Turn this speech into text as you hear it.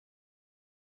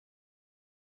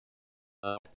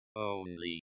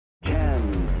Only.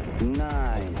 10,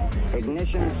 9,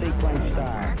 ignition sequence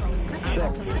start. 6,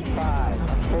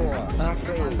 5, 4, 3,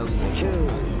 2,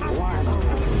 1,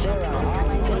 0.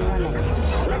 All engine running.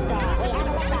 Liftoff. We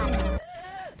have a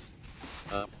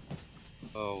liftoff.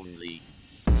 Only.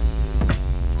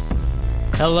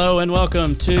 Hello and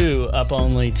welcome to Up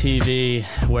Only TV,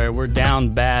 where we're down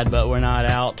bad, but we're not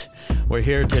out. We're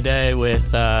here today with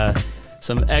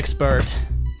some expert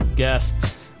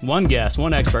guests. One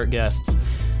expert guest.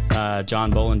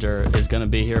 John Bollinger is going to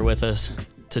be here with us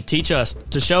to teach us,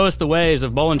 to show us the ways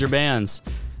of Bollinger Bands.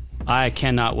 I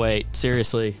cannot wait.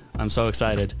 Seriously, I'm so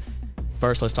excited.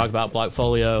 First, let's talk about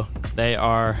Blockfolio. They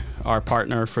are our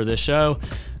partner for this show.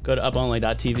 Go to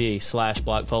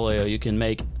uponly.tv/Blockfolio. You can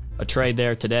make a trade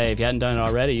there today. If you hadn't done it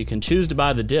already, you can choose to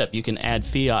buy the dip. You can add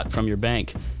fiat from your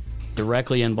bank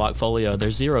directly in Blockfolio.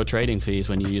 There's zero trading fees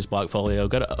when you use Blockfolio.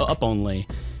 Go to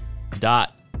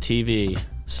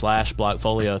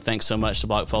uponly.tv/Blockfolio. Thanks so much to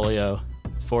Blockfolio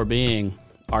for being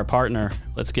our partner.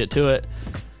 Let's get to it.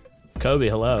 Kobe,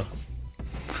 hello.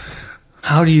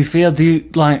 How do you feel?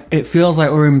 It feels like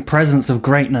we're in presence of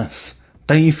greatness.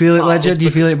 Don't you feel it, Ledger? Do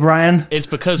you feel it, Brian? It's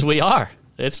because we are.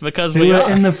 It's because we are.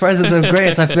 We're in the presence of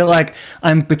grace. I feel like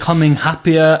I'm becoming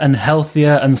happier and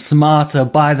healthier and smarter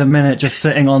by the minute just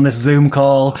sitting on this Zoom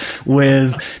call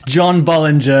with John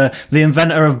Bollinger, the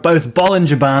inventor of both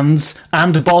Bollinger Bands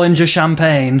and Bollinger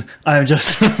Champagne. I'm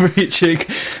just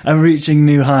reaching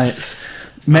new heights.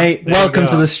 Mate, welcome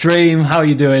to the stream. How are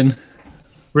you doing?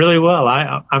 Really well.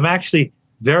 I'm actually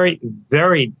very,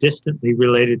 very distantly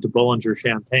related to Bollinger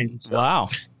Champagne. So. Wow.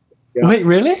 Yeah. Wait,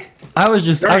 really? I was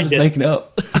just making it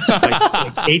up.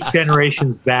 like 8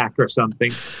 generations back or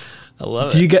something. I love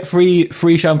it. Do you get free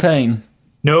champagne?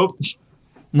 Nope.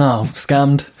 No,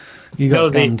 scammed. You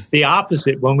got scammed. The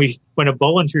opposite. When a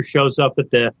Bollinger shows up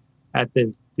at the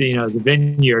the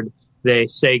vineyard, they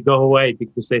say go away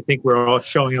because they think we're all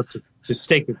showing up to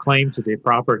stake a claim to the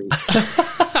property.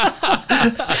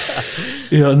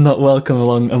 You're not welcome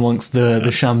amongst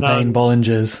the champagne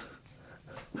Bollingers.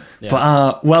 Yeah.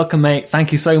 But welcome, mate.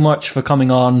 Thank you so much for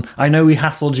coming on. I know we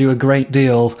hassled you a great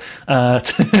deal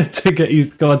to get you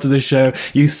to go onto the show.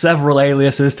 Used several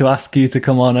aliases to ask you to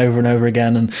come on over and over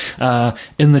again. And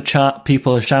in the chat,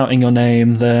 people are shouting your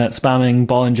name. They're spamming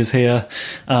Bollinger's here.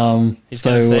 He's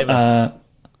going to save us.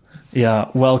 Yeah,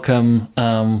 welcome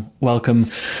to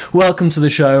the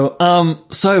show.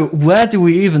 So where do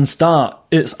we even start?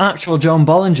 It's actual John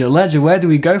Bollinger. Ledger, where do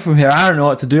we go from here? I don't know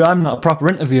what to do. I'm not a proper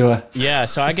interviewer. Yeah,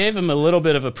 so I gave him a little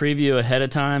bit of a preview ahead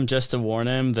of time just to warn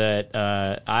him that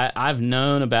I've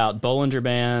known about Bollinger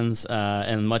Bands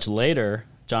and much later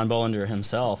John Bollinger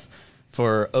himself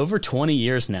for over 20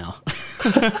 years now,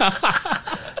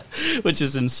 which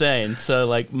is insane. So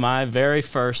like my very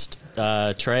first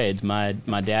trades, my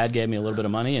dad gave me a little bit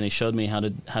of money and he showed me how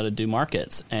to do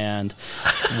markets, and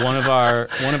one of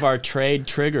our trade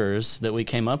triggers that we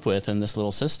came up with in this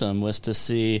little system was to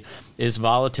see, is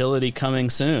volatility coming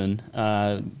soon,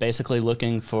 basically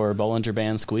looking for Bollinger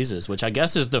Band squeezes, which I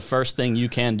guess is the first thing you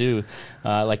can do,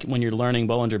 like when you're learning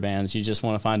Bollinger Bands, you just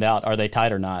want to find out, are they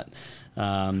tight or not?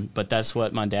 But that's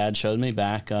what my dad showed me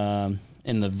back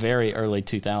in the very early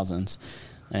 2000s.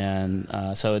 And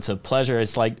so it's a pleasure.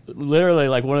 It's like literally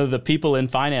like one of the people in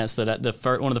finance that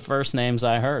one of the first names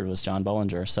I heard was John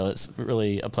Bollinger. So it's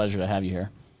really a pleasure to have you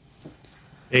here.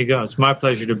 There you go. It's my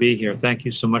pleasure to be here. Thank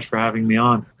you so much for having me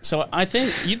on. So I think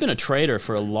you've been a trader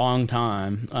for a long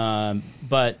time,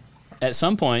 but at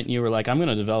some point you were like, I'm going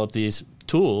to develop these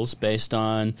tools based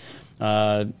on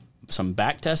some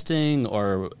back testing,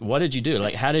 or what did you do?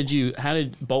 Like, how did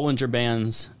Bollinger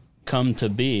Bands come to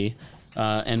be?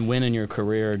 And when in your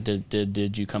career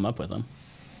did you come up with them?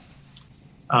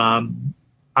 I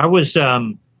was, I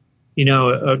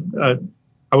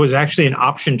was actually an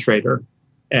option trader,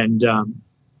 and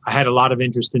I had a lot of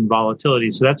interest in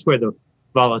volatility. So that's where the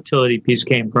volatility piece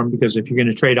came from, because if you're going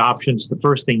to trade options, the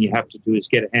first thing you have to do is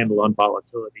get a handle on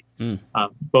volatility,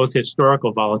 both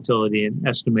historical volatility and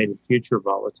estimated future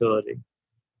volatility.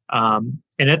 And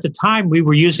at the time, we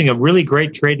were using a really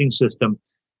great trading system.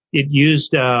 It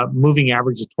used moving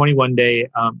average, a 21-day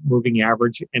moving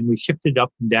average, and we shifted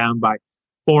up and down by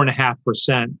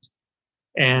 4.5%.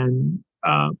 And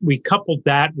we coupled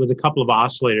that with a couple of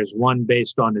oscillators, one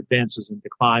based on advances and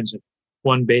declines, and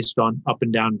one based on up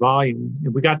and down volume.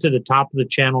 And we got to the top of the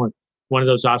channel, and one of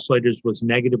those oscillators was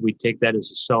negative. We take that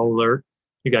as a sell alert.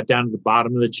 We got down to the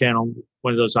bottom of the channel,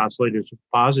 one of those oscillators was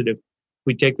positive.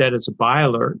 We take that as a buy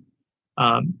alert.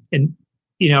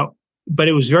 But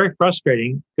it was very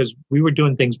frustrating because we were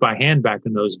doing things by hand back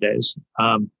in those days.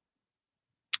 And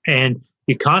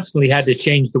you constantly had to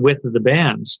change the width of the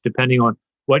bands depending on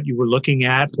what you were looking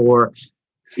at, or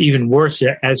even worse,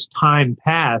 as time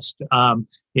passed, and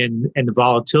the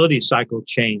volatility cycle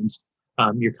changed,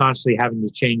 you're constantly having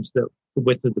to change the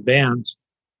width of the bands.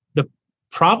 The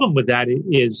problem with that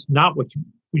is not what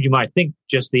you might think,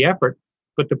 just the effort,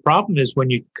 but the problem is when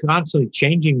you're constantly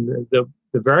changing the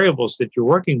variables that you're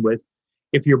working with.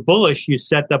 If you're bullish, you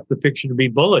set up the picture to be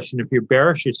bullish, and if you're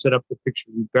bearish, you set up the picture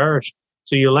to be bearish.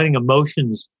 So you're letting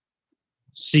emotions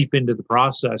seep into the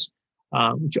process,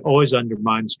 which always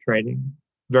undermines trading.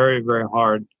 Very, very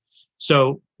hard.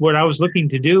 So what I was looking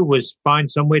to do was find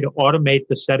some way to automate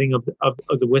the setting of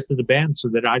the width of the band so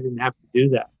that I didn't have to do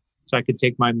that. So I could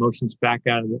take my emotions back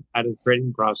out of the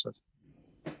trading process.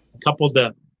 Coupled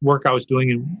the work I was doing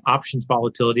in options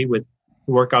volatility with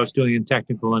the work I was doing in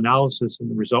technical analysis, and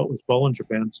the result was Bollinger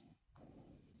Bands.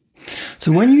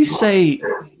 So when you say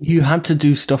you had to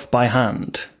do stuff by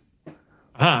hand,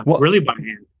 really by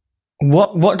hand.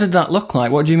 What did that look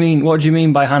like? What do you mean? What do you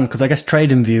mean by hand? Because I guess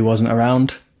TradingView wasn't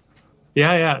around.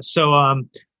 Yeah. So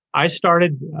I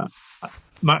started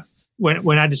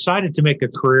when I decided to make a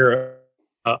career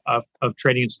of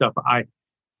trading and stuff. I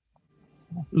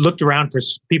looked around for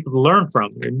people to learn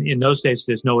from. In those days,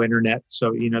 there's no internet,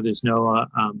 so there's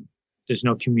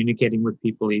no communicating with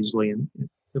people easily in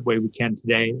the way we can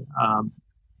today.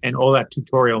 And all that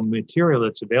tutorial material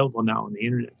that's available now on the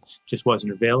internet just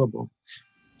wasn't available.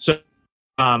 So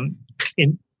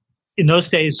in those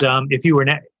days, if you were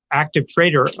an active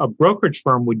trader, a brokerage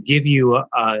firm would give you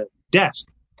a desk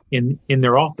in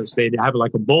their office. They'd have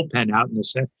like a bullpen out in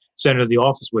the center of the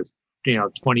office with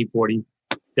 20, 40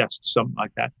 desks, something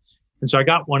like that. And so I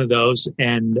got one of those,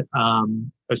 and I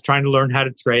was trying to learn how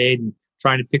to trade and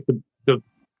trying to pick the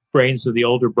brains of the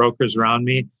older brokers around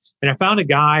me. And I found a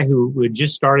guy who had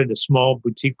just started a small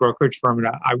boutique brokerage firm, and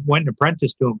I went and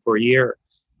apprenticed to him for a year.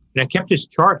 And I kept his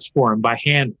charts for him by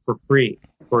hand for free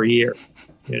for a year,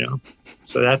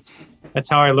 So that's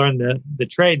how I learned the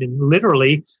trade. And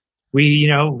literally, we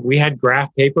had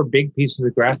graph paper, big pieces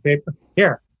of graph paper.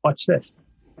 Here, watch this.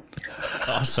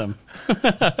 Awesome.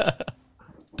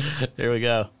 Here we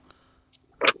go.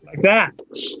 Like that.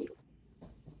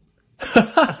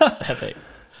 Epic.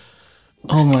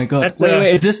 Oh my god!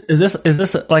 Wait! Is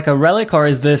this like a relic, or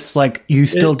is this like you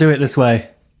still do it this way?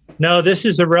 No, this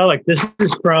is a relic. This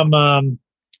is from.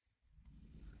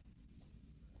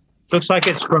 Looks like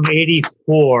it's from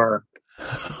 '84.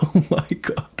 Oh my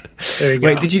god! There you go.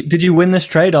 Wait, did you win this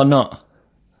trade or not?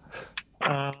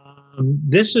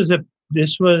 This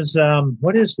was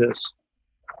what is this?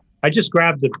 I just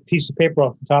grabbed the piece of paper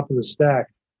off the top of the stack.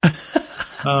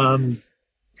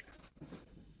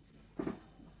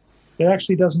 It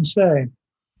actually doesn't say.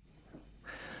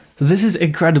 So this is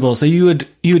incredible. So you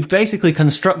would basically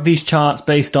construct these charts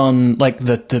based on like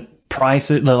the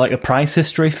price, like a price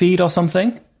history feed or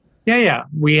something? Yeah.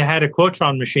 We had a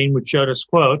Quotron machine which showed us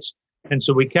quotes, and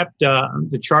so we kept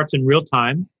the charts in real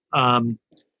time on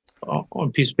a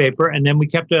piece of paper, and then we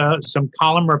kept some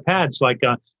columnar pads like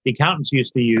the accountants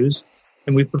used to use,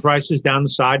 and we put prices down the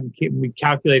side, and we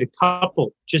calculate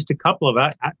just a couple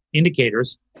of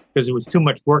indicators because it was too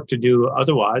much work to do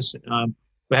otherwise.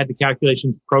 We had the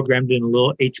calculations programmed in a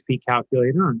little HP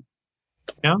calculator,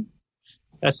 and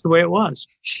that's the way it was.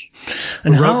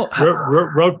 And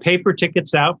wrote paper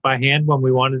tickets out by hand when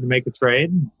we wanted to make a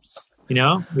trade.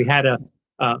 We had a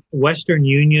Western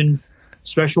Union,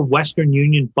 special Western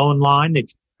Union phone line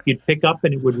that you'd pick up,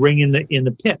 and it would ring in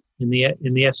the pit, in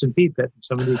the S&P pit. And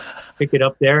somebody would pick it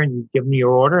up there, and you'd give them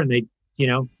your order, and they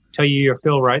tell you your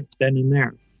fill right then and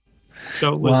there.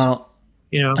 So it was, wow.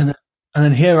 And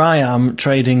then here I am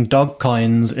trading dog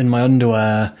coins in my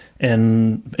underwear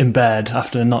in bed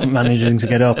after not managing to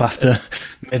get up after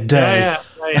midday.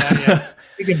 Yeah.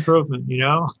 Big improvement,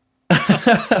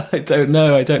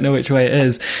 I don't know which way it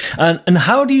is. And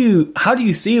how do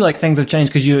you see like things have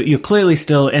changed? Because you're clearly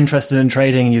still interested in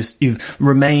trading. You've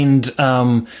remained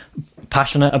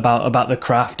passionate about the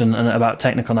craft and about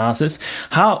technical analysis.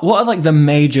 What are like the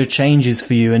major changes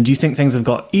for you? And do you think things have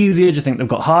got easier? Do you think they've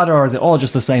got harder, or is it all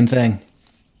just the same thing?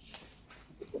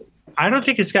 I don't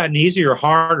think it's gotten easier or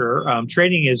harder.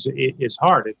 Trading is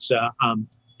hard. It's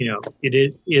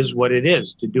it is what it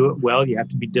is. To do it well, you have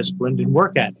to be disciplined and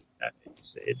work at it.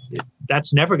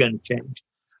 That's never going to change.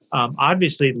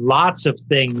 Obviously, lots of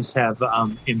things have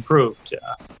improved.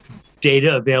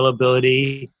 Data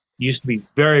availability used to be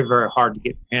very, very hard to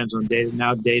get your hands on data.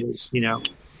 Now data is,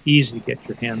 easy to get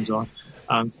your hands on.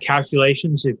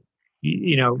 Calculations,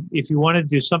 if you wanted to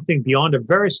do something beyond a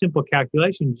very simple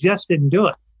calculation, you just didn't do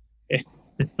it.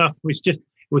 It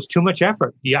was too much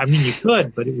effort. Yeah, I mean, you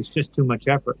could, but it was just too much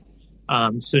effort.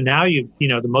 So now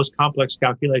the most complex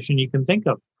calculation you can think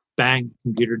of, bang,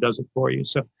 computer does it for you.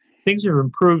 So things have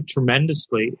improved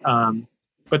tremendously.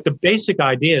 But the basic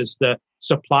idea is the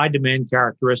supply demand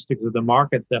characteristics of the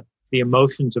market, the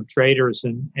emotions of traders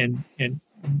and the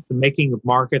making of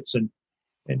markets and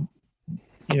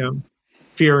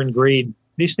fear and greed.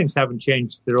 These things haven't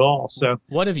changed at all. So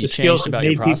what have you changed about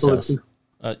your process?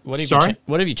 What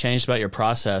have you changed about your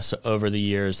process over the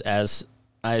years, as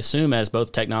I assume as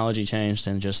both technology changed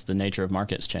and just the nature of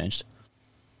markets changed?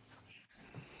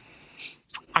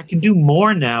 I can do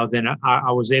more now than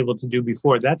I was able to do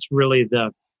before. That's really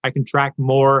I can track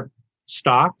more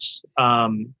stocks,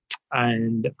 and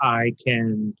I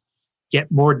can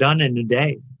get more done in a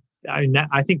day.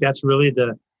 I think that's really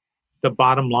the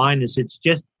bottom line. Is it's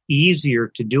just easier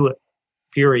to do it,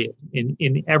 period,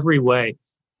 in every way.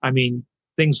 I mean,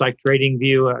 things like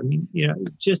TradingView. I mean,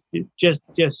 just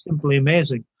simply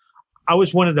amazing. I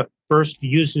was one of the first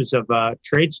users of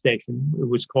TradeStation. It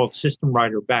was called System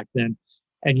Writer back then.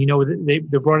 And, they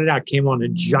brought it out, came on a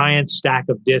giant stack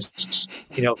of disks,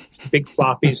 big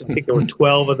floppies. I think there were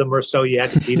 12 of them or so. You had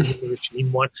to feed them in the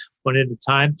machine one at a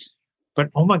time.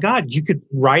 But, oh, my God, you could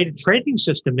write a trading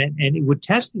system and it would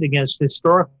test it against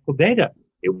historical data.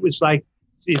 It's like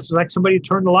somebody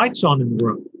turned the lights on in the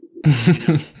room.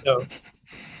 So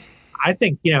I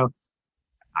think,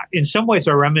 in some ways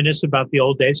I reminisce about the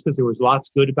old days because there was lots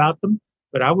good about them,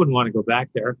 but I wouldn't want to go back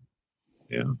there.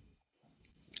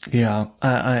 Yeah,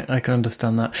 I can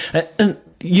understand that. And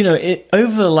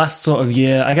over the last sort of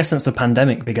year, I guess since the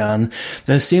pandemic began,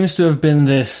 there seems to have been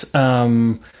this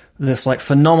like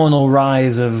phenomenal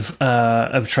rise of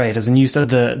traders. And you said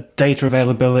the data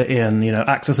availability and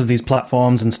access of these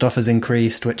platforms and stuff has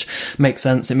increased, which makes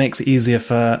sense. It makes it easier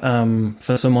for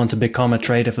someone to become a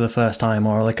trader for the first time,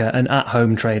 or like an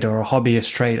at-home trader or a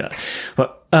hobbyist trader.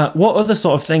 But what other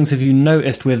sort of things have you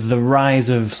noticed with the rise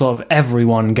of sort of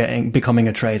everyone becoming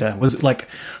a trader? Was like,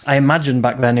 I imagine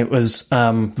back then it was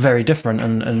very different,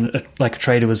 and like a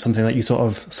trader was something that you sort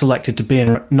of selected to be,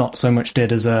 and not so much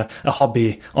did as a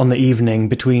hobby on the evening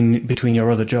between your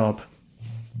other job.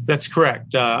 That's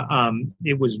correct.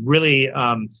 It was really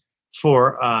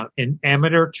for an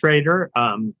amateur trader,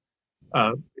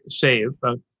 say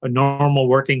a normal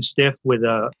working stiff with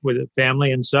a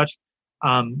family and such.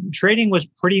 Trading was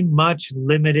pretty much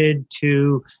limited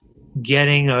to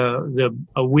getting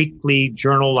a weekly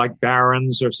journal like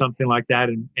Barron's or something like that,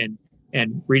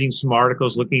 and reading some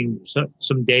articles, looking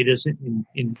some data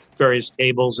in various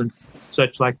tables and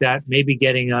such like that. Maybe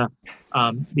getting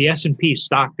the S&P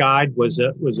stock guide was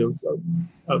a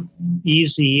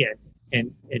easy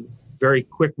and very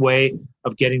quick way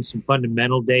of getting some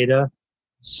fundamental data.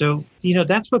 So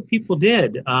that's what people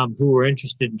did who were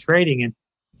interested in trading. And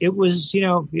it was,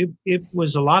 it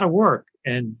was a lot of work,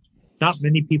 and not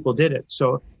many people did it.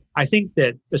 So I think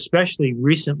that especially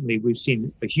recently, we've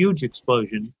seen a huge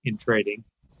explosion in trading.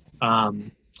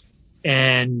 And,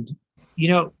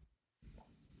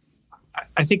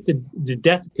 I think the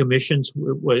death of commissions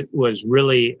was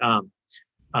really a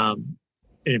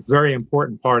very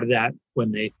important part of that,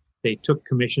 when they took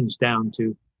commissions down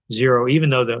to zero, even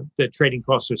though the trading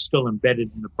costs are still embedded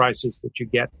in the prices that you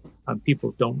get.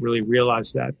 People don't really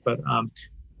realize that. But,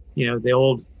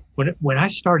 when I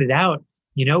started out,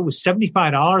 it was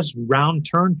 $75 round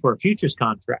turn for a futures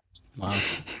contract. Wow.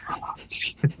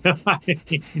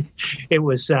 It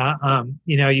was,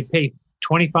 you pay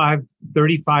 $25,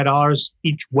 $35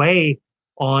 each way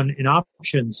on an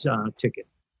options ticket.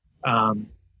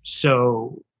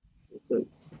 So,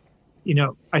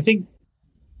 I think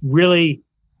really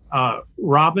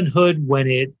Robinhood, when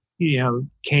it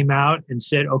came out and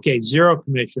said, okay, zero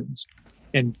commissions,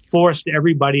 and forced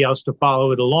everybody else to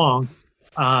follow it along,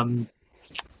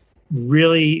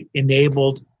 really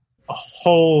enabled a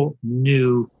whole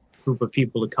new group of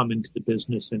people to come into the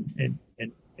business and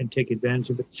take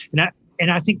advantage of it. And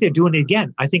I think they're doing it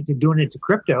again. I think they're doing it to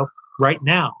crypto right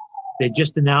now. They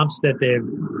just announced that they're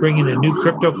bringing a new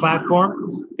crypto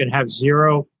platform, going to have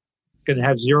zero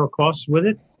costs with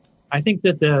it. I think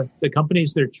that the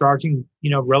companies that are charging,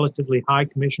 relatively high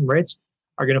commission rates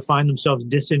are going to find themselves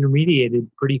disintermediated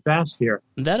pretty fast here.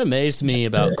 That amazed me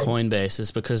about Coinbase, is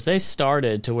because they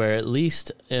started to where, at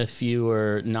least if you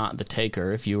were not the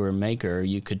taker, if you were a maker,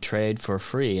 you could trade for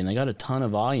free, and they got a ton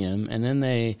of volume, and then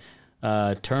they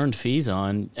turned fees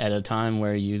on at a time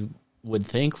where you would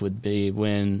think would be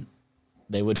when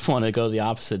they would want to go the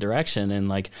opposite direction and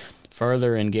like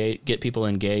further get people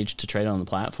engaged to trade on the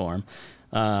platform.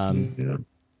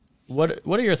 What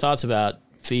are your thoughts about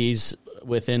fees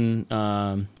within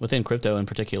crypto in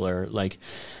particular? Like,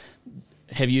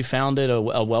 have you found it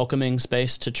a welcoming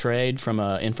space to trade from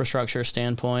an infrastructure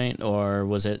standpoint, or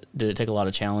did it take a lot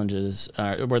of challenges?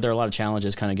 Were there a lot of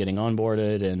challenges kind of getting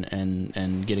onboarded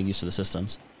and getting used to the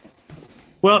systems?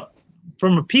 Well,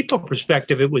 from a people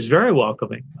perspective, it was very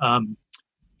welcoming.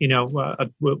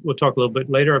 We'll talk a little bit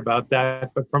later about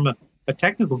that, but from a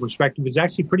technical perspective, it's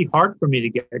actually pretty hard for me to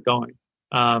get going.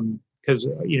 Because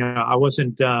I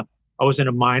wasn't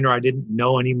a miner. I didn't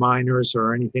know any miners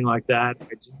or anything like that.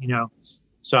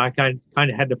 So I kind of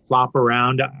had to flop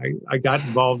around. I got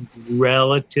involved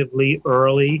relatively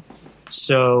early,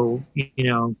 so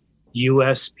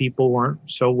U.S. people weren't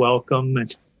so welcome.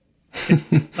 And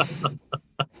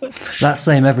that's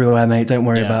same everywhere, mate. Don't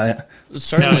worry about it.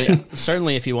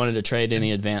 Certainly, if you wanted to trade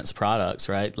any advanced products,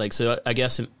 right? Like, so I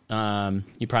guess you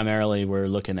primarily were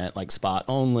looking at like spot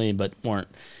only, but there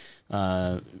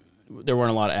weren't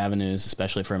a lot of avenues,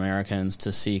 especially for Americans,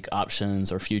 to seek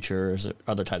options or futures or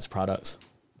other types of products.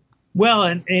 Well,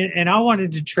 and I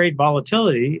wanted to trade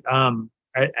volatility,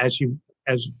 as you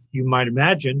might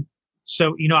imagine.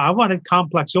 So I wanted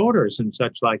complex orders and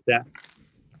such like that,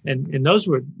 and those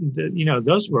were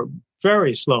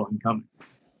very slow in coming.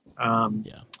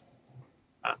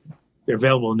 They're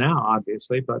available now,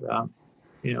 obviously, but a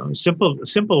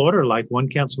simple order like one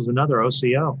cancels another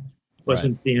OCO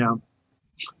wasn't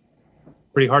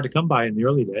pretty hard to come by in the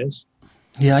early days.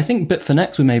 Yeah, I think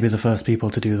Bitfinex were maybe the first people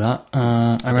to do that.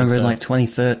 I remember in like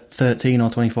 2013 or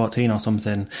 2014 or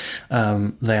something,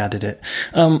 they added it.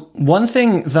 One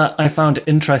thing that I found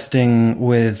interesting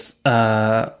with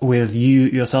you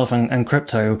yourself and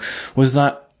crypto was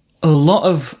that a lot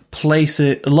of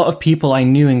people I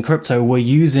knew in crypto were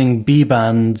using B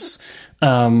bands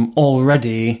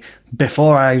already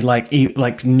before I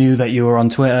knew that you were on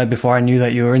Twitter, before I knew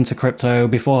that you were into crypto,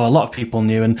 before a lot of people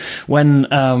knew. And when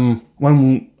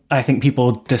I think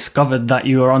people discovered that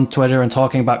you were on Twitter and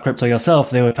talking about crypto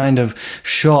yourself, they were kind of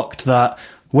shocked that,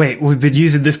 wait, we've been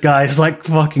using this guy's like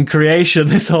fucking creation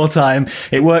this whole time.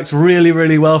 It works really,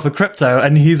 really well for crypto,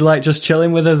 and he's like just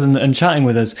chilling with us and chatting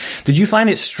with us. Did you find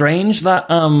it strange that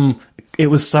it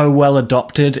was so well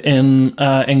adopted in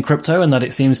crypto, and that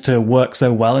it seems to work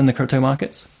so well in the crypto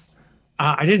markets?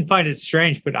 I didn't find it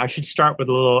strange, but I should start with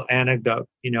a little anecdote.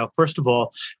 First of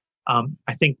all, I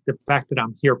think the fact that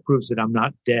I'm here proves that I'm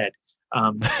not dead.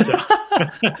 I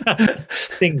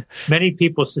think many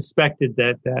people suspected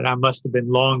that I must have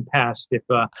been long past if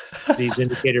these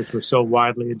indicators were so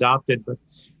widely adopted. But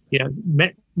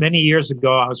many years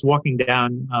ago, I was walking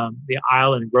down the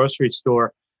aisle in a grocery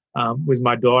store with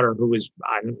my daughter, who was,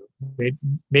 I don't know,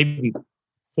 maybe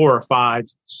 4 or 5,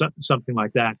 something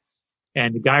like that.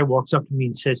 And the guy walks up to me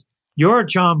and says, "You're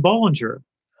John Bollinger."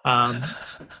 And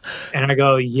I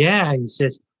go, "Yeah." He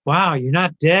says, "Wow, you're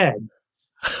not dead."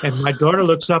 And my daughter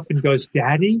looks up and goes,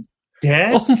 "Daddy,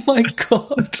 dead?" Oh my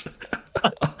God.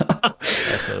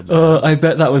 I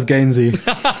bet that was Gainsey.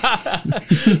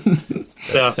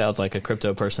 That sounds like a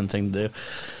crypto person thing to do.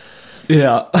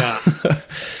 Yeah.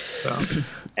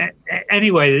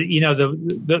 Anyway,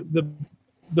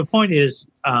 the point is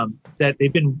that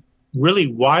they've been really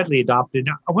widely adopted.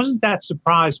 I wasn't that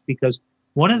surprised because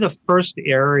one of the first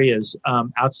areas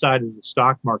outside of the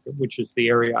stock market, which is the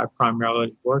area I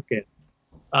primarily work in,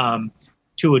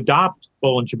 to adopt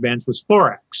Bollinger Bands was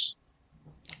Forex,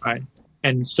 right?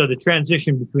 And so the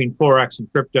transition between Forex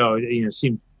and crypto,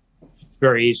 seemed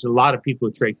very easy. A lot of people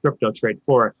who trade crypto trade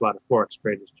Forex. A lot of Forex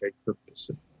traders trade crypto,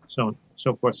 so on and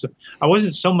so forth. So I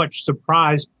wasn't so much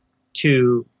surprised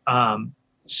to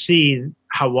see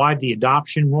how wide the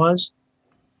adoption was.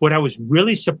 What I was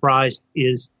really surprised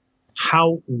is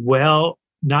how well,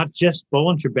 not just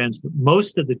Bollinger Bands, but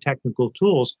most of the technical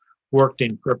tools worked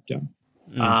in crypto.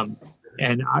 And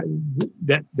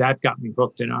that got me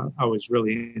hooked, and I was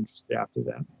really interested after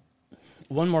that.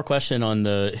 One more question on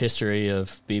the history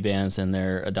of B-Bands and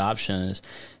their adoption is,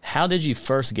 how did you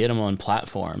first get them on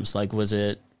platforms? Like, was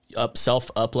it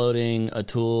self-uploading a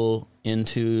tool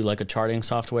into like a charting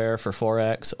software for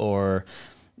Forex, or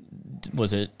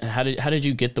was it, how did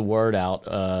you get the word out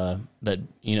that,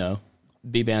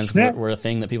 B-Bands were a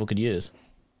thing that people could use?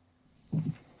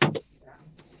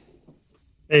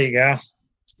 There you go.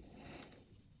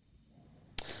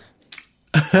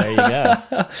 There you go.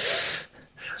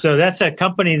 So that's a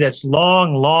company that's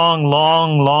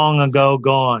long ago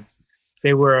gone.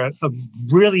 They were a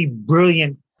really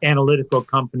brilliant analytical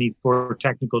company for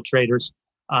technical traders.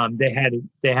 They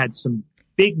had some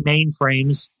big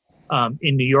mainframes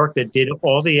in New York that did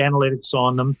all the analytics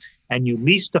on them, and you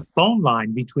leased a phone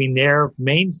line between their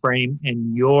mainframe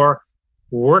and your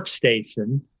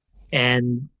workstation,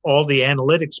 and all the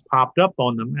analytics popped up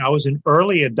on them. I was an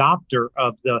early adopter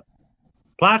of the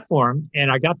platform,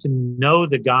 and I got to know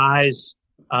the guys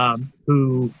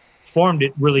who formed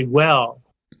it really well.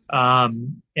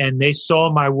 And they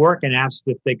saw my work and asked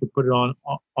if they could put it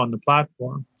on the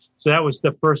platform. So that was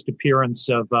the first appearance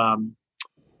of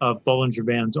Bollinger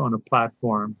Bands on a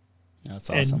platform. That's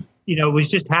awesome. And, it was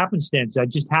just happenstance. I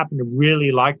just happened to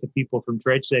really like the people from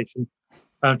Trade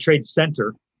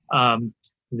Center.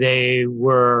 They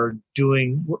were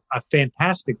doing a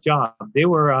fantastic job. They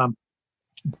were,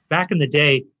 back in the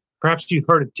day, perhaps you've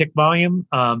heard of Tick Volume.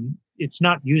 It's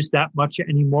not used that much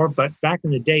anymore, but back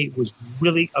in the day, it was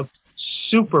really a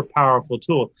super powerful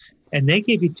tool. And they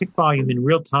gave you tick volume in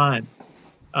real time.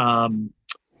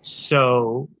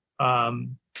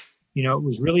 It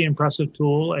was really impressive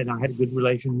tool, and I had a good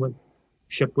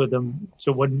relationship with them,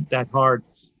 so it wasn't that hard.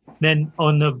 Then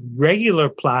on the regular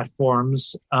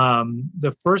platforms,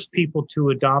 the first people to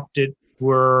adopt it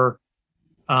were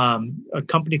a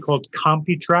company called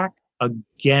CompuTrack.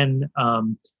 Again,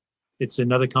 it's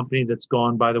another company that's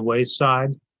gone by the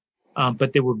wayside,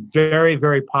 but they were very,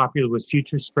 very popular with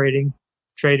futures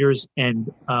traders,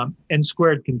 and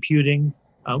N-squared computing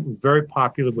was very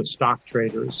popular with stock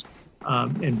traders,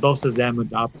 and both of them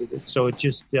adopted it. So it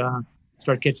just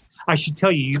started catching. I should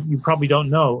tell you, you probably don't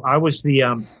know, I was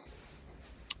from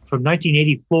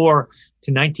 1984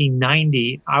 to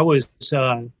 1990, I was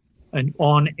an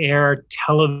on-air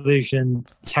television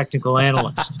technical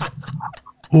analyst.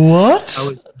 What?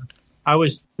 I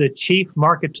was the chief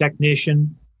market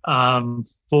technician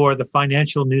for the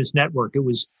Financial News Network. It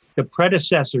was the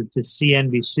predecessor to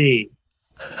CNBC.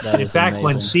 In fact, amazing.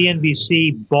 when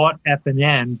CNBC bought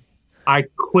FNN, I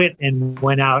quit and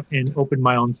went out and opened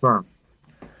my own firm.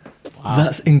 Wow.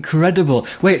 That's incredible.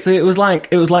 Wait, so it was like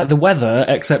the weather,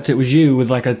 except it was you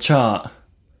with like a chart.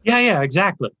 Yeah,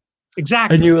 exactly.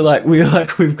 And you were like,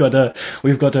 we've got a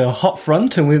hot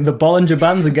front, and the Bollinger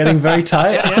Bands are getting very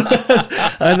tight.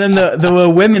 And then there were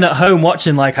women at home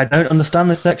watching, like, I don't understand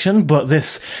this section, but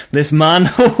this man,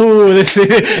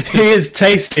 he is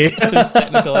tasty. This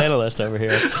technical analyst over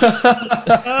here.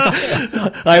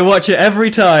 I watch it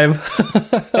every time.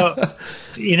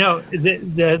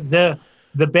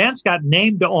 The bands got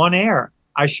named on air.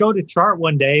 I showed a chart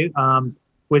one day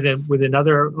with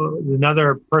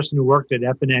another person who worked at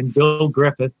FNN, Bill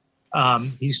Griffith.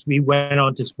 He went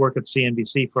on to work at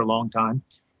CNBC for a long time.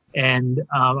 And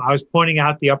I was pointing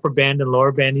out the upper band and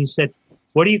lower band. He said,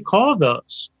 "What do you call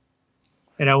those?"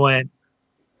 And I went,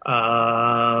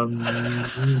 I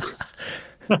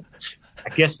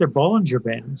guess they're Bollinger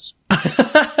Bands.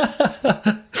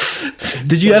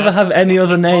 Did you ever have any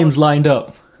other names lined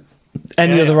up?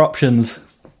 Any other options?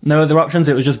 No other options?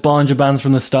 It was just Bollinger Bands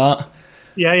from the start?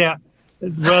 Yeah.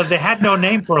 Well, they had no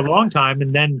name for a long time.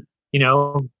 And then,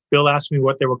 Bill asked me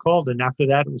what they were called. And after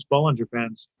that, it was Bollinger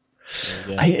Bands.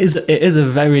 It is a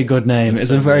very good name.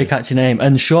 It's a very catchy name.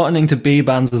 And shortening to B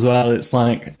bands as well, it's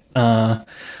like,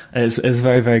 it's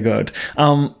very, very good.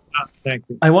 Thank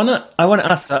you. I want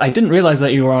to ask. I didn't realize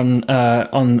that you were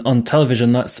on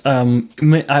television. That's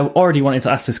I already wanted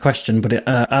to ask this question, but it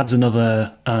adds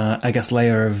another, I guess,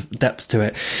 layer of depth to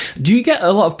it. Do you get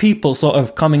a lot of people sort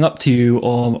of coming up to you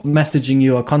or messaging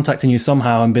you or contacting you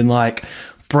somehow and been like,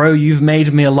 "Bro, you've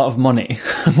made me a lot of money"?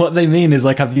 What they mean is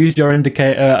like, I've used your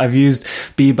indicator, I've used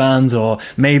B bands, or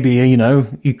maybe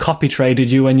you copy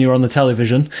traded you when you were on the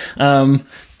television,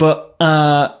 but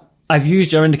I've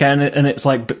used your indicator and it's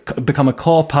like become a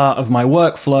core part of my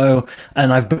workflow,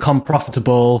 and I've become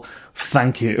profitable.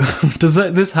 Thank you. Does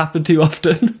this happen to you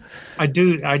often? I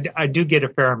do. I do get a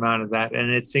fair amount of that,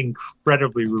 and it's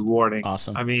incredibly rewarding.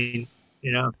 Awesome. I mean,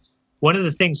 one of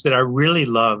the things that I really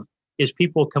love is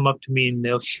people come up to me and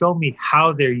they'll show me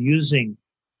how they're using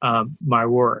my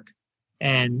work.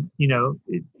 And,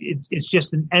 it's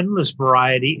just an endless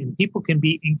variety, and people can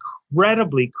be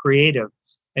incredibly creative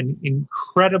and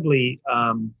incredibly,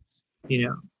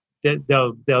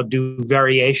 they'll do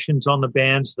variations on the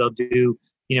bands. They'll do,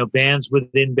 bands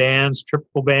within bands,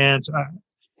 triple bands,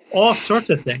 all sorts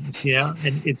of things,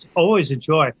 and it's always a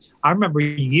joy. I remember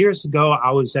years ago,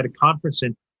 I was at a conference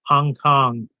in Hong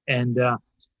Kong, and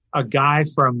a guy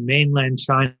from mainland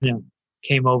China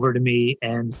came over to me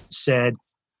and said,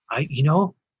 I've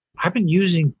been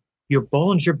using your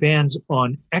Bollinger Bands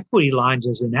on equity lines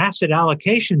as an asset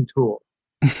allocation tool.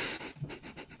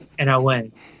 And I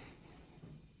went,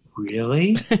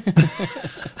 really?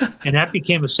 And that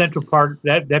became a central part.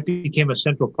 That became a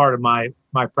central part of my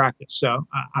practice. So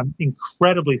I'm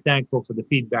incredibly thankful for the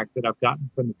feedback that I've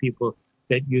gotten from the people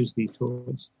that use these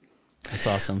tools. That's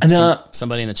awesome. And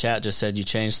somebody in the chat just said you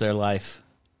changed their life.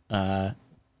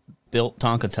 Built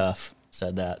Tonka Tough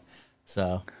said that.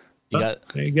 So You got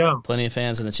there you go. plenty of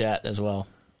fans in the chat as well.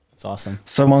 It's awesome.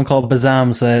 Someone called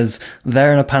Bazam says,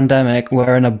 they're in a pandemic,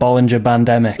 we're in a Bollinger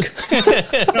Bandemic.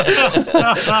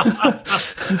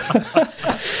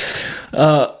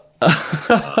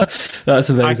 That's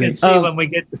amazing. I can see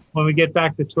when we get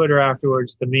back to Twitter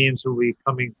afterwards, the memes will be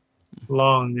coming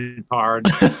long and hard.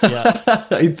 Yeah.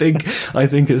 I think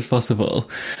it's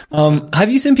possible. Have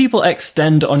you seen people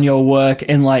extend on your work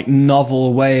in like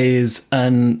novel ways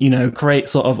and, create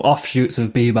sort of offshoots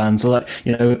of B bands? So like,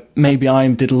 maybe I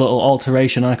did a little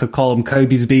alteration and I could call them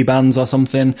Kobe's B bands or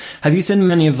something. Have you seen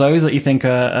many of those that you think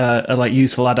are like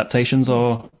useful adaptations?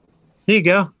 Or here you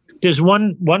go. There's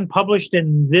one published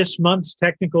in this month's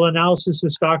Technical Analysis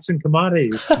of Stocks and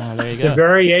Commodities. Oh, there you go. The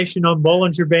variation on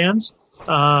Bollinger Bands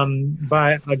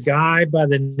by a guy by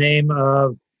the name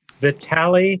of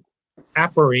Vitaly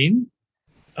Aperin.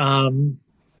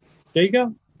 There you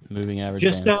go. Moving average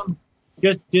bands.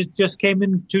 Just came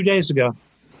in 2 days ago.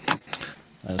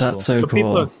 That's so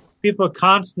cool. People are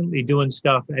constantly doing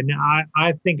stuff, and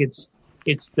I think it's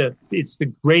the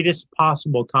greatest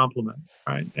possible compliment,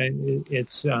 right? And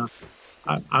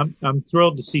I'm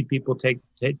thrilled to see people take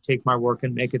my work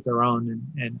and make it their own,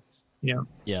 and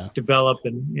develop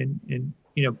and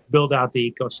build out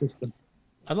the ecosystem.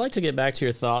 I'd like to get back to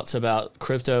your thoughts about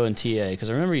crypto and TA, because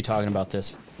I remember you talking about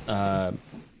this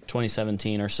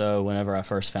 2017 or so, whenever I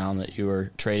first found that you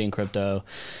were trading crypto,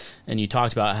 and you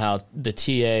talked about how the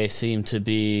TA seemed to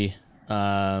be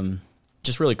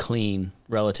just really clean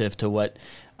relative to what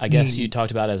I guess you talked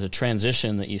about as a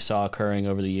transition that you saw occurring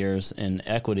over the years in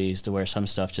equities, to where some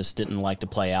stuff just didn't like to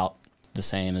play out the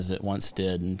same as it once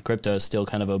did, and crypto still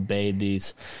kind of obeyed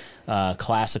these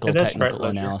classical technical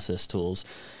analysis tools.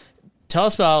 Tell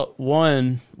us about,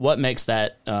 one, what makes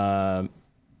that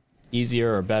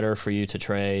easier or better for you to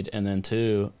trade, and then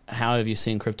two, how have you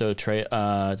seen crypto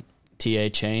TA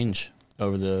change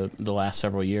over the last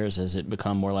several years? Has it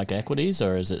become more like equities,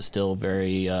 or is it still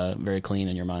very very clean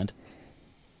in your mind?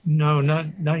 No,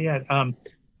 not yet.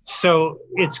 So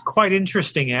it's quite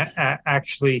interesting,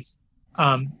 actually.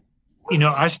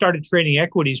 I started trading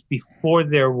equities before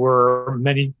there were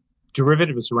many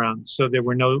derivatives around, so there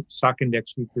were no stock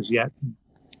index futures yet,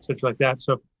 such like that.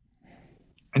 So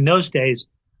in those days,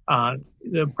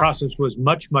 the process was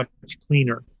much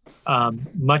cleaner,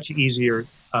 much easier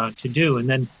to do, and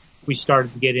then we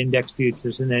started to get index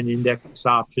futures, and then index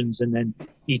options, and then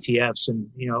ETFs, and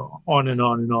on and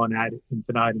on and on ad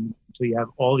infinitum, until you have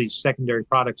all these secondary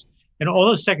products, and all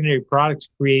those secondary products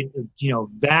create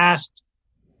vast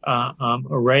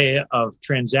array of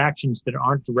transactions that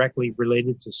aren't directly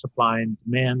related to supply and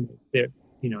demand. They're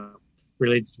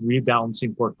related to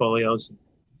rebalancing portfolios, and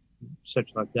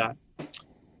such like that.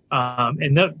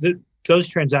 And those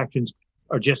transactions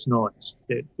are just noise.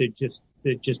 They're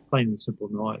just plain and simple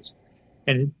noise.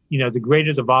 And, the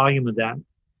greater the volume of that,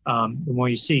 the more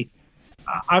you see.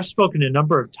 I've spoken a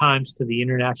number of times to the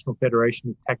International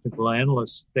Federation of Technical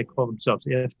Analysts. They call themselves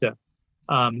IFTA.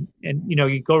 And,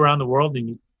 you go around the world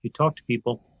and you talk to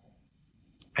people,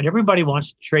 and everybody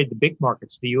wants to trade the big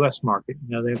markets, the U.S. market.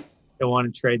 They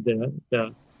want to trade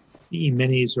the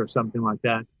E-minis or something like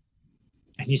that.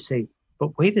 And you say,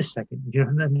 but wait a second, you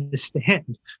don't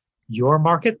understand. Your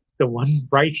market, the one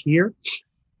right here,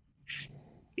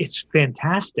 it's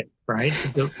fantastic, right?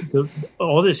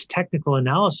 All this technical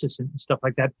analysis and stuff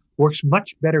like that works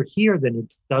much better here than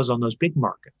it does on those big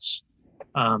markets.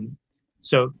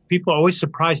 So people are always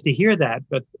surprised to hear that,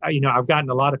 but I've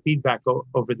gotten a lot of feedback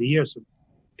over the years.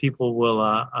 People will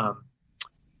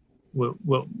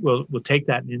take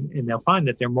that and they'll find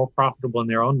that they're more profitable in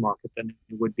their own market than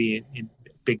it would be in a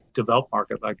big developed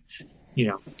market like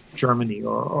Germany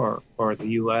or the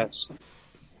U.S.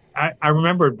 I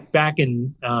remember back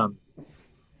in I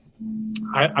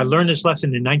learned this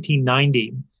lesson in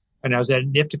 1990, and I was at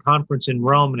an IFTA conference in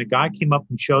Rome, and a guy came up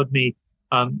and showed me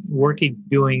work he's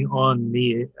doing on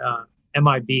the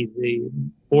MIB, the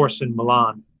Bourse in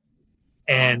Milan,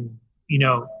 and he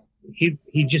had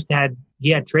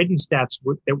trading stats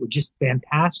that were just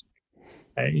fantastic,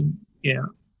 and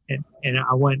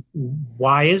I went,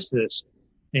 why is this?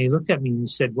 And he looked at me and he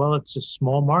said, well, it's a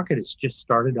small market. It's just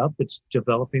started up. It's a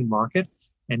developing market,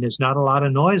 and there's not a lot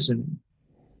of noise in it.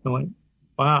 I went,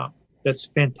 wow, that's a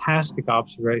fantastic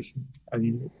observation.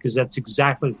 Because that's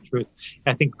exactly the truth.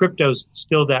 I think crypto's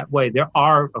still that way. There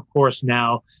are, of course,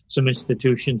 now some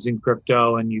institutions in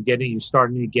crypto, and you're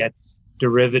starting to get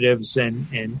derivatives and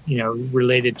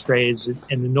related trades, and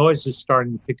the noise is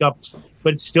starting to pick up.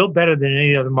 But it's still better than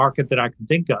any other market that I can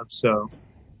think of. So.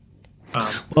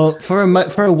 Well,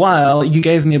 for a while, you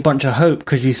gave me a bunch of hope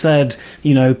because you said,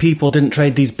 people didn't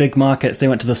trade these big markets; they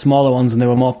went to the smaller ones and they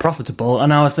were more profitable.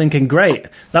 And I was thinking, great,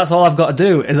 that's all I've got to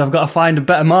do is I've got to find a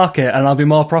better market and I'll be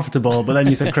more profitable. But then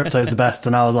you said crypto's the best,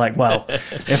 and I was like, well,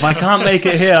 if I can't make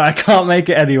it here, I can't make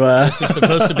it anywhere. This is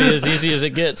supposed to be as easy as it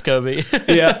gets, Kobe.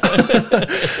 Yeah.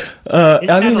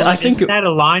 I think isn't that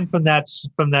a line from that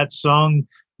song?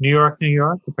 New York, New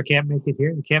York. If I can't make it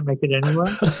here, you can't make it anywhere.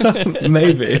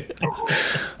 Maybe.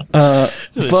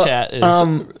 The chat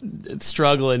is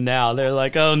struggling now. They're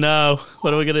like, "Oh no,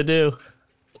 what are we gonna do?"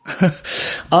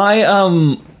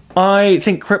 I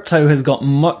think crypto has got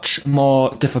much more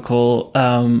difficult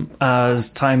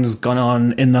as time's gone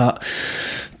on. In that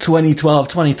 2012,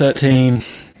 2013.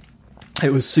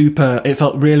 It was it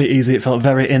felt really easy. It felt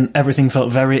everything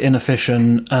felt very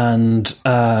inefficient, and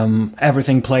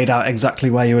everything played out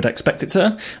exactly where you would expect it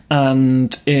to.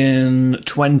 And in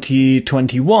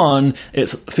 2021, it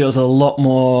feels a lot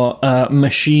more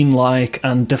machine-like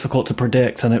and difficult to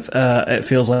predict, and it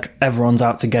feels like everyone's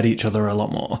out to get each other a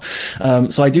lot more.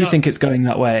 So I do think it's going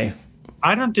that way.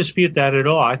 I don't dispute that at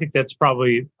all. I think that's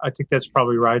probably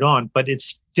right on, but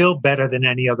it's still better than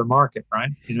any other market, right?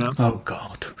 Oh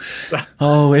God.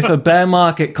 Oh, if a bear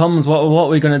market comes, what are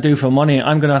we going to do for money?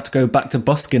 I'm going to have to go back to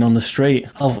busking on the street.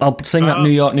 I'll sing that New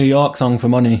York, New York song for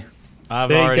money. I've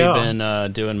already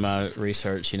been doing my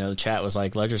research. The chat was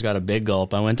like, Ledger's got a big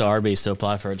gulp. I went to Arby's to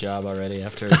apply for a job already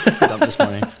after dump this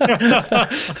morning.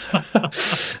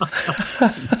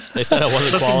 They said I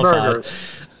wasn't qualified.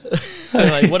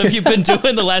 They're like, what have you been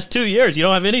doing the last 2 years? You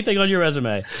don't have anything on your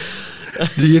resume.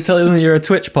 Did you tell them you're a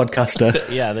Twitch podcaster?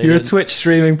 Yeah, you're a Twitch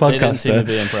streaming podcaster. They didn't seem to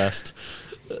be impressed.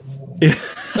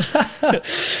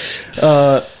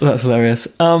 That's hilarious.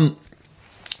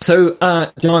 So,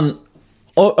 John,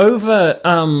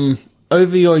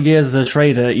 over your years as a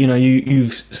trader,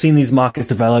 you've seen these markets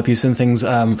develop. You've seen things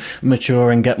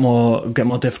mature and get more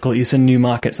difficult. You've seen new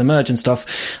markets emerge and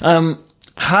stuff.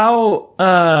 How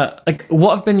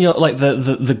what have been your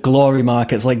the glory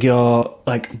markets, like your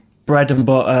bread and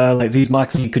butter, like these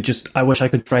markets you could I wish I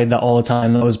could trade that all the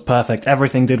time. That was perfect.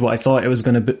 Everything did what I thought it was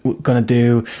gonna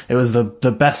do. It was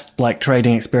the best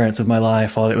trading experience of my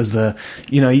life, or it was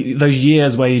those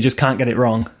years where you just can't get it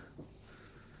wrong.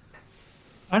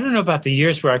 I don't know about the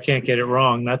years where I can't get it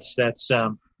wrong. That's I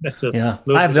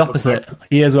have the opposite.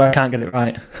 Years where I can't get it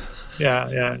right. Yeah,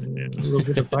 a little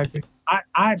bit of piping.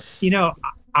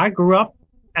 I grew up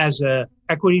as a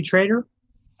equity trader,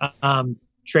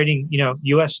 trading,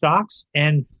 U.S. stocks,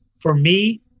 and for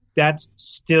me, that's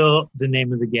still the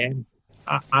name of the game.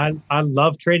 I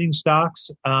love trading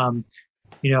stocks. My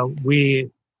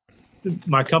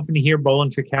company here,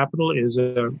 Bollinger Capital, is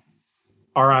a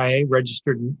RIA,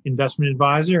 registered investment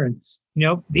advisor, and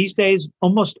these days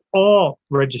almost all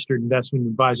registered investment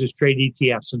advisors trade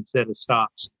ETFs instead of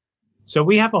stocks. So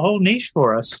we have a whole niche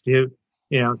for us to,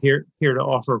 here to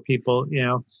offer people.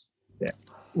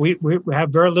 We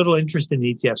have very little interest in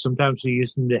ETFs. Sometimes we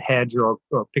use them to hedge or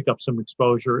pick up some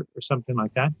exposure or something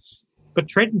like that. But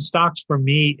trading stocks for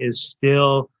me is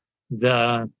still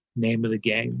the name of the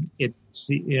game. It's,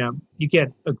 you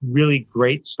get a really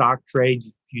great stock trade.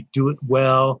 You do it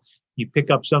well. You pick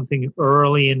up something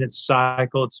early in its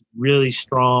cycle. It's really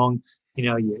strong.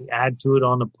 You add to it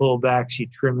on the pullbacks. You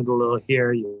trim it a little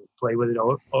here. You play with it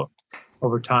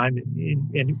over time,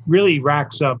 and it really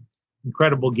racks up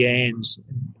incredible gains.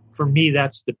 For me,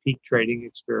 that's the peak trading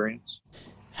experience.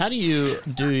 How do you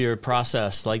do your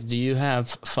process? Do you have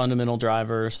fundamental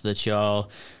drivers that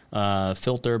y'all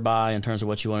filter by in terms of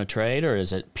what you want to trade, or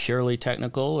is it purely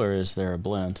technical, or is there a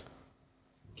blend?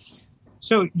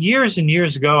 So years and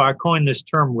years ago, I coined this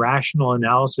term rational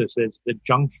analysis as the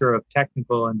juncture of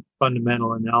technical and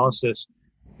fundamental analysis.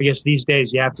 I guess these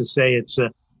days you have to say it's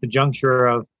the juncture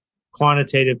of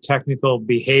quantitative, technical,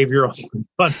 behavioral, and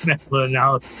fundamental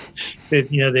analysis.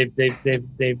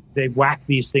 They've whacked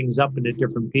these things up into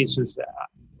different pieces.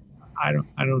 I don't.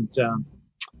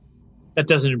 That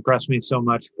doesn't impress me so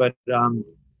much. But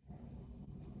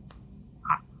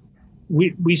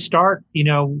we start,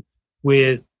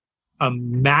 with a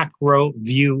macro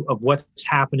view of what's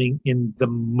happening in the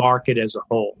market as a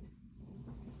whole.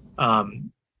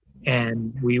 And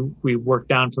we work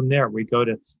down from there. We go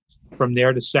from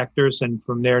there to sectors, and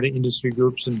from there to industry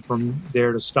groups, and from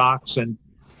there to stocks. And,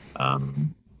 I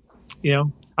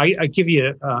give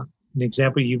you an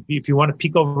example. If you want to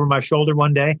peek over my shoulder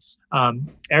one day,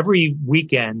 every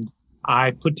weekend I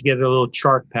put together a little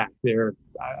chart pack. There are,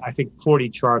 I think, 40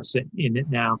 charts in it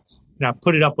now. And I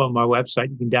put it up on my website.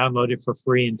 You can download it for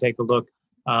free and take a look.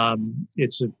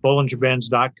 It's at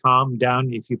bollingerbenz.com.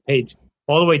 Down, if you page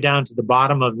all the way down to the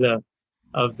bottom of the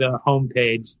of the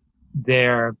homepage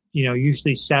there,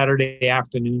 usually Saturday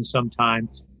afternoon sometime,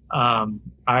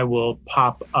 I will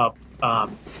pop up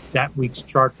that week's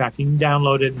chart pack. You can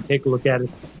download it and take a look at it.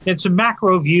 It's a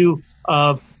macro view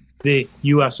of the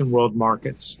U.S. and world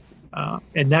markets,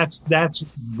 and that's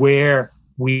where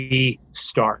we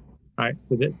start. Right,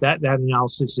 that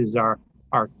analysis is our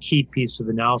key piece of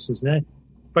analysis.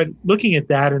 But looking at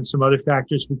that and some other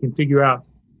factors, we can figure out,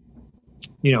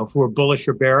 if we're bullish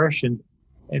or bearish, and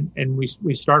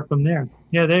we start from there.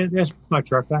 Yeah, there's my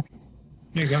chart back.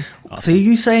 There you go. Awesome. So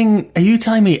are you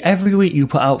telling me every week you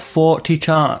put out 40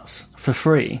 charts for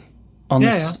free on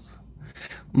this? Yeah.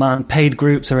 Man, the paid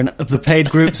groups are in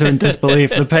disbelief.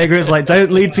 The paid groups are like,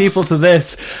 don't lead people to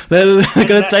this. They're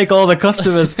going to take all the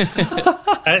customers.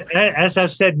 As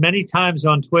I've said many times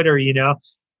on Twitter,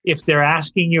 if they're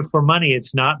asking you for money,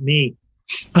 it's not me.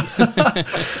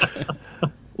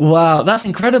 Wow, that's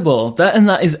incredible.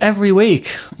 That is every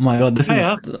week. Oh my God, this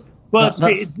is... Well,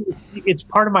 it's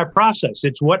part of my process.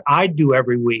 It's what I do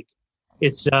every week.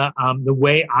 It's the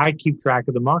way I keep track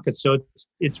of the market. So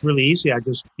it's really easy. I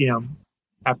just,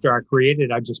 after I create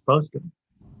it, I just post it.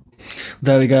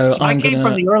 There we go. So I came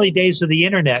from the early days of the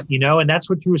internet, and that's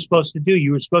what you were supposed to do.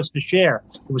 You were supposed to share.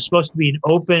 It was supposed to be an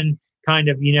open kind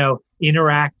of,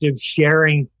 interactive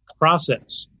sharing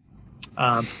process.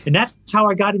 And that's how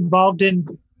I got involved in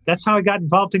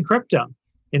crypto.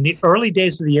 In the early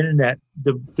days of the internet,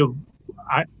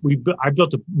 I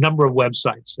built a number of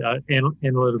websites,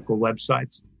 analytical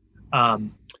websites,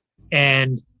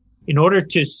 and in order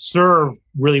to serve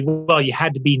really well, you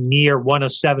had to be near one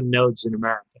of 7 nodes in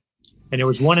America, and there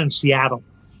was one in Seattle.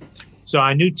 So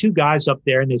I knew 2 guys up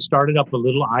there, and they started up a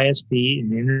little ISP,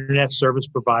 an internet service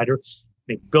provider.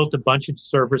 They built a bunch of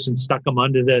servers and stuck them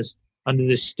under the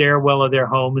stairwell of their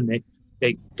home, and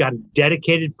they got a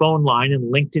dedicated phone line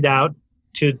and linked it out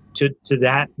to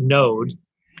that node,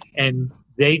 and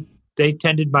they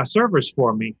tended my servers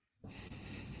for me.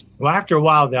 Well, after a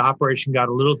while, the operation got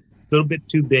a little bit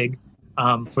too big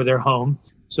for their home,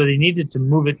 so they needed to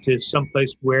move it to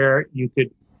someplace where you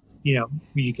could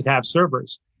have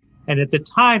servers. And at the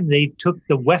time, they took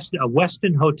a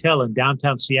Westin Hotel in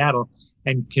downtown Seattle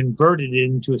and converted it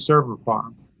into a server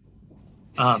farm.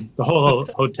 The whole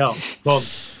hotel.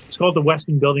 It's called the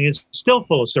Westin Building. It's still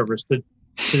full of servers to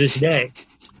this day.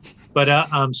 But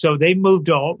so they moved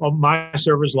all my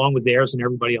servers along with theirs and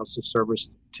everybody else's servers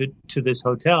to this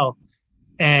hotel.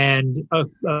 And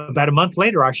about a month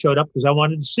later, I showed up because I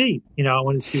wanted to see,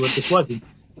 what this was. And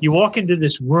you walk into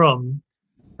this room,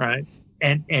 right?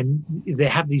 And they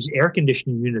have these air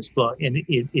conditioning units, and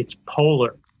it's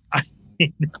polar.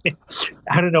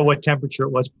 I don't know what temperature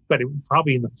it was, but it was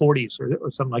probably in the 40s or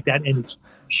something like that. And it's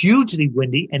hugely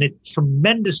windy and it's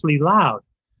tremendously loud.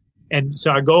 And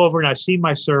so I go over and I see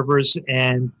my servers,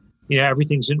 and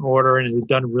everything's in order, and they've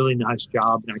done a really nice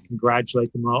job, and I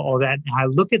congratulate them, all that. And I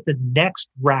look at the next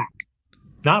rack,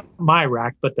 not my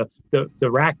rack, but the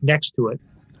rack next to it,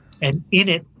 and in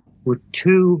it were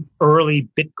 2 early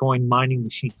Bitcoin mining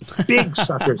machines, big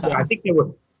suckers. I think they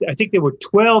were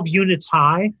 12 units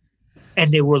high,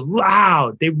 and they were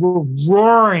loud. They were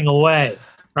roaring away,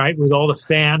 right, with all the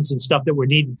fans and stuff that were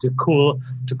needed to cool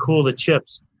the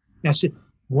chips. And I said,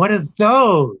 "What are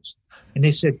those?" And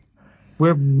they said,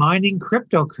 "We're mining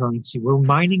cryptocurrency. We're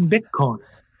mining Bitcoin."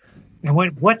 And I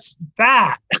went, "What's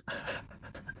that?"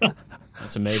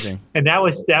 That's amazing. And that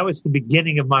was the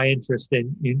beginning of my interest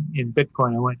in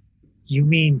Bitcoin. I went, "You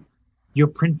mean you're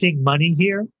printing money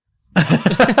here?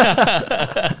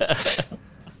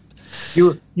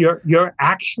 You're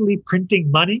actually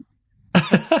printing money?"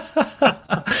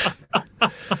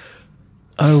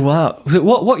 Oh wow! So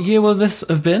what year will this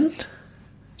have been?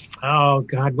 Oh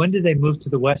God, when did they move to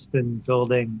the Westin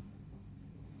Building?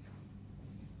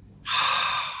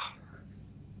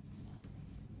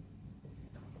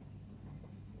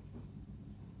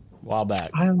 A while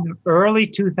back. I don't know, early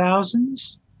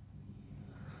 2000s?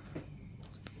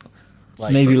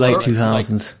 Maybe late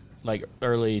 2000s. Like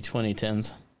early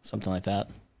 2010s, something like that.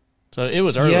 So it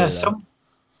was early. Yeah,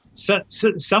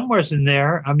 somewhere's in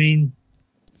there. I mean,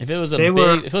 if it was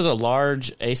a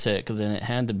large ASIC, then it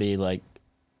had to be like,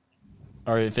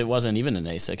 or if it wasn't even an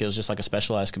ASIC, it was just like a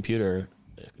specialized computer.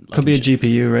 Could be a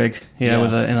GPU rig,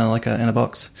 with in a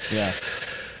box. Yeah,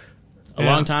 a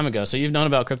long time ago. So you've known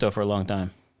about crypto for a long time.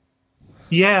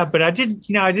 Yeah, but I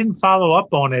didn't follow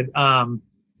up on it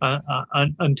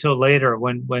until later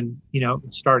when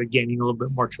it started gaining a little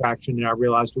bit more traction, and I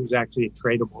realized it was actually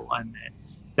tradable, and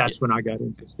that's when I got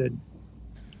interested.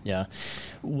 Yeah.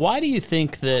 Why do you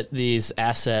think that these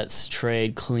assets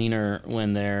trade cleaner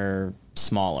when they're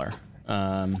smaller?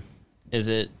 Is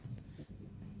it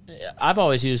I've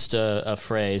always used a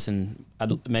phrase, and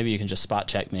maybe you can just spot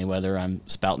check me whether I'm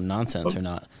spouting nonsense or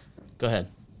not. Go ahead.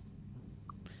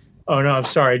 Oh, no, I'm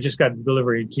sorry. I just got the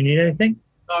delivery. Do you need anything?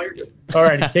 No, you're good. All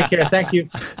righty. Take care. Thank you.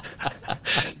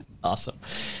 Awesome.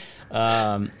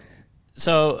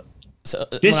 So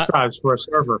disk drives for a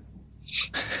server.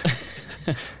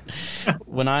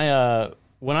 When I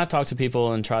talk to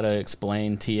people and try to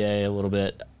explain TA a little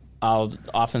bit, I'll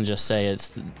often just say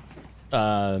it's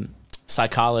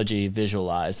psychology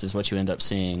visualized is what you end up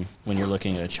seeing when you're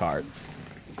looking at a chart.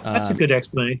 That's a good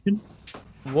explanation.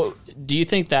 What do you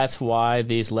think that's why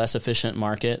these less efficient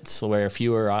markets, where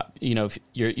fewer, if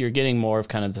you're getting more of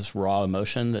kind of this raw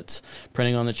emotion that's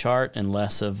printing on the chart and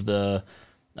less of the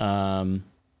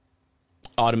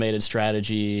automated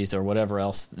strategies or whatever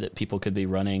else that people could be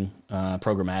running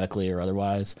programmatically or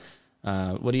otherwise?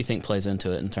 What do you think plays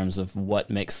into it in terms of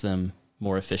what makes them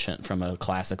more efficient from a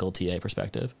classical TA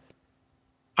perspective?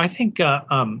 I think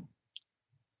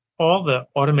all the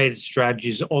automated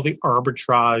strategies, all the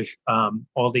arbitrage,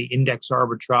 all the index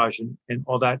arbitrage and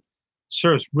all that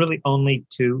serves really only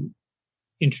to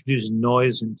introduce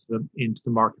noise into the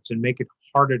markets and make it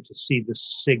harder to see the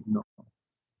signal.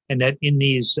 And that in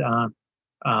these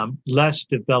less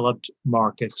developed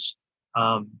markets,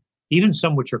 even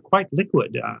some which are quite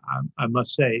liquid, I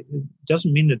must say, it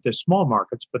doesn't mean that they're small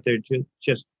markets, but they're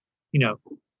just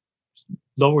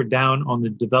lower down on the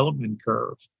development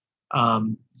curve.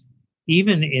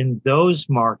 Even in those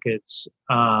markets,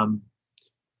 the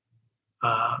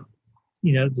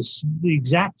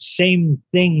exact same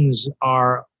things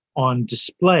are on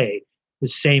display. The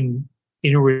same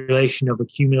interrelation of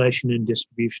accumulation and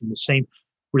distribution, the same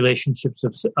relationships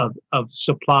of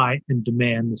supply and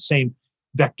demand, the same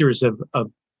vectors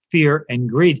of fear and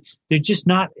greed. They're just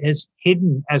not as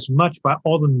hidden as much by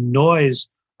all the noise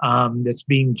that's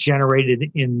being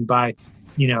generated by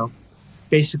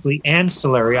basically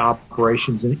ancillary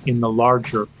operations in the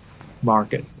larger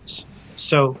markets.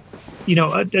 So,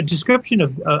 a description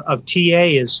of TA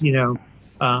is,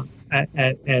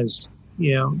 as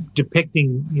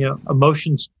depicting,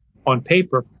 emotions on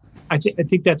paper. I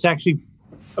think that's actually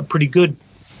a pretty good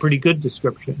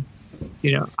description.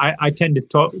 I tend to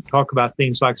talk about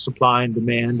things like supply and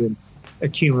demand and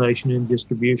accumulation and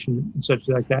distribution and such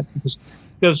like that, because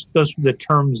those were the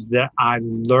terms that I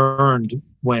learned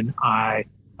when I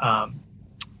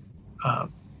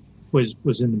was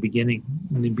in the beginning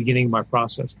of my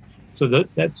process. So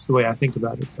that's the way I think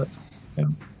about it. But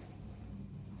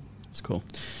it's cool.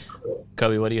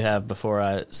 Kobe, what do you have before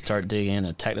I start digging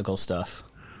into technical stuff?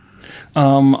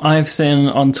 I've seen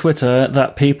on Twitter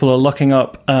that people are looking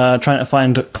up, trying to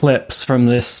find clips from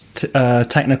this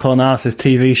technical analysis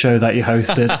TV show that you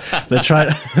hosted.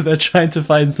 They're trying to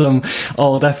find some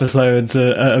old episodes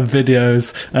of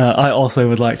videos. I also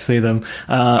would like to see them.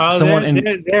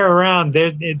 They're around.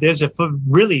 There's a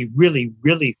really, really,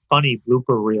 really funny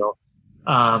blooper reel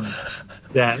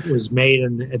that was made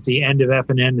at the end of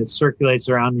FNN that circulates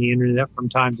around the internet from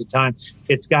time to time.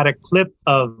 It's got a clip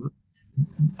of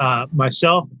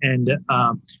myself and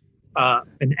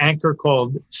an anchor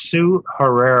called Sue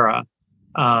Herrera,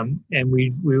 and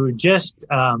we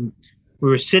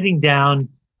were sitting down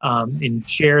in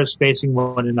chairs facing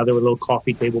one another with a little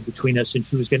coffee table between us, and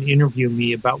she was going to interview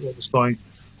me about what was going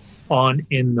on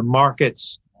in the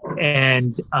markets.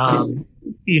 And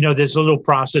there's a little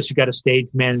process. You got a stage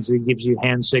manager who gives you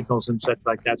hand signals and such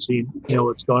like that, so you know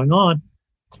what's going on.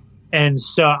 And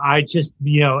so I just,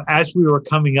 as we were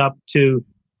coming up to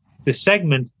the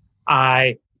segment,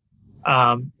 I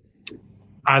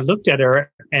looked at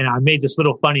her and I made this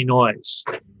little funny noise,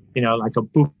 like a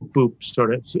boop boop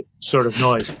sort of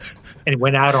noise, and it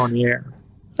went out on the air.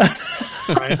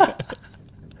 Right?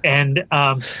 And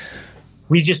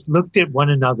we just looked at one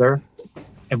another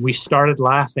and we started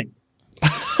laughing,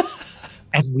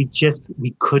 and we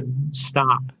couldn't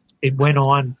stop. It went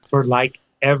on for like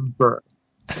ever.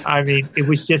 I mean, it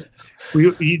was just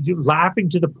we laughing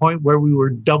to the point where we were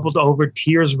doubled over,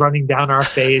 tears running down our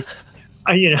face.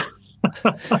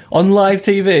 On live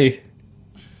TV.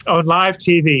 On live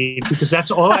TV, because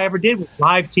that's all I ever did was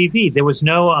live TV. There was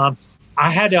no.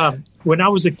 I had when I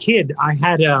was a kid, I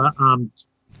had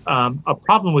a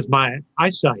problem with my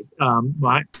eyesight.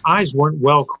 My eyes weren't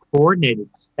well coordinated,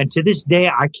 and to this day,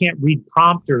 I can't read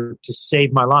prompter to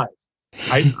save my life.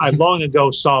 I long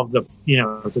ago solved the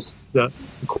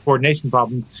coordination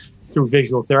problem through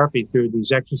visual therapy, through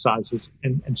these exercises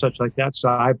and such like that. So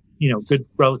I've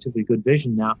relatively good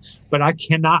vision now, but I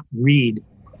cannot read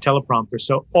teleprompter.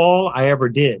 So all I ever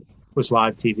did was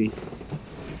live TV.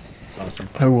 That's awesome.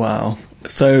 Oh wow!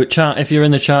 So, chat, if you're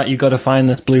in the chat, you've got to find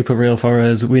this blooper reel for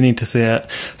us. We need to see it.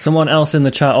 Someone else in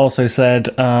the chat also said,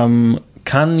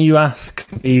 can you ask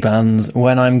B-Bands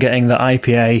when I'm getting the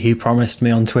IPA he promised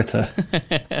me on Twitter?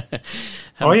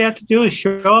 All you have to do is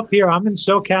show up here. I'm in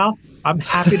SoCal. I'm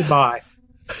happy to buy.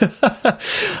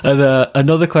 And,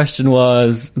 another question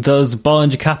was, does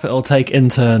Bollinger Capital take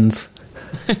interns?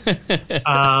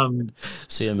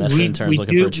 CMS interns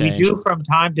looking for a change. We do from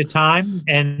time to time,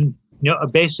 and a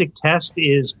basic test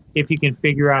is if you can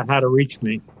figure out how to reach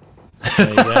me. There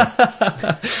you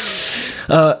go.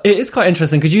 It is quite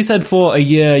interesting because you said for a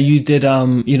year you did,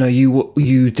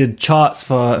 you did charts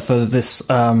for this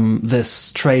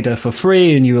this trader for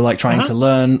free, and you were like trying to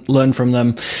learn from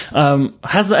them.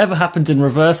 Has that ever happened in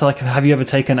reverse? Like, have you ever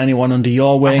taken anyone under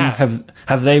your wing?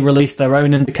 Have they released their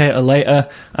own indicator later,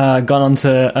 gone on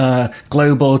to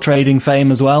global trading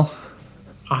fame as well?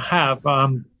 I have.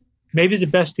 Maybe the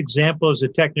best example is a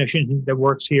technician that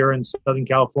works here in Southern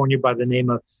California by the name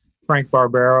of Frank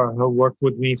Barbera, who worked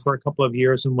with me for a couple of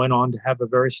years and went on to have a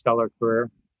very stellar career.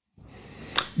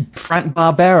 Frank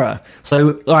Barbera.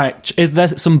 So, all right, is there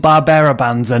some Barbera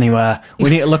bands anywhere? We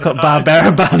need to look up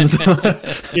Barbera bands.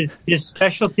 His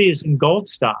specialty is in gold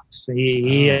stocks.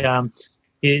 He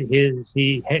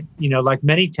like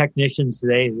many technicians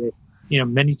today,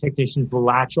 many technicians will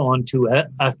latch on to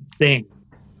a thing,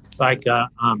 like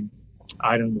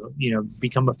I don't know,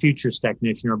 become a futures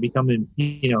technician or become an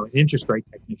interest rate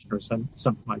technician or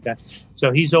something like that.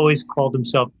 So he's always called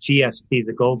himself GST,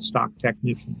 the gold stock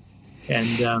technician.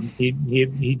 And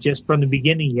he just from the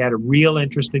beginning, he had a real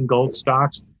interest in gold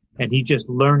stocks, and he just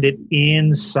learned it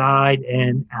inside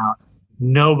and out.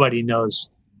 Nobody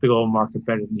knows the gold market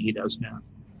better than he does now.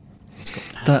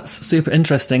 That's super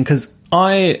interesting because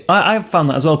I've found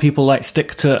that as well. People like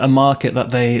stick to a market that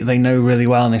they know really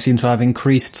well, and they seem to have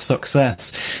increased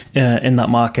success in that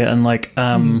market.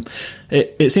 And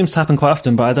it seems to happen quite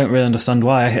often, but I don't really understand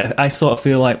why. I sort of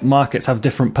feel like markets have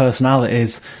different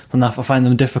personalities, and I find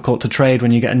them difficult to trade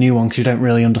when you get a new one because you don't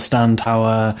really understand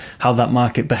how that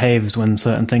market behaves when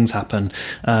certain things happen.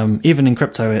 Even in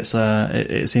crypto,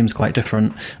 it seems quite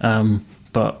different.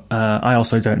 But I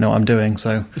also don't know what I'm doing.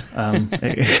 So,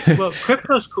 well,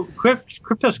 crypto's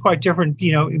quite different.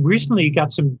 Recently you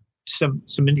got some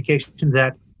indication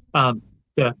that I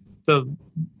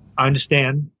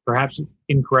understand, perhaps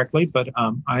incorrectly, but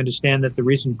I understand that the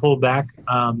recent pullback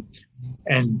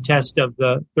and test of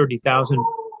the 30,000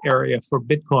 area for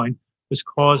Bitcoin was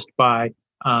caused by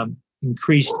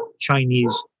increased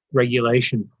Chinese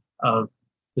regulation of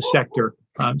the sector,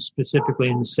 specifically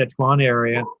in the Sichuan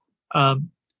area.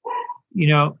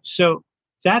 So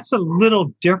that's a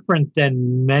little different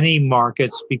than many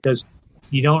markets because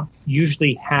you don't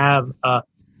usually have a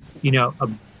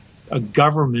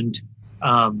government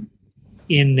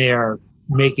in there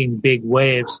making big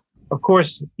waves. Of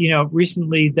course,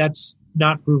 recently that's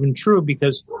not proven true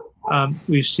because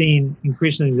we've seen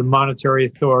increasingly the monetary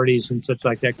authorities and such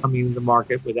like that coming into the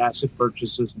market with asset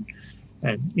purchases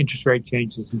and interest rate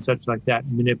changes and such like that,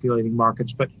 manipulating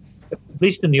markets. But at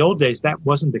least in the old days, that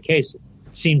wasn't the case. It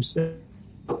seems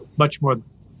much more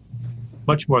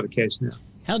the case now.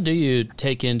 How do you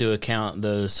take into account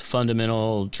those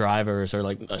fundamental drivers or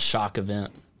like a shock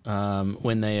event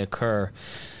when they occur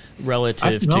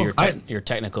relative to your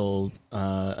technical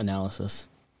analysis?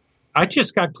 I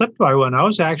just got clipped by one. I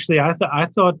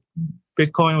thought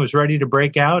Bitcoin was ready to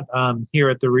break out here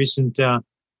at the recent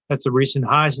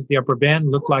highs at the upper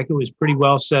band. Looked like it was pretty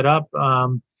well set up.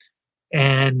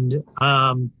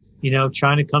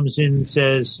 China comes in and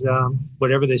says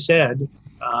whatever they said,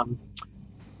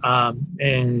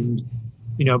 and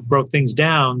broke things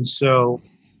down. So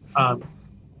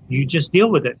you just deal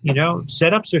with it.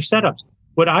 Setups are setups.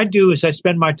 What I do is I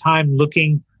spend my time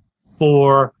looking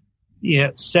for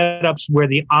setups where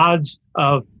the odds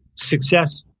of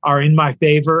success are in my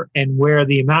favor and where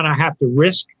the amount I have to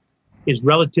risk is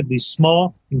relatively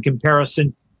small in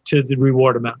comparison to the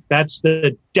reward amount. That's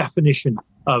the definition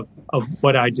of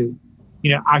what I do.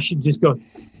 I should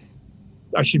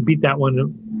beat that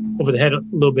one over the head a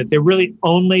little bit. There are really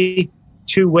only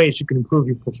two ways you can improve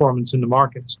your performance in the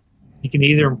markets. You can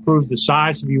either improve the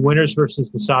size of your winners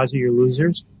versus the size of your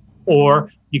losers,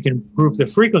 or you can improve the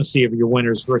frequency of your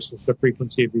winners versus the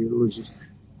frequency of your losers.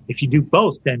 If you do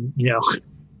both, then,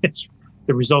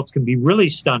 the results can be really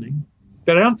stunning.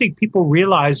 But I don't think people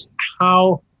realize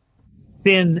how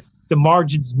thin the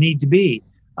margins need to be.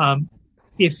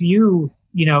 If your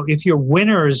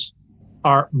winners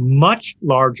are much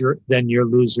larger than your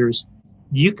losers,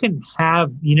 you can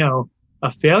have, a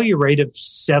failure rate of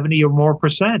 70 or more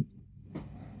 %,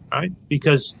 right?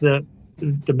 Because the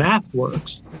math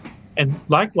works. And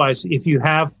likewise, if you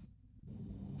have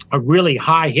a really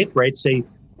high hit rate, say,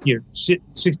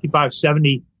 65,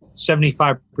 70,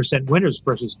 75% winners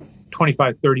versus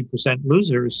 25, 30%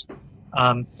 losers,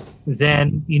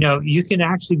 then, you can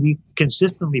actually be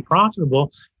consistently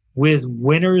profitable with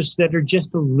winners that are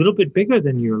just a little bit bigger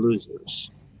than your losers.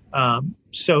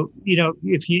 So,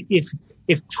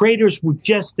 if traders would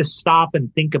just to stop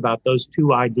and think about those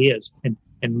two ideas and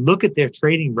look at their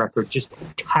trading record, just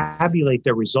tabulate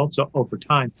their results over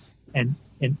time and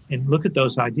look at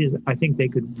those ideas, I think they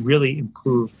could really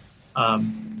improve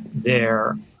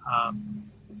their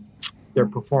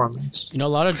performance. A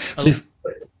lot of...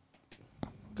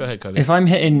 Go ahead, Kobe. If I'm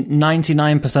hitting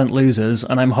 99% losers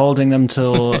and I'm holding them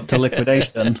to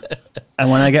liquidation, and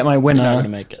when I get my winner,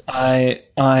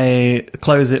 I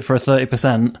close it for a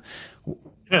 30%,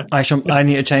 I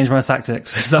need to change my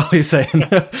tactics. Is that what you're saying?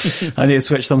 I need to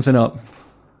switch something up.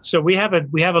 So we have a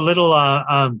little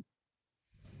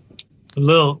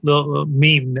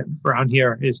meme around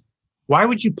here is, why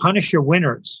would you punish your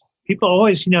winners? People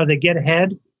always, they get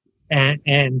ahead and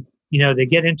they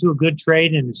get into a good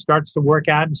trade and it starts to work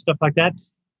out and stuff like that.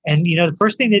 And, the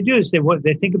first thing they do is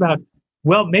they think about,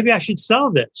 well, maybe I should sell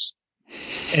this.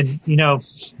 And,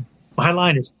 my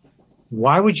line is,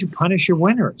 why would you punish your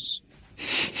winners?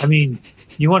 I mean,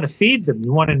 you want to feed them,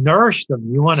 you want to nourish them,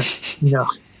 you want to, you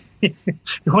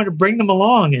want to bring them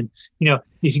along. And,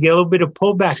 if you get a little bit of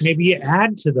pullback, maybe you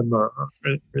add to them or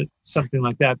something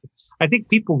like that. I think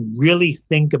people really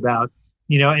think about,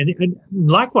 and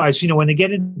likewise, when they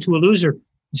get into a loser,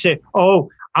 you say, oh,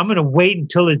 I'm going to wait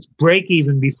until it's break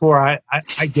even before I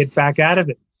get back out of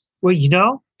it. Well,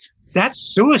 that's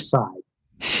suicide,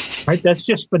 right? That's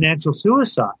just financial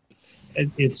suicide.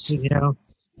 It's,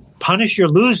 punish your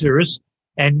losers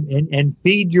and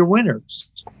feed your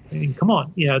winners. I mean, come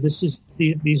on,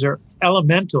 these are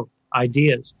elemental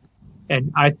ideas.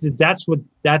 And that's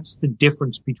the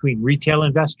difference between retail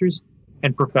investors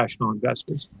and professional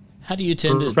investors. How do you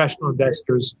tend Professional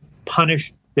investors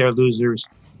punish their losers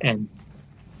and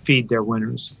feed their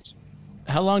winners.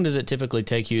 How long does it typically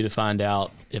take you to find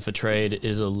out if a trade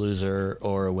is a loser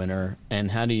or a winner?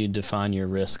 And how do you define your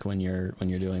risk when you're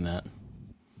doing that?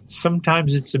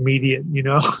 Sometimes it's immediate,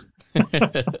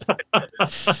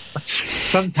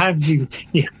 Sometimes you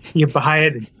buy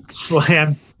it and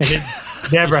slam, and it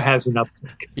never has an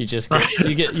uptick. You just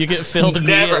get filled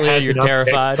immediately, and you're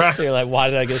terrified. Uptick, right? You're like, why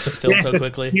did I get filled so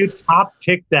quickly? You top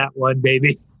tick that one,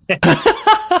 baby. I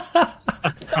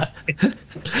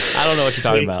don't know what you're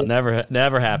talking about.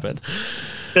 Never happened.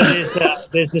 So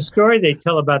there's a story they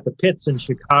tell about the pits in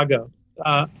Chicago.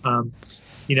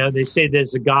 They say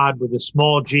there's a god with a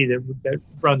small g that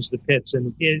runs the pits,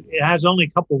 and it has only a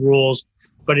couple rules,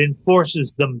 but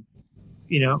enforces them,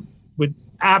 with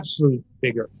absolute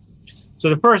vigor. So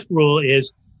the first rule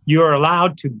is you're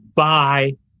allowed to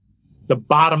buy the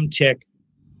bottom tick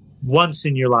once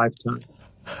in your lifetime.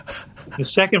 The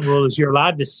second rule is you're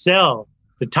allowed to sell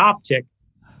the top tick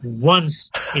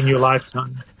once in your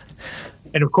lifetime.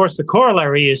 And of course, the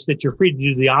corollary is that you're free to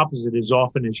do the opposite as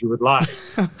often as you would like.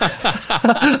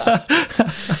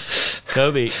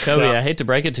 Kobe, I hate to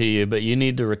break it to you, but you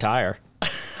need to retire.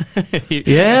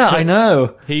 I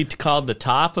know. He called the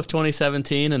top of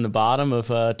 2017 and the bottom of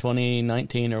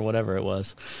 2019 or whatever it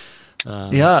was.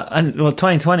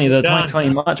 2020, the 2020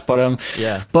 March bottom.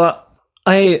 Yeah. But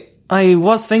I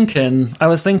was thinking,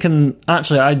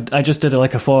 actually, I just did a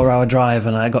 4-hour drive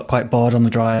and I got quite bored on the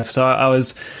drive. So I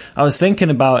was thinking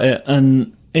about it,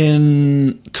 and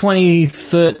in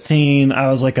 2013, I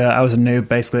was a noob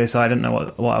basically, so I didn't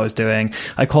know what I was doing.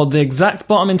 I called the exact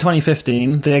bottom in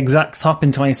 2015, the exact top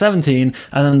in 2017,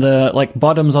 and then the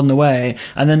bottoms on the way,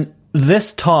 and then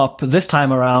this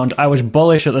time around, I was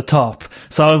bullish at the top.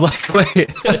 So I was like,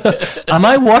 wait, am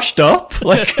I washed up?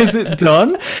 Is it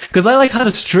done? Because I had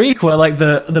a streak where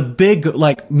the big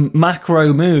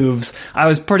macro moves, I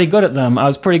was pretty good at them. I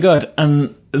was pretty good.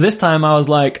 And this time I was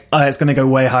like, oh, it's going to go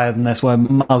way higher than this. We're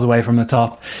miles away from the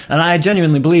top. And I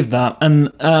genuinely believed that.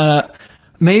 And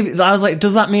maybe I was like,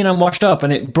 does that mean I'm washed up?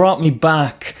 And it brought me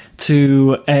back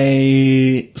to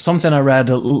something I read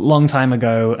a long time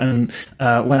ago, and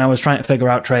when I was trying to figure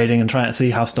out trading and trying to see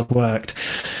how stuff worked.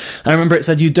 I remember it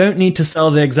said you don't need to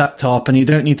sell the exact top and you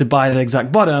don't need to buy the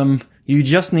exact bottom. You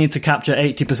just need to capture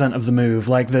 80% of the move.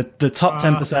 The top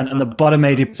 10% and the bottom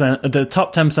 80%, the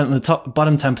top 10% and the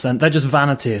bottom 10%, they're just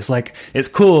vanity. It's it's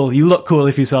cool. You look cool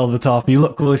if you sell the top. You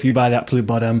look cool if you buy the absolute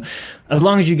bottom. As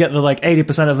long as you get the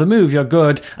 80% of the move, you're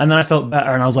good. And then I felt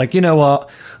better and I was like, you know what?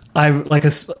 I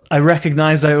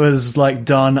recognized that it was like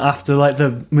done after like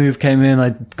the move came in.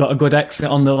 I got a good exit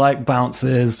on the like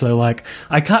bounces, so like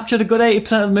I captured a good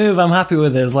 80% of the move. I'm happy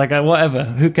with it. It's like whatever,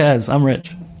 who cares? I'm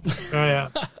rich. Oh, yeah.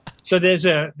 So there's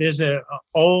a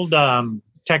old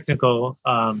technical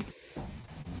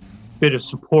bit of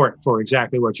support for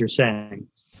exactly what you're saying.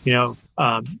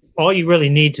 All you really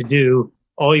need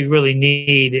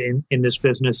in this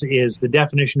business is the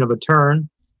definition of a turn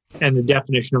and the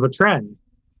definition of a trend.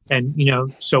 And,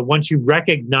 so once you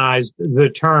recognize the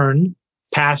turn,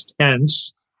 past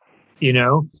tense,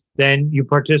 then you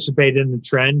participate in the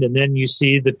trend, and then you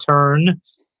see the turn.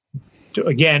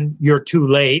 Again, you're too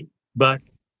late, but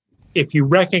if you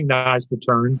recognize the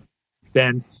turn,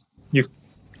 then you've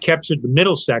captured the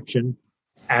middle section,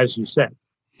 as you said.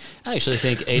 I actually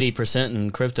think 80%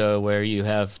 in crypto, where you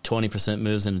have 20%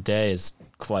 moves in a day, is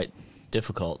quite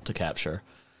difficult to capture.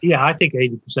 Yeah, I think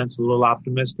 80% is a little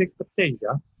optimistic, but there you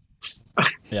go.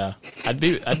 Yeah, I'd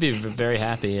be very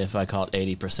happy if I caught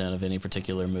 80% of any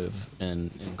particular move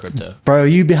in crypto. Bro,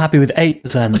 you'd be happy with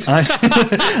 8%.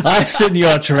 I've seen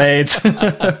your trades.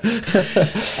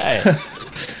 Hey,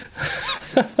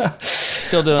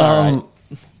 still doing all right.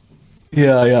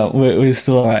 Yeah, we're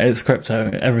still all right. It's crypto.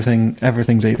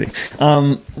 Everything's easy.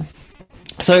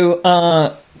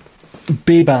 So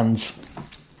B bands.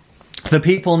 The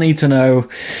people need to know.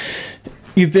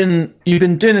 You've been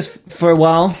doing this for a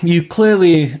while. You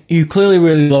clearly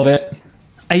really love it.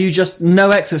 Are you just no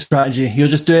exit strategy? You'll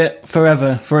just do it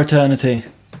forever, for eternity.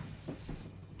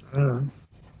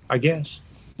 I guess.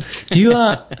 Do you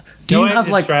have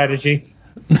like strategy?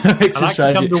 No exit I like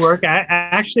strategy. to come to work.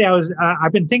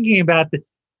 I've been thinking about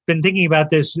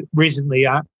this recently.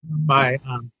 My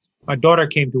daughter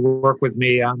came to work with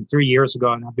me 3 years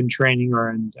ago, and I've been training her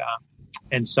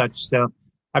and such. So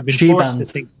I've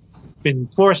been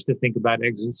forced to think about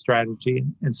exit strategy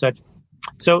and such.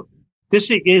 So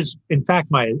this is, in fact,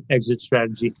 my exit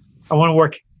strategy. I want to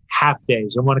work half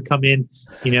days. I want to come in,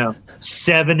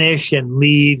 7-ish and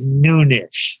leave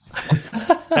noonish.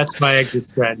 That's my exit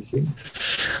strategy.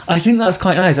 I think that's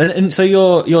quite nice. And so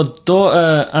your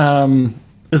daughter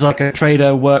is like a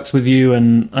trader, works with you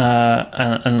and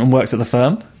works at the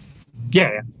firm?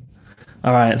 Yeah.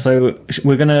 All right, so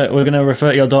we're gonna refer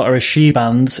to your daughter as she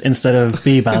bands instead of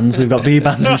B bands. We've got B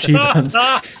bands and she bands.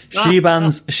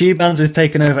 She bands is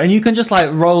taken over, and you can just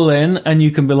like roll in, and you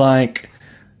can be like,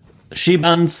 she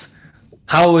bands,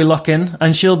 how are we looking?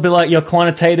 And she'll be like, you're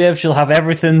quantitative. She'll have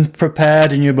everything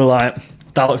prepared, and you'll be like,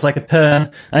 that looks like a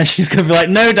turn, and she's gonna be like,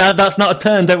 no, Dad, that's not a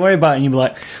turn. Don't worry about it. And you'll be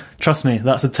like, trust me,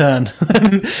 that's a turn.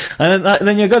 And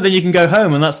then you're good. Then you can go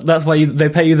home, and that's why they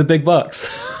pay you the big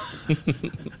bucks.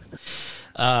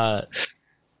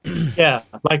 Yeah,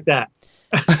 like that.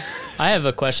 I have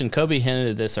a question. Kobe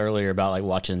hinted at this earlier about like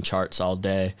watching charts all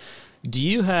day. Do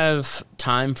you have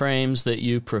time frames that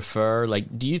you prefer?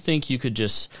 Like, do you think you could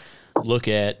just look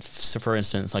at, for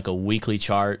instance, like a weekly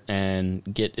chart and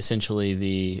get essentially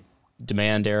the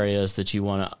demand areas that you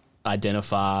want to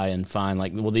identify and find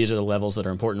like, well, these are the levels that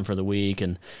are important for the week,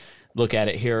 and look at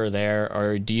it here or there?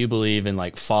 Or do you believe in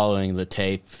like following the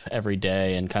tape every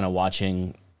day and kind of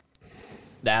watching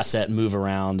the asset move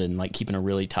around and like keeping a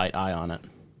really tight eye on it?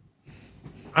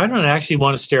 I don't actually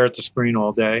want to stare at the screen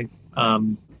all day.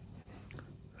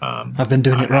 I've been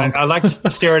doing it wrong. I like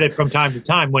to stare at it from time to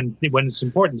time when it's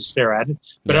important to stare at it,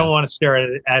 but I don't want to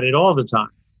stare at it all the time.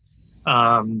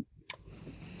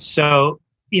 So,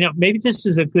 maybe this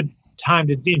is a good time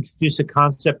to introduce a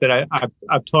concept that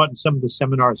I've taught in some of the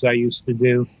seminars I used to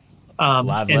do.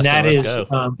 That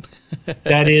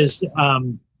is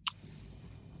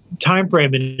time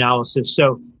frame analysis.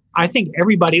 So I think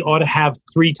everybody ought to have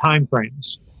 3 time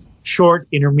frames: short,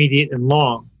 intermediate, and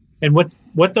long. And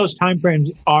what those time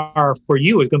frames are for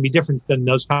you is going to be different than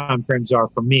those time frames are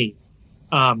for me.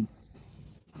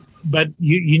 But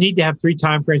you need to have 3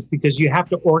 time frames because you have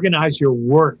to organize your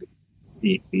work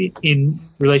in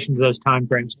relation to those time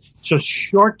frames. So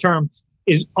short term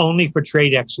is only for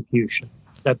trade execution.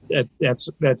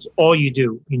 That's all you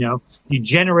do. You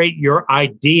generate your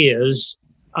ideas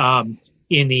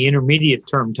in the intermediate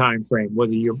term time frame,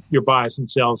 whether your buys and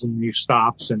sells and your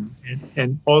stops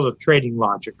and all the trading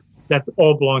logic. That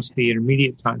all belongs to the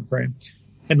intermediate time frame.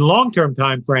 And the long-term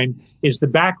time frame is the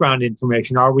background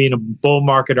information. Are we in a bull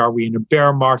market? Are we in a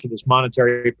bear market? Is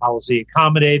monetary policy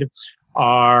accommodative?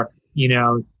 Are,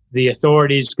 the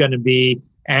authorities going to be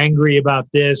angry about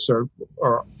this or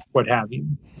what have you?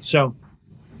 So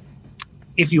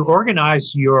if you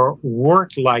organize your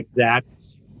work like that,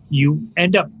 you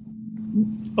end up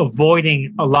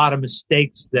avoiding a lot of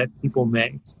mistakes that people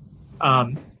make.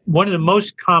 One of the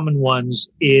most common ones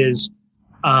is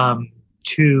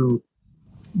to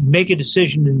make a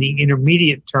decision in the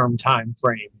intermediate term time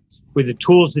frame with the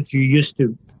tools that you're used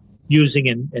to using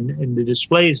and the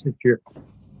displays that you're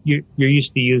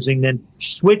used to using, then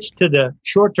switch to the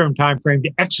short term time frame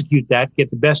to execute that, get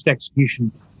the best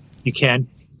execution you can,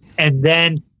 and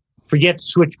then forget to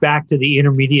switch back to the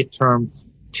intermediate term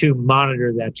to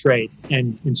monitor that trade,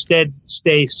 and instead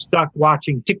stay stuck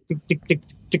watching tick, tick, tick, tick,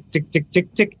 tick, tick, tick,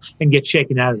 tick, tick, and get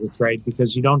shaken out of the trade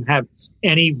because you don't have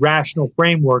any rational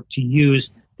framework to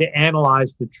use to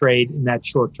analyze the trade in that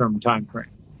short-term time frame.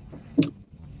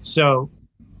 So,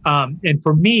 and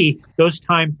for me, those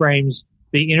time frames,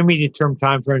 the intermediate-term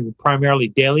time frames are primarily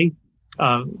daily.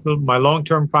 My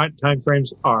long-term time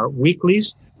frames are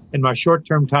weeklies, and my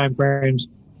short-term time frames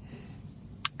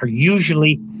are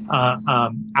usually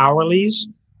hourlies,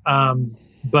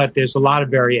 but there's a lot of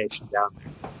variation down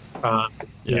there.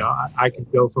 You know, I can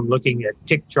go from looking at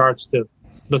tick charts to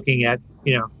looking at,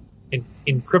 you know,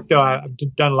 in crypto, I've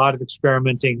done a lot of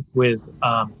experimenting with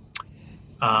 4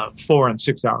 and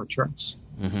 6 hour charts.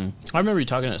 Mm-hmm. I remember you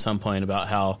talking at some point about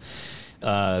how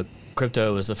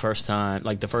crypto was the first time,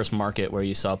 like the first market where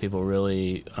you saw people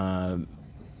really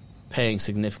paying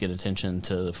significant attention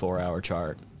to the 4 hour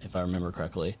chart, if I remember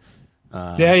correctly.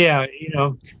 Yeah. You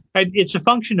know, it's a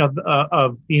function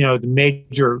of you know, the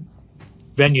major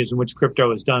venues in which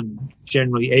crypto is done,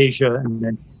 generally Asia and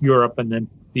then Europe and then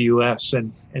the US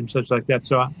and such like that.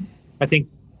 So I think,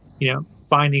 you know,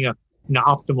 finding an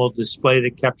optimal display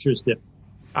that captures the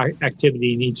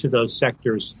activity in each of those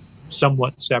sectors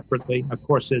somewhat separately. Of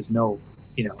course, there's no,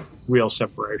 you know, real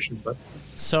separation, but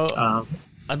so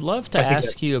I'd love to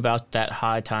ask you about that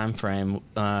high time frame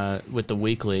with the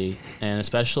weekly, and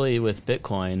especially with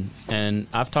Bitcoin. And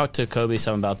I've talked to Kobe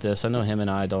some about this. I know him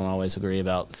and I don't always agree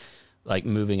about like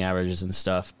moving averages and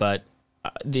stuff, but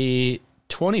the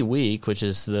 20 week, which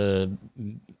is the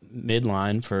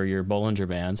midline for your Bollinger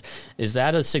Bands, is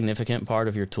that a significant part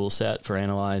of your tool set for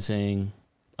analyzing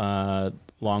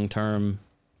long-term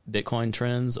Bitcoin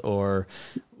trends, or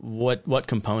what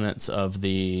components of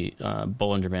the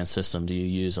Bollinger Band system do you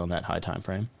use on that high time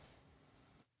frame?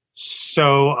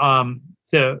 So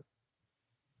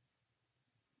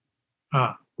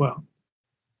well,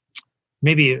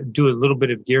 maybe do a little bit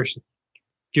of gear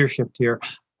shift here.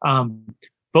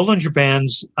 Bollinger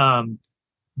Bands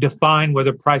define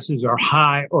whether prices are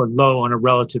high or low on a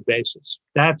relative basis.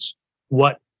 That's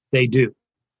what they do.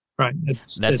 Right.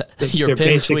 That's your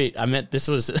pinned tweet. I meant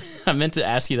to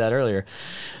ask you that earlier.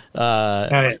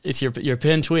 It's your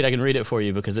pinned tweet. I can read it for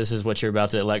you because this is what you're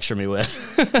about to lecture me with.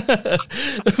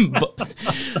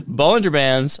 Bollinger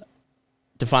Bands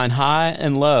define high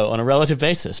and low on a relative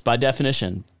basis. By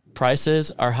definition,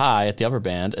 prices are high at the upper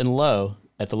band and low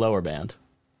at the lower band.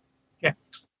 Yeah.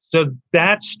 So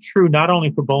that's true not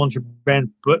only for Bollinger Bands,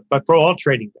 but for all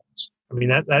trading bands. I mean,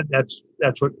 that's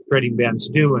what trading bands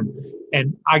do.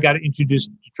 And I got introduced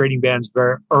to trading bands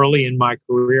very early in my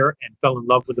career and fell in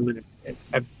love with them and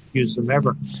have used them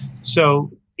ever.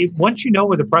 So once you know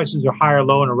whether prices are high or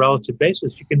low on a relative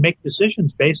basis, you can make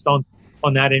decisions based on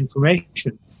that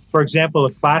information. For example,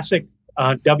 a classic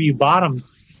W bottom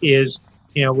is,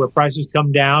 you know, where prices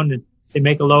come down and they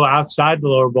make a low outside the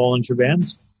lower Bollinger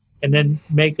Bands and then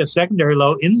make a secondary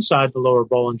low inside the lower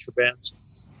Bollinger Bands.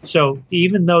 So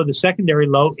even though the secondary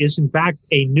low is in fact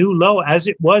a new low as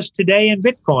it was today in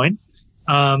Bitcoin,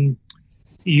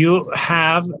 you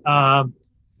have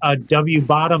a W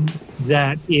bottom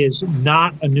that is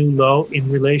not a new low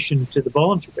in relation to the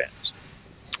Bollinger Bands.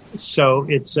 So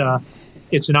it's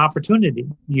an opportunity.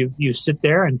 You sit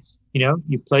there and, you know,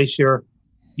 you place your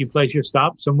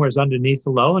stop somewhere underneath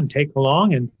the low and take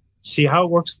along and see how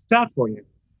it works out for you.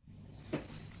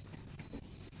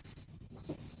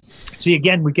 See,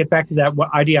 again, we get back to that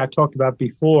idea I talked about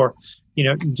before. You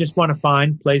know, you just want to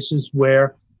find places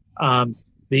where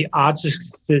the odds of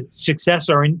success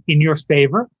are in your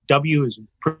favor. W is a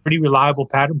pretty reliable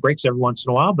pattern, breaks every once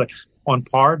in a while, but on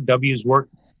par, W's work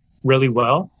really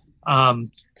well.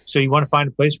 So you want to find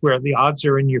a place where the odds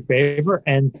are in your favor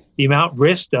and the amount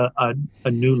risked, a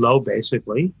new low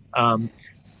basically,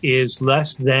 is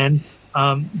less than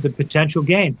the potential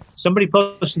gain. Somebody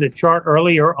posted a chart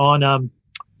earlier on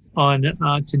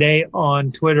today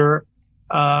on Twitter.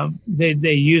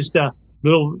 They used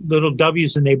little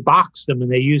W's and they boxed them, and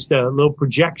they used a little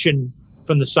projection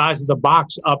from the size of the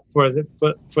box up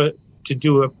to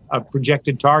do a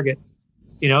projected target.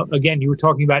 You know, again, you were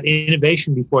talking about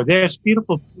innovation before. There's a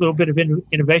beautiful little bit of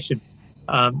innovation.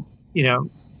 You know,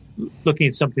 looking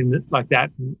at something like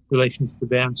that in relation to the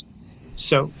bands.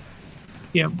 So,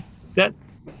 you know, that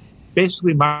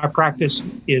basically my practice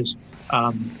is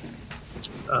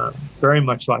very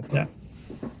much like that.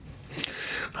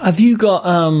 Have you got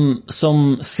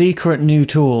some secret new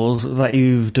tools that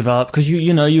you've developed? Because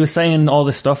you were saying all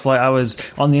this stuff like I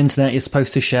was on the internet you're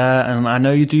supposed to share, and I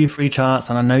know you do your free charts,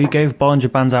 and I know you gave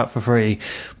Bollinger Bands out for free.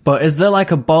 But is there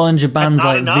like a Bollinger Bands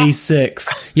like V6?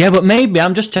 Yeah, but maybe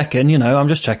I'm just checking. I'm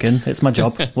just checking. It's my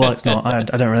job. Well, it's not. I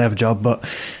don't really have a job. But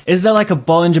is there like a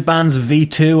Bollinger Bands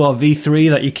V2 or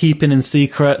V3 that you're keeping in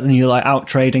secret, and you're like out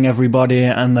trading everybody,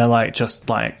 and they're like just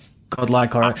like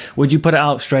godlike? Or would you put it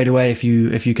out straight away if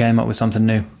you came up with something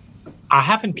new? I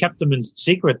haven't kept them in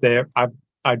secret. There,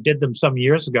 I did them some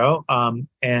years ago,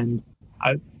 and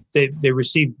they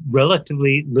received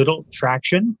relatively little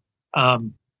traction.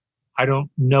 I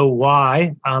don't know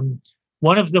why.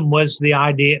 One of them was the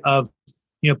idea of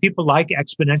people like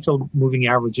exponential moving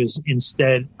averages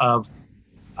instead of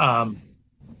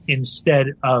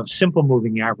simple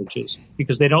moving averages,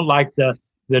 because they don't like the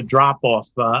drop off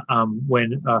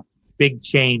when big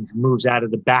change moves out of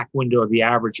the back window of the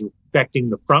average, affecting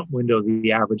the front window of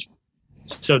the average.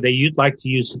 So they like to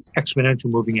use exponential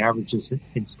moving averages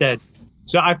instead.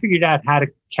 So I figured out how to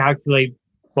calculate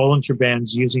Bollinger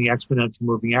Bands using exponential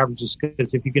moving averages,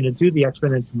 because if you're going to do the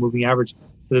exponential moving average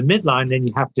for the midline, then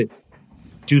you have to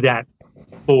do that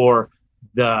for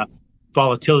the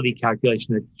volatility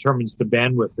calculation that determines the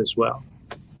bandwidth as well.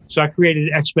 So I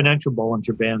created exponential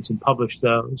Bollinger Bands and published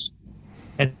those.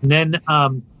 And then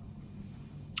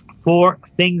for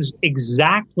things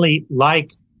exactly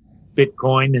like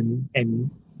Bitcoin and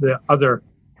the other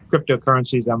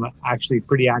cryptocurrencies, I'm actually a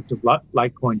pretty active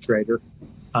Litecoin trader.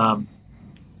 I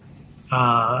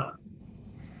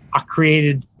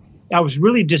was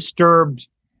really disturbed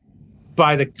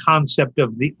by the concept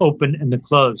of the open and the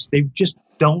closed. They just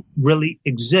don't really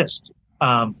exist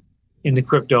in the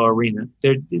crypto arena.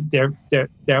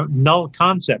 They're null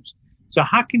concepts. So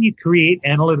how can you create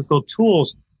analytical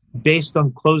tools based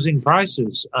on closing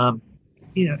prices?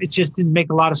 It just didn't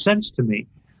make a lot of sense to me.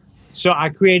 So I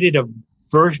created a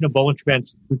version of Bollinger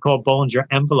Bands we call Bollinger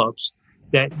envelopes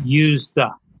that use the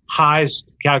highs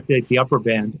to calculate the upper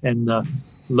band and the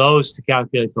lows to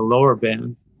calculate the lower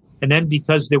band. And then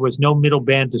because there was no middle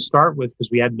band to start with, because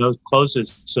we had no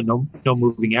closes, so no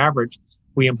moving average,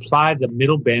 we implied the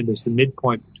middle band as the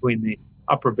midpoint between the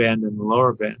upper band and the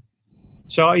lower band.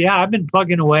 So yeah, I've been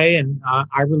plugging away, and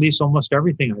I release almost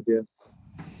everything I do.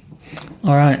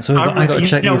 All right, so I got to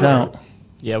check these out.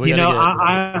 Yeah, we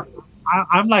got to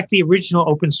I'm like the original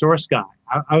open source guy.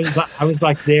 I was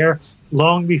like there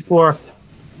long before,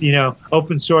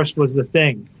 open source was a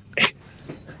thing.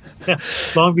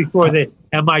 Long before the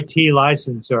MIT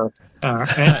license or.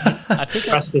 I think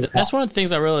that's one of the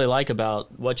things I really like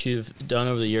about what you've done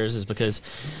over the years, is because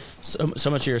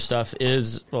so much of your stuff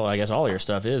is, well, I guess all your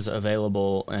stuff is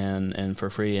available and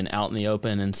for free and out in the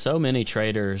open. And so many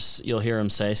traders, you'll hear them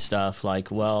say stuff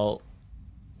like, well,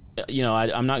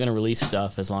 I'm not going to release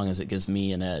stuff as long as it gives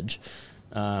me an edge.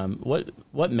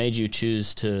 What made you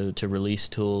choose to release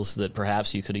tools that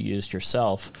perhaps you could have used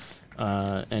yourself?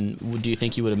 And do you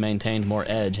think you would have maintained more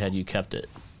edge had you kept it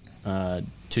to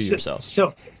yourself?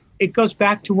 So it goes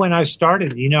back to when I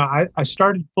started. I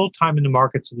started full time in the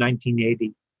markets in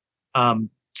 1980.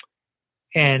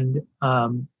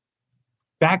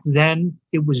 Back then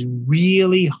it was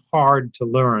really hard to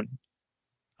learn.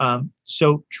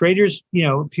 So traders,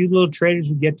 a few little traders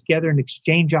would get together and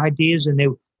exchange ideas, and they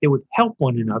would help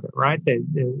one another, right? It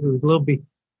was a little bit,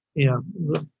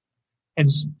 and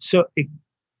so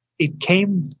it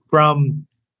came from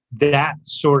that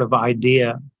sort of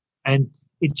idea, and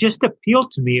it just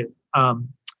appealed to me.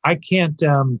 I can't,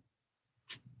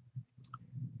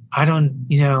 I don't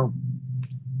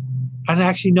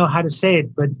actually know how to say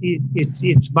it, but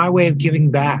it's my way of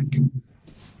giving back.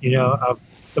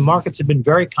 The markets have been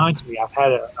very kind to me. I've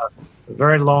had a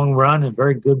very long run, a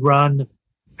very good run.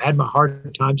 I've had my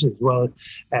hard times as well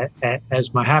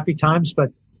as my happy times,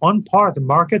 but on par, the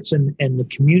markets and the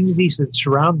communities that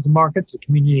surround the markets, the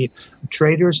community of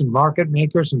traders and market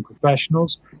makers and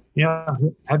professionals,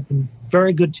 have been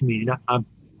very good to me. And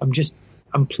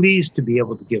I'm pleased to be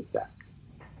able to give back.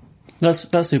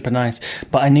 That's super nice,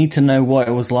 but I need to know what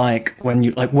it was like when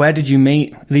you, where did you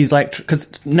meet these,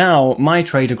 because now my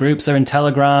trader groups are in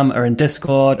Telegram or in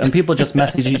Discord, and people just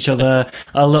message each other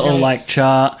a little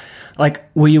chat.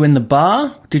 Were you in the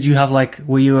bar? Did you have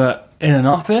were you in an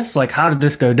office? How did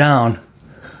this go down?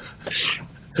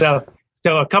 So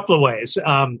a couple of ways.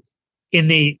 In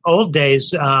the old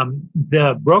days,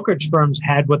 the brokerage firms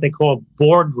had what they call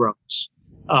boardrooms.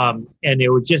 And it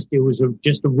was just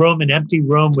a room, an empty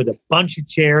room with a bunch of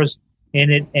chairs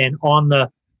in it. And on the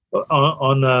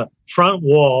front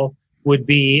wall would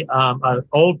be an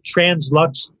old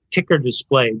Translux ticker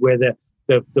display where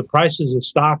the prices of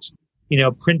stocks,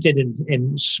 printed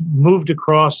and moved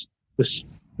across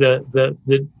the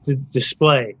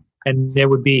display. And there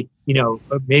would be,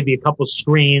 maybe a couple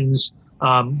screens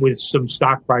with some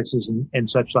stock prices and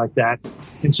such like that.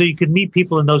 And so you could meet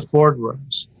people in those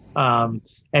boardrooms. And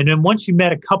then once you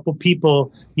met a couple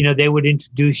people, they would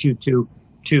introduce you to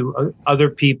other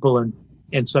people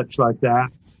and such like that.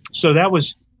 So that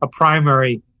was a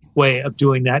primary way of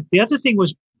doing that. The other thing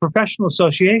was professional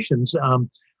associations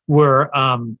were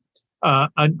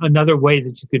another way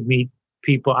that you could meet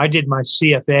people. I did my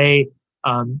CFA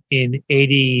in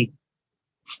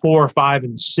 84, 5,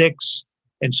 and 6.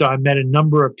 And so I met a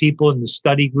number of people in the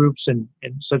study groups and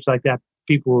such like that.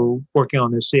 People who were working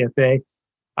on the CFA.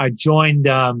 I joined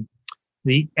the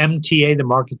MTA, the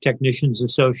Market Technicians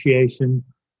Association,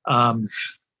 and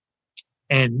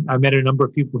I met a number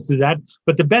of people through that.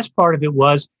 But the best part of it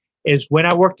is when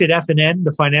I worked at FNN,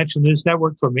 the Financial News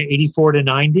Network, from 84 to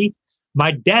 90,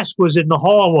 my desk was in the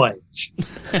hallway.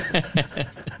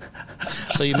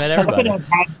 So you met everybody.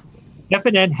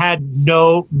 FNN had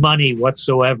no money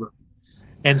whatsoever.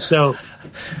 And so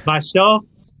myself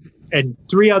and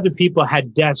 3 other people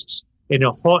had desks in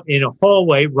a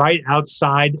hallway right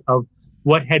outside of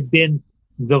what had been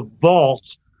the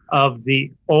vault of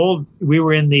we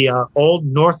were in the old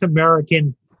North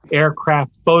American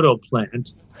Aircraft Photo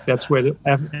Plant. That's where the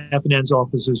FNN's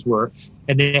offices were.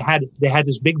 And they had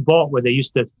this big vault where they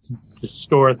used to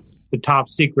store the top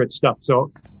secret stuff.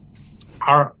 So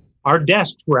our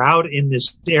desks were out in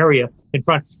this area in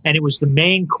front, and it was the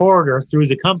main corridor through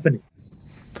the company.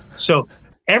 So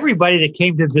everybody that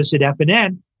came to visit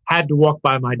FNN had to walk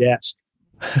by my desk.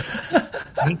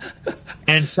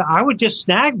 And so I would just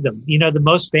snag them, the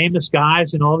most famous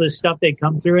guys and all this stuff. They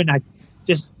come through, and I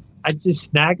just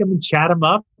snag them and chat them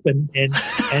up and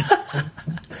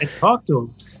talk to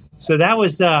them. So that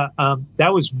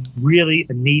was really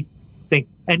a neat thing.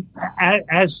 And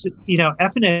as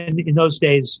FNN in those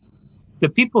days, the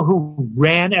people who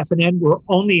ran FNN were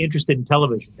only interested in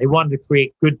television. They wanted to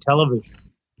create good television.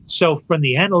 So from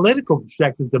the analytical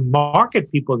perspective, the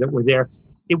market people that were there,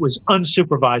 it was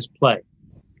unsupervised play.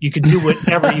 You could do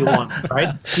whatever you want,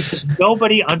 right? Because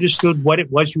nobody understood what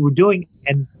it was you were doing.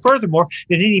 And furthermore,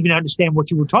 they didn't even understand what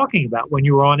you were talking about when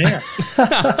you were on air.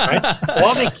 Right?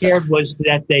 All they cared was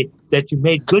that you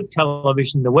made good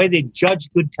television. The way they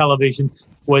judged good television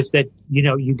was that,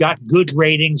 you got good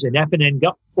ratings, and FNN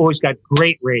always got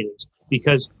great ratings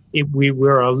because we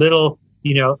were a little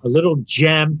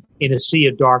gem in a sea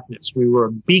of darkness. We were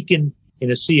a beacon in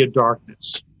a sea of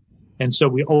darkness. And so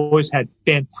we always had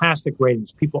fantastic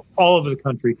ratings. People all over the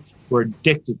country were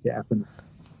addicted to FNN.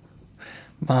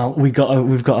 Wow, we've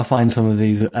got to find some of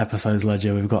these episodes,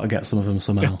 Ledger. We've got to get some of them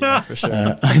somehow. For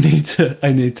sure. I need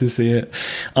to see it.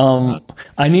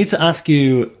 I need to ask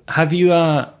you: Have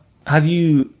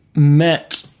you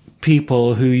met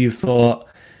people who you thought,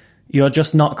 you're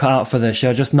just not cut out for this?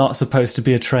 You're just not supposed to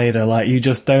be a trader. Like, you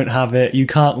just don't have it. You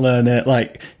can't learn it.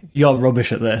 Like, you're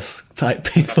rubbish at this type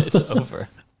people. It's over.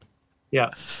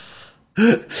 Yeah.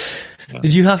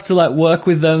 Did you have to work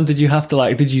with them? Did you have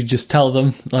to did you just tell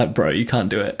them bro, you can't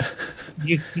do it?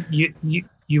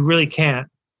 You really can't,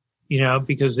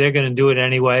 because they're going to do it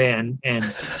anyway.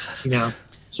 And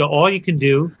so all you can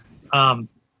do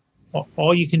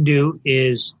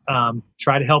is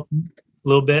try to help them a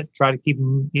little bit, try to keep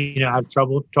them, out of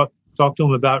trouble, talk to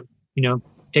them about,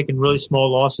 taking really small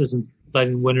losses and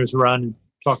letting winners run, and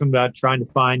talking about trying to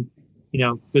find,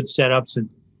 good setups and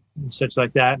such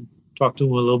like that. Talk to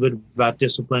them a little bit about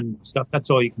discipline and stuff. That's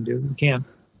all you can do. You can.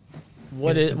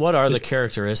 What are the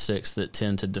characteristics that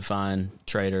tend to define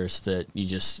traders that you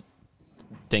just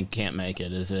think can't make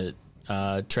it? Is it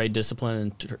trade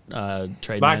discipline and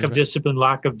trade lack management? of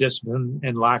discipline,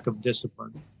 and lack of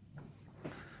discipline?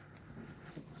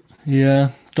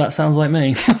 Yeah, that sounds like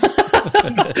me.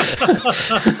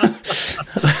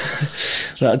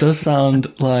 That does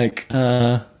sound like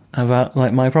about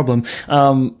my problem.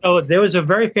 So there was a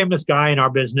very famous guy in our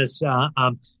business.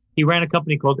 He ran a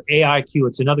company called AIQ.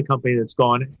 It's another company that's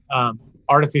gone,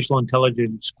 Artificial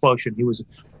Intelligence Quotient. He was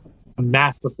a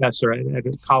math professor at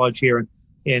a college here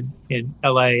in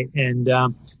LA, and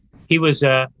he was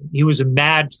a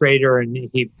mad trader, and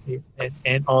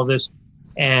and all this.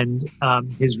 And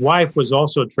his wife was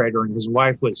also a trader, and his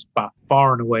wife was by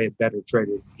far and away a better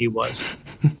trader than he was.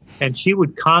 And she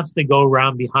would constantly go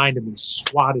around behind him and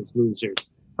swat his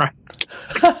losers. Right?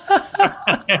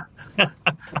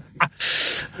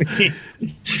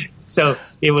 So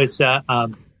it was a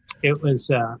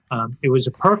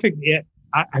perfect.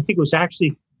 I think it was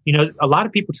actually a lot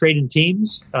of people trade in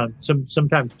teams,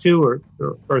 sometimes two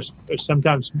or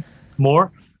sometimes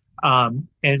more.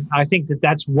 And I think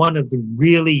that's one of the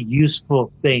really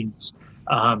useful things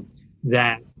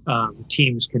that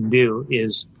teams can do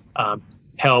is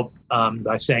help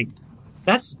by saying,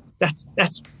 that's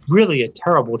really a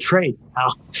terrible trade.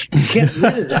 Al. You can't do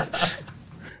that.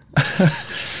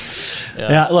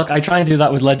 Yeah, look, I try and do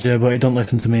that with Ledger, but he don't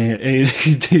listen to me.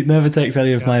 He never takes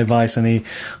any of my advice, and he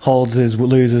holds his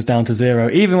losers down to zero.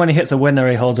 Even when he hits a winner,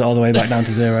 he holds it all the way back down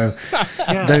to zero.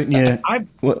 Don't you?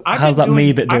 How's that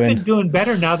me bit doing? I've been doing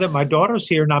better now that my daughter's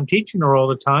here and I'm teaching her all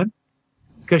the time,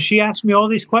 because she asks me all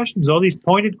these questions, all these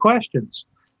pointed questions.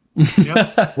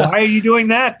 Why are you doing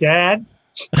that, Dad?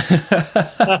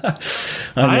 I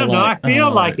don't know. I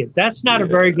feel like it. That's not a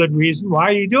very good reason. Why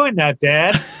are you doing that,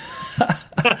 Dad?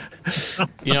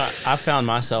 I found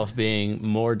myself being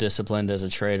more disciplined as a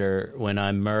trader when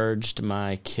I merged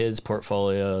my kids'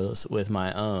 portfolios with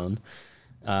my own,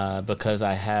 because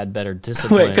I had better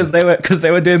discipline. Wait, because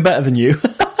they were doing better than you.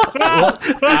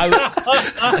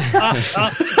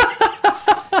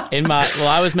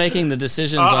 I was making the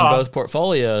decisions on both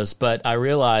portfolios, but I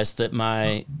realized that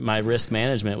my risk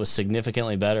management was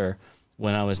significantly better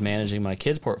when I was managing my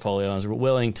kids' portfolio. I was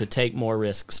willing to take more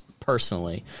risks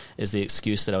personally, is the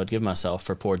excuse that I would give myself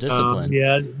for poor discipline.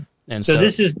 And so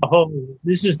this is the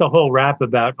whole rap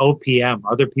about OPM,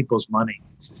 other people's money.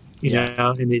 You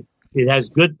know, and it has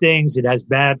good things, it has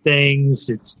bad things.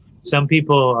 Some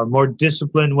people are more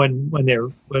disciplined when they're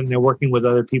working with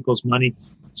other people's money.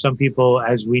 Some people,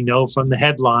 as we know from the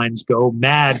headlines, go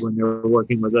mad when they're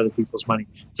working with other people's money,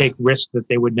 take risks that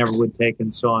they never would take,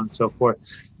 and so on and so forth.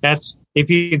 That's, if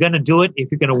you're going to do it, if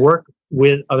you're going to work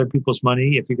with other people's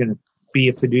money, if you're going to be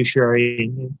a fiduciary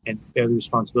and bear the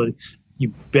responsibility,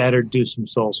 you better do some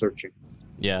soul searching.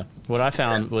 Yeah. What I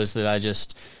found was that I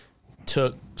just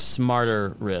took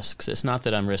smarter risks. It's not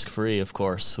that I'm risk-free, of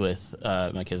course, with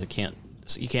my kids.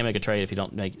 You can't make a trade if you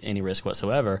don't make any risk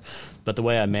whatsoever. But the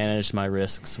way I managed my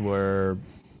risks were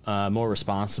more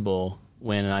responsible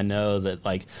when I know that,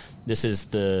 like, this is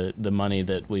the money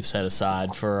that we've set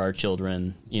aside for our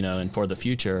children, and for the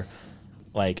future.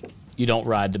 Like, you don't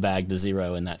ride the bag to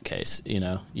zero in that case.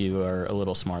 You are a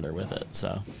little smarter with it.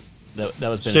 So that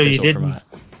was beneficial for my.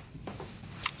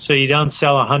 So you don't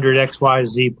sell 100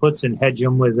 XYZ puts and hedge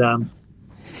them with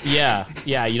Yeah,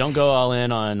 you don't go all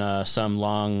in on some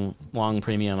long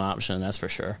premium option, that's for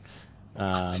sure.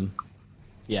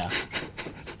 Yeah.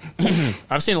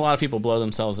 I've seen a lot of people blow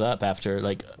themselves up after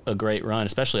like a great run,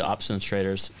 especially options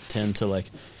traders tend to like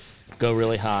go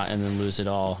really hot and then lose it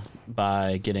all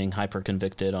by getting hyper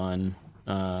convicted on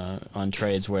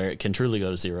trades where it can truly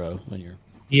go to zero when you're.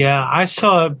 Yeah, I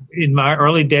saw in my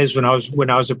early days when I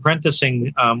was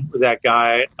apprenticing with that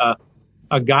guy,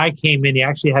 a guy came in. He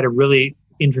actually had a really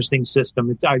interesting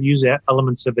system. I use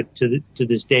elements of it to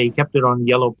this day. He kept it on a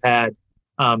yellow pad.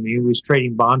 He was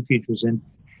trading bond futures, and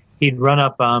he'd run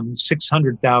up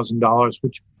 $600,000,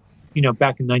 which,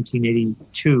 back in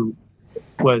 1982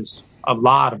 was a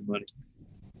lot of money.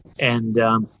 And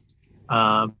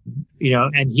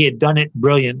and he had done it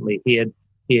brilliantly. He'd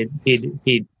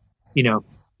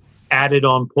added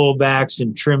on pullbacks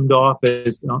and trimmed off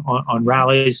on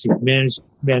rallies. He managed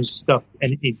stuff,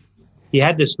 and he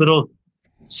had this little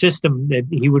system that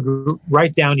he would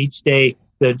write down each day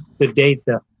the date,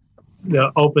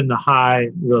 the open, the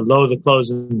high, the low, the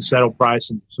close, and the settle price,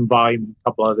 and some volume, a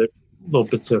couple other little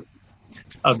bits of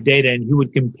data, and he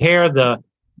would compare the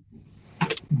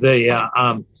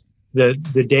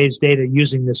day's data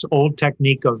using this old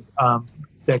technique of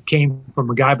that came from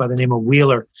a guy by the name of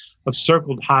Wheeler, of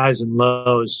circled highs and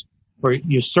lows, where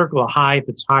you circle a high if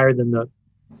it's higher than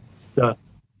the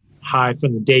high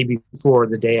from the day before or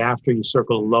the day after. You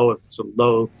circle a low if it's a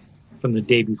low from the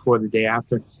day before, the day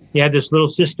after. He had this little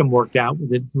system worked out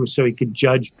with it so he could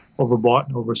judge overbought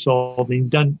and oversold. And he'd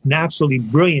done an absolutely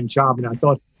brilliant job, and I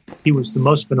thought he was the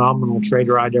most phenomenal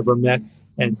trader I'd ever met.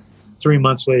 And 3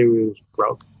 months later, he was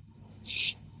broke.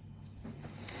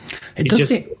 He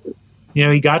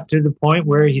got to the point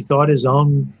where he thought his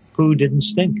own poo didn't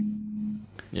stink.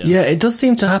 Yeah, it does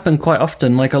seem to happen quite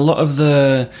often. Like a lot of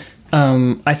the,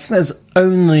 I think there's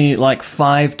only like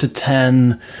 5 to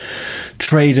 10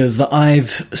 traders that I've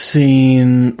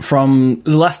seen from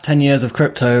the last 10 years of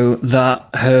crypto that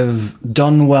have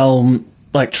done well,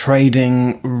 like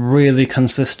trading really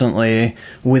consistently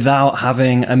without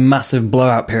having a massive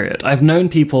blowout period. I've known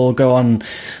people go on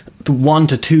 1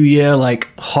 to 2 year like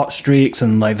hot streaks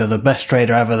and like they're the best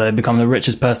trader ever, they become the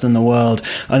richest person in the world,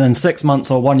 and then 6 months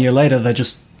or 1 year later they're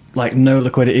just like no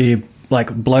liquidity,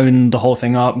 like blown the whole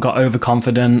thing up, got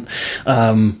overconfident,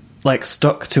 like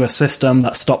stuck to a system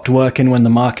that stopped working when the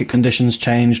market conditions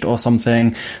changed or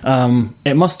something.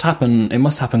 It must happen. It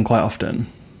must happen quite often.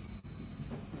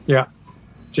 Yeah,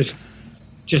 just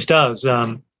does.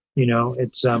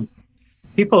 It's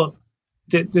people.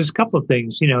 There's a couple of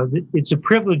things. It's a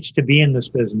privilege to be in this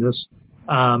business,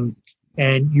 and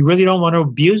you really don't want to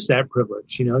abuse that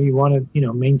privilege. You want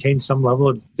to maintain some level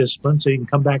of discipline so you can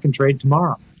come back and trade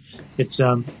tomorrow. It's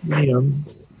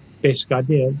basic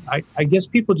idea. I guess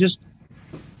people just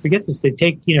forget this. They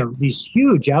take these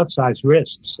huge outsized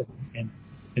risks, and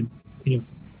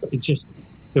it's just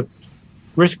the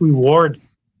risk reward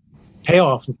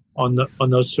payoff on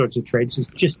those sorts of trades is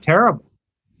just terrible.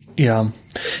 Yeah.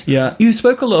 You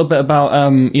spoke a little bit about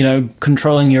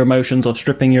controlling your emotions or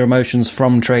stripping your emotions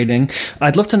from trading.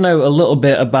 I'd love to know a little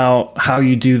bit about how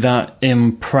you do that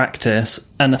in practice,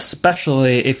 and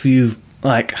especially if you've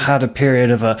had a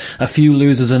period of a few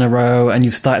losers in a row and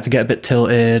you've started to get a bit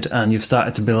tilted and you've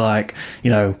started to be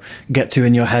get too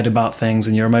in your head about things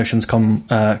and your emotions come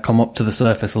up to the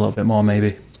surface a little bit more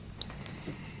maybe.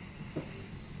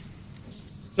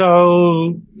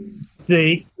 So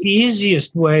the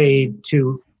easiest way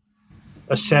to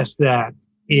assess that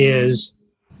is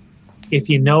if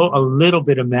you know a little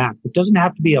bit of math. It doesn't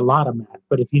have to be a lot of math,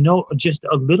 but if you know just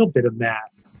a little bit of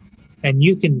math, and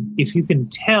if you can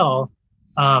tell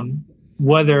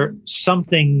whether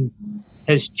something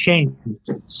has changed.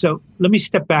 So let me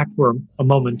step back for a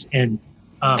moment and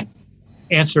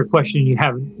answer a question you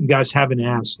guys haven't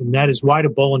asked, and that is, why do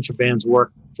Bollinger Bands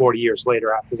work 40 years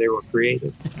later after they were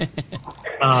created?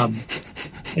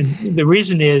 And the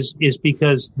reason is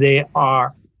because they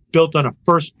are built on a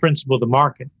first principle of the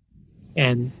market,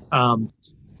 and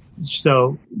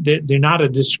so they're not a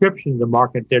description of the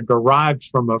market. They're derived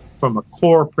from a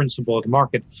core principle of the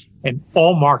market, and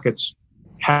all markets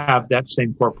have that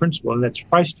same core principle, and that's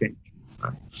price change.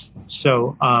 Right?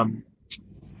 So,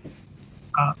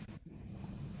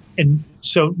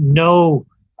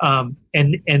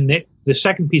 the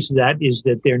second piece of that is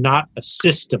that they're not a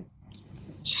system.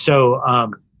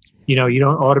 So, you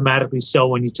don't automatically sell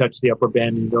when you touch the upper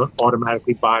band, and you don't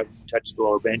automatically buy when you touch the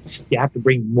lower band. You have to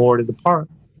bring more to the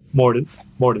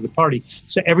party.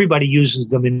 So everybody uses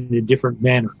them in a different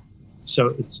manner. So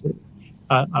it's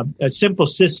a simple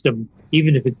system,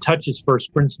 even if it touches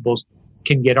first principles,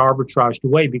 can get arbitraged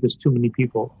away because too many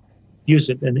people use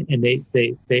it, and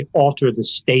they alter the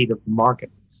state of the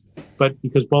market. But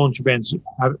because Bollinger Bands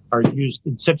are used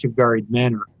in such a varied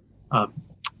manner,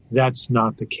 that's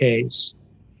not the case.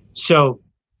 So,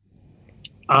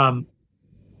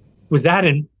 with that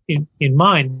in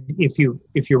mind, if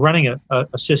you're running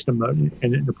a system and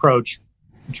an approach,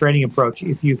 a trading approach,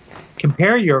 if you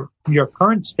compare your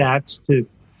current stats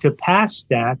to past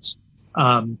stats,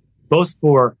 both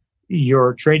for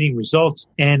your trading results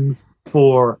and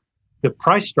for the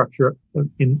price structure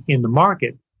in the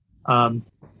market,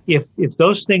 if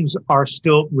those things are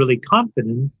still really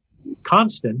constant,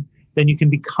 then you can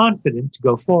be confident to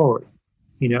go forward.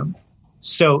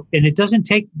 So, and it doesn't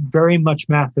take very much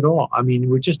math at all. I mean,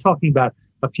 we're just talking about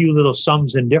a few little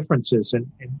sums and differences and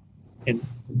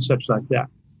such like that.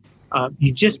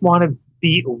 You just want to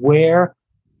be aware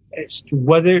as to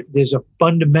whether there's a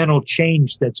fundamental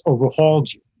change that's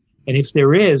overhauled you. And if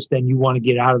there is, then you want to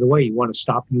get out of the way. You want to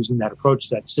stop using that approach,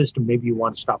 that system. Maybe you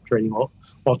want to stop trading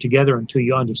altogether until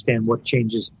you understand what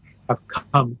changes have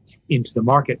come into the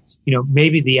market.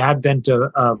 Maybe the advent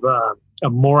of a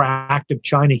more active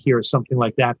China here or something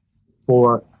like that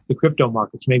for the crypto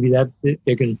markets. Maybe that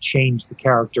they're going to change the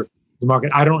character of the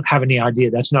market. I don't have any idea.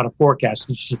 That's not a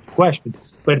forecast. It's just a question.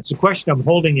 But it's a question I'm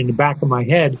holding in the back of my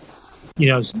head.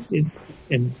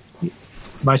 And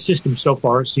my system so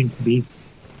far seems to be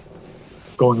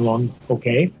going along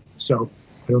okay. So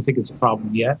I don't think it's a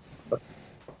problem yet. But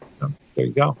there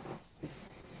you go.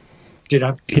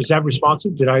 Is that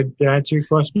responsive? Did I answer your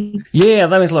question? Yeah,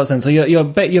 that makes a lot of sense. So you're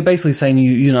basically saying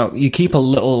you keep a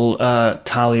little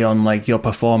tally on your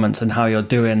performance and how you're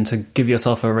doing to give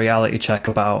yourself a reality check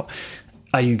about,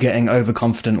 are you getting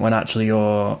overconfident when actually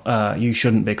you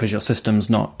shouldn't be because your system's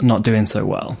not doing so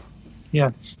well.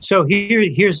 Yeah. So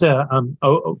here's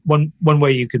one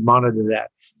way you could monitor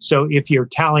that. So if you're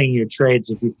tallying your trades,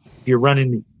 if you're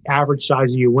running the average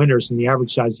size of your winners and the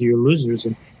average size of your losers,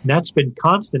 and that's been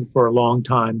constant for a long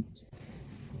time,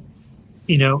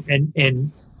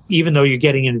 and even though you're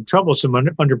getting into trouble, some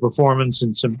underperformance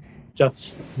and some stuff,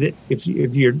 if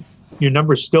your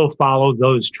numbers still follow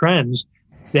those trends,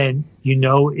 then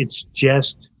it's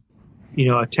just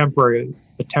a temporary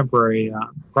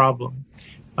problem.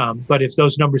 But if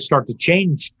those numbers start to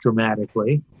change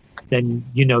dramatically, then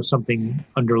something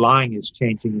underlying is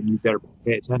changing, and you better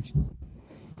pay attention.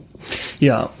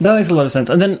 Yeah, that makes a lot of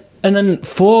sense. And then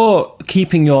for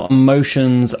keeping your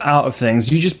emotions out of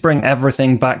things, you just bring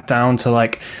everything back down to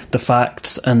like the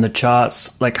facts and the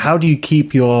charts. Like, how do you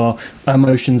keep your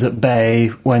emotions at bay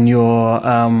when you're,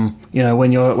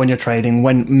 when you're trading?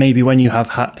 When you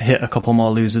have hit a couple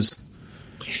more losers?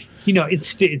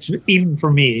 It's even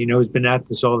for me, who's been at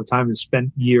this all the time and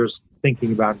spent years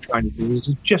thinking about trying to do this.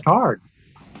 It's just hard.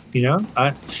 We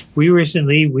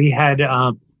had.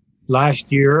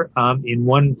 Last year, in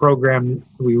one program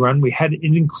we run, we had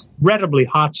an incredibly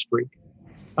hot streak,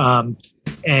 and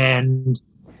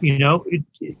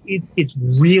it's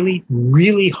really,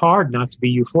 really hard not to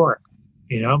be euphoric,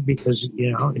 because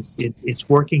it's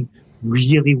working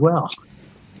really well.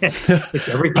 It's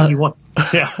everything you want.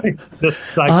 Yeah, it's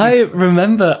just like I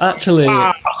remember actually.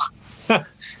 Wow.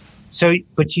 So,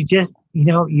 but you just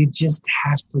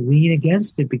have to lean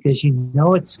against it because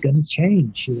it's going to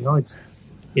change.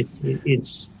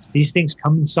 It's these things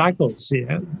come in cycles.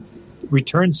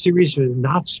 Return series are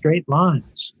not straight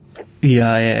lines.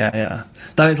 Yeah.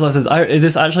 That makes a lot of sense.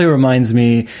 This actually reminds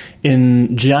me,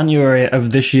 in January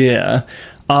of this year,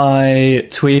 I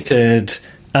tweeted,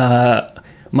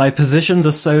 my positions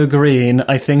are so green,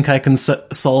 I think I can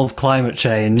solve climate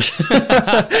change.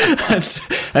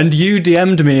 and you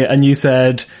DM'd me and you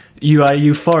said, you are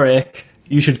euphoric,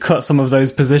 you should cut some of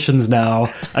those positions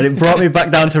now. And it brought me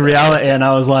back down to reality, and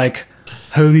I was like,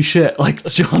 holy shit, like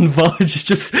John Volage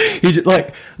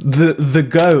the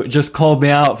GOAT just called me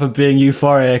out for being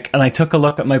euphoric. And I took a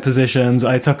look at my positions.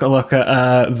 I took a look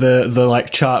at the like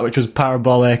chart, which was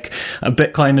parabolic.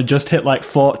 Bitcoin had just hit like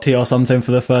 40 or something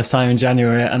for the first time in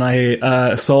January, and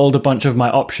I sold a bunch of my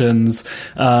options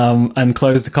and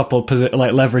closed a couple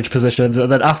leverage positions. And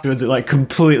then afterwards it like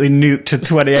completely nuked to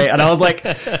 28, and I was like,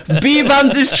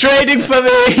 B-Bands is trading for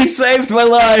me, he saved my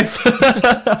life.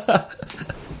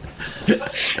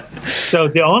 So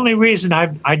the only reason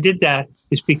I did that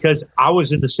is because I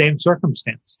was in the same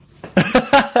circumstance. And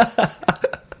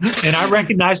I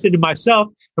recognized it in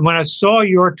myself. And when I saw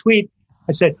your tweet,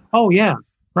 I said, oh, yeah,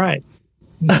 right.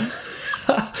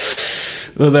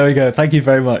 Well, there we go. Thank you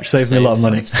very much. Saved me a lot of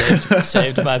money.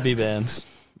 Saved by B-Bands.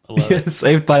 I love it.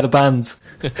 Saved by the bands.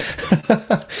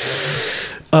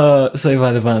 Saved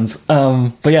by the bands.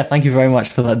 But yeah, thank you very much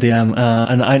for that DM.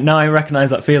 And I recognize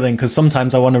that feeling, because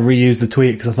sometimes I want to reuse the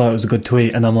tweet because I thought it was a good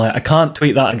tweet, and I'm like, I can't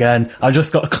tweet that again. I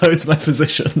just got to close my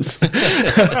positions.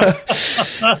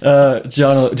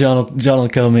 John will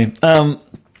kill me.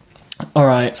 All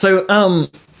right. So,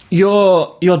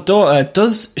 your daughter,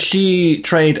 does she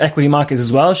trade equity markets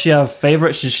as well? Does she have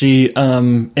favorites? Is she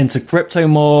into crypto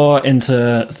more,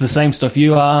 into the same stuff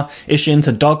you are? Is she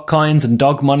into dog coins and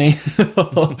dog money?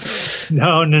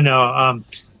 No.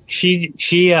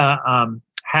 She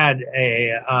had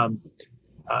a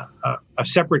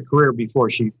separate career before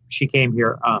she came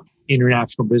here,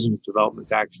 international business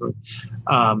development, actually.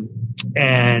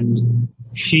 And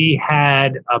she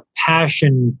had a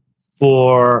passion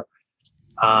for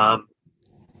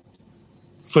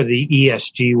the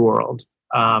ESG world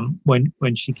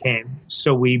when she came.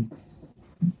 So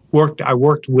I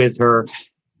worked with her,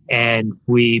 and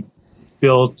we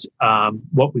built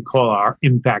what we call our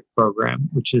impact program,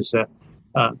 which is a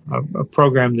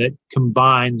program that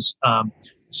combines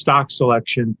stock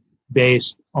selection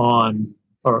based on,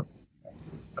 or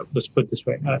let's put it this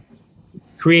way,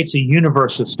 creates a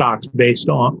universe of stocks based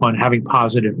on having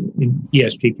positive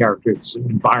ESG characteristics,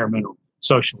 environmental,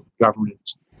 social,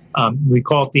 governance. We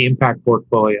call it the impact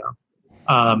portfolio.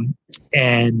 And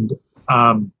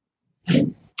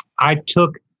I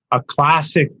took a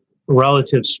classic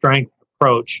relative strength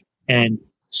approach and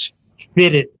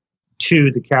fit it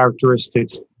to the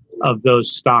characteristics of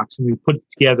those stocks, and we put it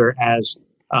together as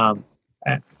a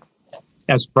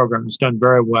program. It's done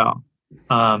very well.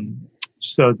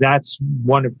 So that's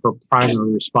one of her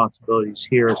primary responsibilities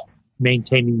here, is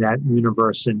maintaining that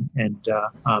universe and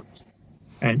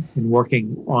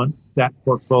working on that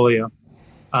portfolio.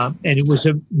 And it was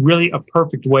really a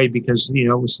perfect way, because,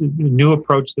 it was a new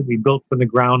approach that we built from the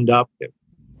ground up that,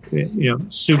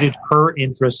 suited her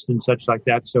interests and such like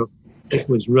that. So it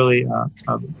was really a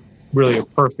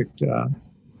perfect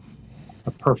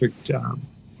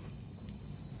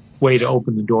way to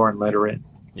open the door and let her in.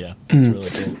 Yeah, it's really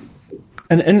cool.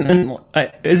 And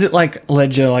is it like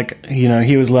Ledger, like,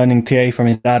 he was learning TA from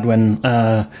his dad when,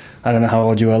 I don't know how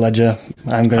old you were, Ledger.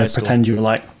 I'm going to pretend you were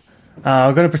like,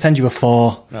 I'm going to pretend you were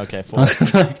 4. Okay, 4.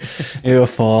 You were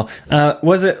 4.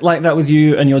 Was it like that with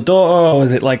you and your daughter, or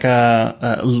was it like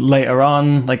later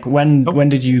on? Like when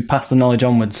did you pass the knowledge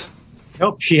onwards?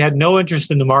 Nope, she had no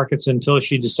interest in the markets until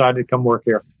she decided to come work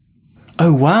here.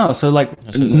 Oh wow! So like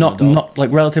not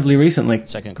like relatively recently.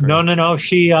 Second career. No.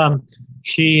 She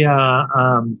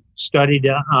studied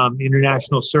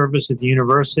international service at the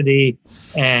university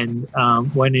and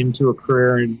went into a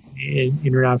career in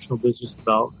international business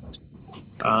development.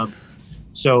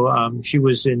 So she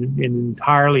was in an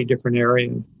entirely different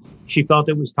area. She felt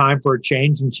it was time for a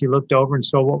change, and she looked over and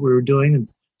saw what we were doing and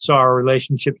saw our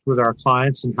relationships with our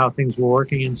clients and how things were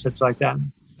working and such like that.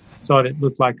 Thought it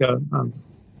looked like thought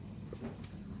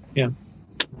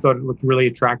it looked really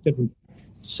attractive and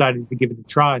decided to give it a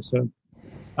try. So,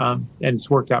 and it's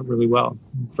worked out really well.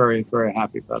 I'm very, very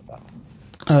happy about that.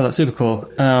 Oh, that's super cool.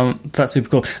 That's super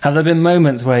cool. Have there been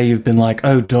moments where you've been like,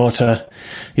 "Oh, daughter,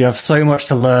 you have so much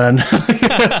to learn"?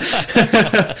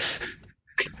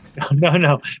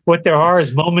 No. What there are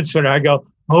is moments when I go,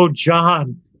 "Oh,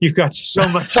 John, you've got so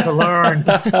much to learn,"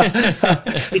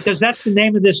 because that's the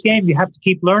name of this game. You have to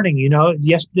keep learning.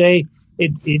 Yesterday,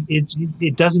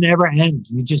 it doesn't ever end.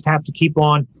 You just have to keep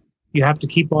on. You have to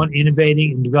keep on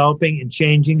innovating and developing and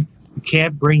changing. You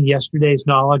can't bring yesterday's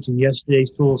knowledge and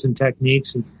yesterday's tools and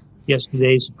techniques and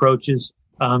yesterday's approaches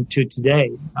to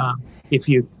today. If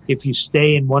you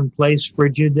stay in one place,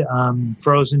 frigid,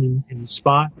 frozen in the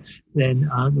spot, then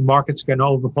the market's going to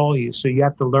overhaul you. So you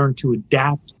have to learn to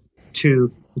adapt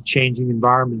to the changing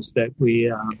environments that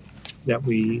we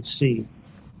see.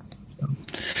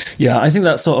 Yeah, I think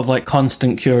that's sort of like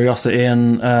constant curiosity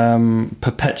and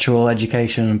perpetual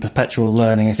education and perpetual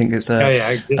learning. I think it's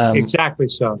exactly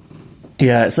so.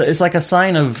 Yeah, it's like a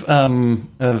sign of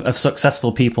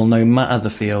successful people, no matter the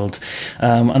field.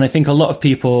 And I think a lot of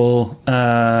people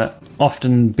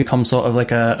often become sort of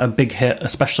like a big hit,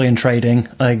 especially in trading.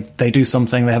 Like they do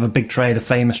something, they have a big trade, a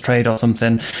famous trade or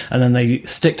something, and then they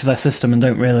stick to their system and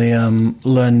don't really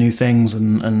learn new things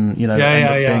and end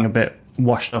up being a bit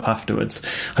washed up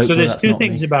afterwards. Hopefully so there's two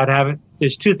things about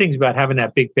having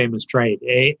that big famous trade.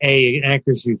 A, it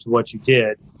anchors you to what you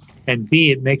did, and B,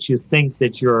 it makes you think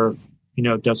that you're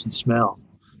doesn't smell.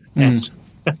 And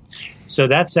so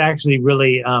that's actually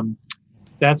really the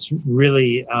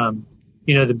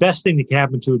best thing that can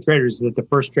happen to a trader is that the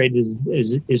first trade is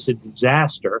a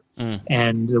disaster,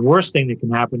 and the worst thing that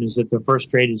can happen is that the first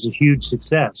trade is a huge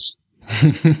success.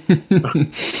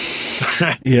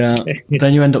 Yeah,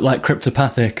 then you end up like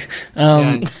cryptopathic.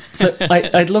 So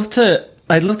I'd love to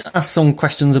ask some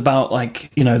questions about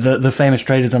the famous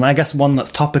traders, and I guess one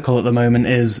that's topical at the moment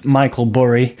is Michael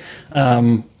Burry.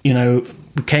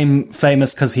 Became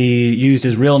famous because he used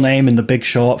his real name in The Big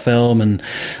Short film and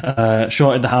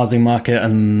shorted the housing market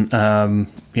and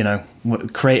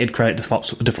created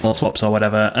default swaps or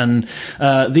whatever. And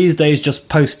these days just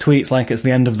post tweets like it's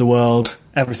the end of the world,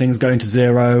 everything's going to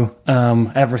zero,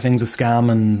 everything's a scam,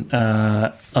 and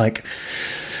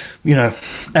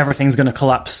everything's going to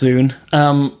collapse soon.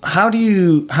 How do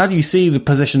you see the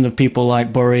position of people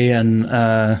like Burry and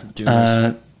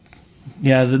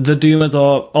the doomers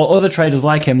or other traders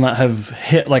like him that have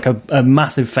hit like a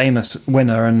massive famous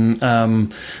winner, and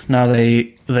now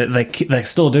they're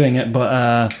still doing it,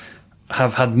 but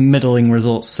have had middling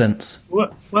results since?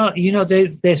 Well,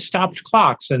 they stopped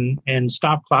clocks, and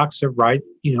stop clocks are right,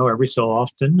 every so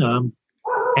often,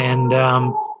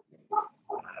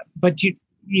 but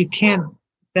you can't.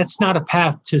 That's not a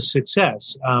path to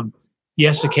success.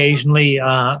 Yes, occasionally,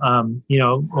 one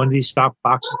of these stock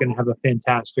clocks is going to have a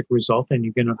fantastic result, and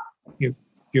you're going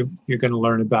to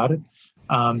learn about it.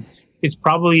 It's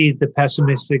probably that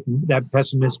pessimistic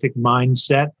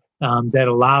mindset that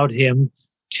allowed him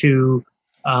to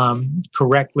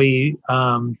correctly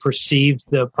perceive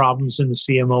the problems in the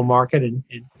CMO market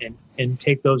and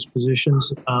take those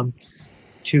positions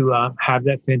to have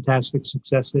that fantastic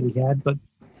success that he had. But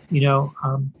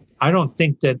I don't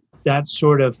think that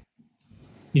sort of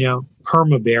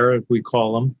perma-bear, as we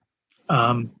call them,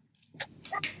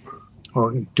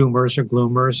 or doomers or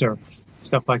gloomers or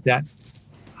stuff like that.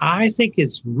 I think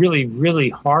it's really, really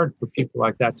hard for people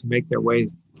like that to make their way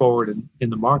forward in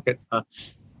the market.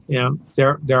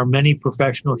 There are many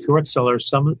professional short sellers.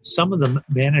 Some of them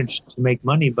manage to make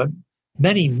money, but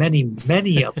many of them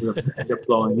end up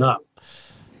blowing up.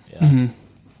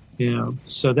 Yeah.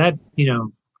 So that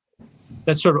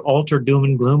that sort of ultra doom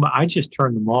and gloom, I just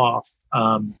turn them off.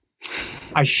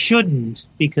 I shouldn't,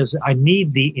 because I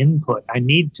need the input. I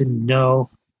need to know.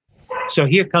 So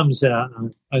here comes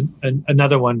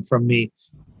another one from me.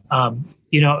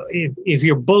 If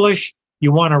you're bullish,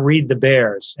 you want to read the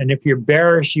bears. And if you're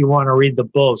bearish, you want to read the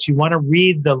bulls. You want to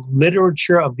read the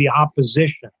literature of the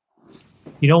opposition.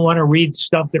 You don't want to read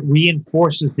stuff that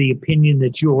reinforces the opinion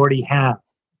that you already have.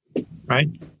 right?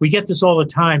 We get this all the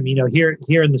time. Here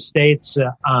in the States,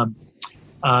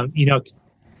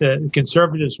 the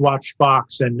conservatives watch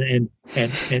Fox and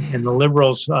the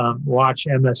liberals watch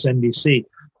MSNBC. It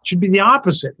should be the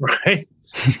opposite, right?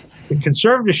 The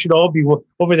conservatives should all be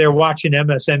over there watching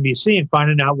MSNBC and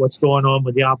finding out what's going on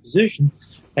with the opposition,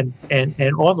 and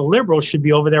all the liberals should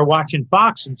be over there watching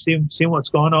Fox and seeing what's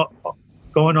going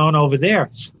on over there.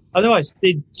 Otherwise,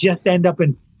 they just end up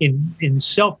in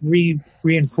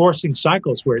self-reinforcing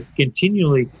cycles where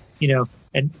continually,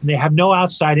 and they have no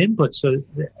outside input, so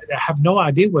they have no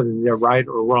idea whether they're right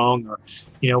or wrong, or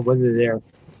whether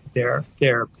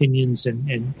their opinions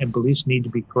and beliefs need to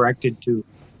be corrected to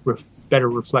better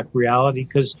reflect reality,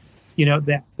 because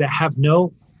they have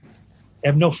no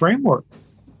framework.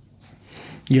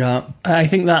 Yeah, I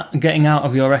think that getting out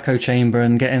of your echo chamber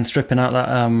and stripping out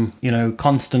that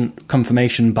constant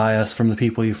confirmation bias from the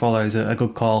people you follow is a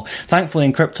good call. Thankfully,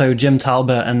 in crypto, Jim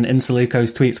Talbot and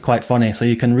Insoluco's tweets quite funny, so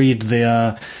you can read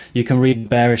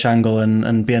bearish angle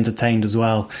and be entertained as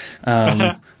well.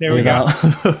 There we go.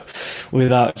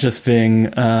 Without just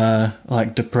being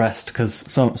depressed, because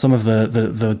some of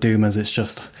the doomers, it's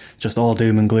just all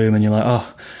doom and gloom, and you're like,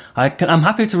 oh. I'm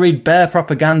happy to read bear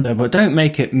propaganda, but don't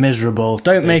make it miserable.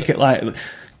 Don't make it like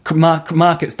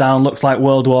market's down, looks like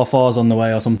World War IV's on the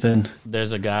way or something.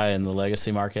 There's a guy in the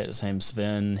legacy market, his name's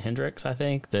Sven Hendricks, I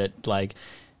think, that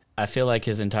I feel like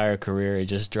his entire career he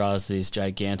just draws these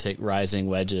gigantic rising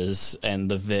wedges and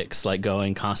the VIX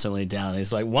going constantly down.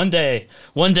 He's like, one day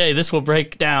this will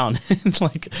break down.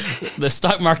 The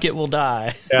stock market will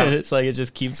die. Yeah. And it's like it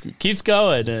just keeps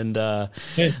going, and then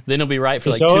he'll be right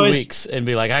for 2 weeks and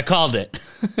be like, I called it.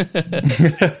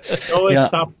 Always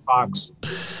stop Fox.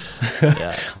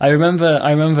 Yeah. I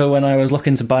remember when I was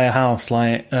looking to buy a house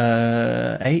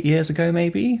 8 years ago,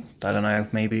 maybe. I don't know,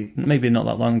 maybe not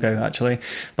that long ago actually.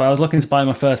 But I was looking to buy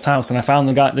my first house, and I found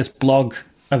this blog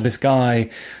of this guy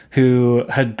who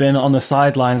had been on the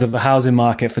sidelines of the housing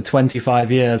market for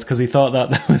 25 years because he thought that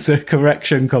there was a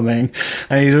correction coming.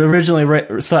 And he'd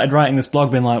originally started writing this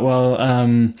blog being like, well,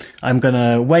 I'm going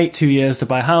to wait 2 years to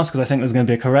buy a house because I think there's going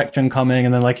to be a correction coming.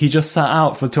 And then he just sat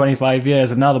out for 25 years,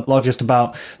 and now the blog just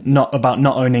about not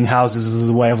owning houses as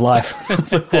a way of life.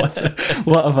 It's like,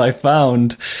 what have I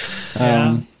found?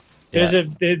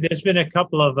 There's been a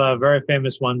couple of very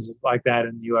famous ones like that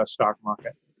in the U.S. stock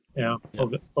market,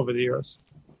 over the years.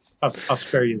 I'll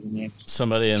spare you the names.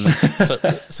 Somebody in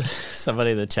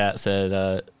somebody in the chat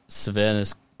said Sven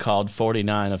has called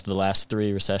 49 of the last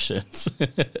 3 recessions.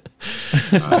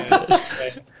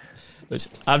 Which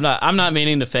I'm not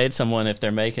meaning to fade someone if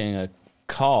they're making a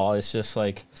call. It's just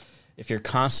like, if you're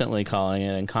constantly calling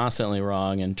it and constantly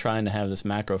wrong and trying to have this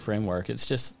macro framework,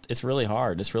 it's really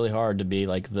hard. It's really hard to be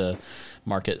like the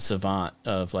market savant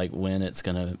of when it's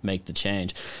going to make the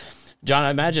change. John,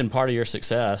 I imagine part of your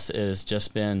success is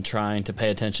just been trying to pay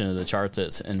attention to the chart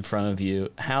that's in front of you.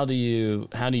 How do you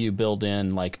build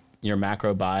in your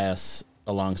macro bias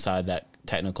alongside that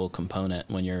technical component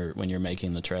when you're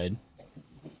making the trade?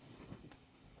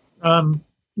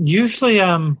 Usually,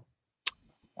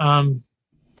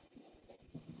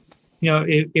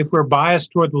 if we're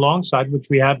biased toward the long side, which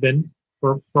we have been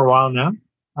for a while now,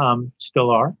 still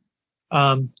are,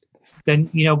 then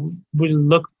we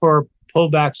look for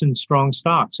pullbacks in strong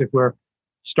stocks. If we're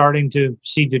starting to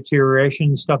see deterioration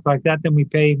and stuff like that, then we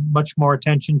pay much more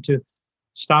attention to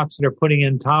stocks that are putting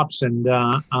in tops and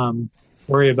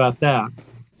worry about that.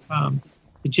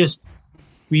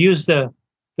 We use the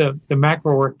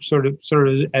macro work sort of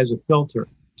as a filter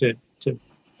to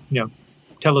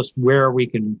tell us where we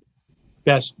can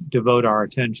best devote our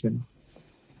attention.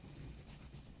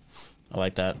 I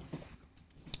like that.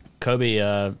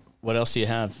 Kobe, what else do you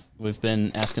have? We've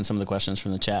been asking some of the questions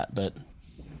from the chat, but...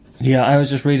 Yeah, I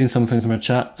was just reading something from a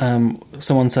chat.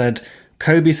 Someone said,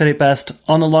 Kobe said it best,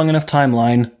 on a long enough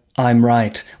timeline, I'm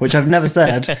right, which I've never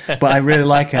said, but I really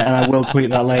like it, and I will tweet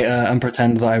that later and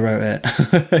pretend that I wrote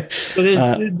it. So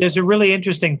there's a really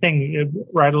interesting thing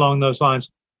right along those lines.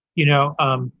 There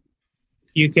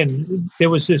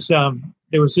was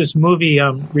this movie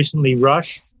recently,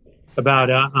 Rush,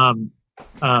 about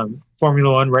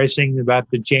Formula One racing, about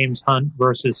the James Hunt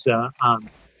versus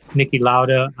Niki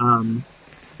Lauda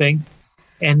thing,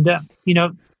 and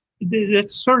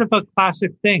it's sort of a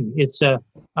classic thing. It's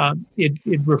it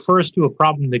refers to a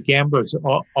problem that gamblers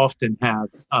often have.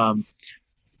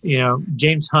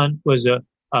 James Hunt was a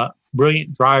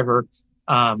brilliant driver,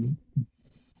 but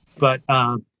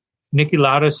Niki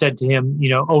Lauda said to him,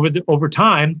 over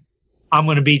time, I'm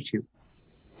going to beat you,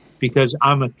 because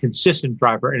I'm a consistent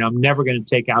driver and I'm never going to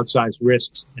take outsized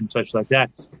risks and such like that.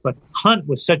 But Hunt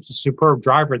was such a superb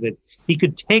driver that he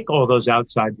could take all those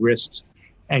outside risks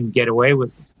and get away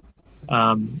with it.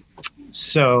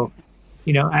 So,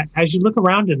 you know, as you look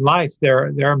around in life,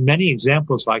 there are many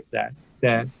examples like that,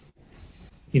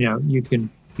 you know, you can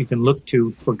look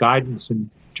to for guidance in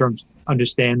terms of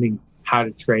understanding how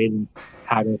to trade and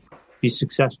how to be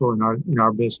successful in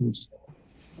our business.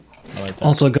 I like that.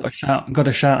 Also, got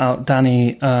to shout out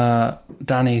Danny,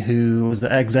 who was the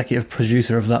executive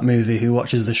producer of that movie, who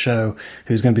watches the show,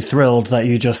 who's going to be thrilled that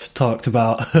you just talked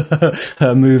about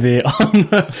her movie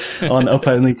on Up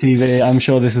Only TV. I'm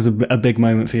sure this is a big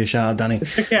moment for you. Shout out, Danny.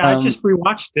 Yeah, I just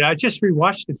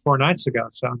rewatched it 4 nights ago.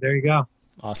 So there you go.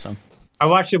 Awesome. I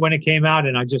watched it when it came out,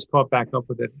 and I just caught back up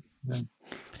with it. Yeah.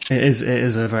 It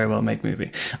is a very well made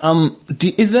movie.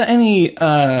 Is there any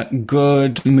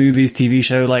good movies, TV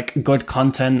show, like good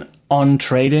content on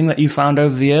trading that you found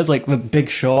over the years? Like The Big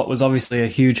Short was obviously a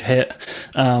huge hit.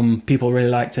 People really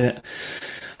liked it.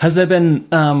 Has there been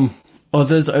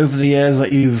others over the years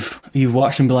that you've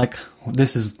watched and be like,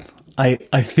 this is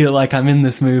I feel like I'm in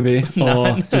this movie,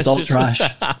 or just all trash?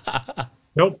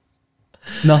 Nope.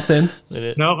 Nothing.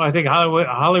 No, I think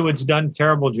Hollywood's done a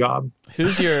terrible job.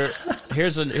 Here's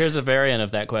a variant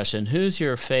of that question. Who's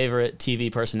your favorite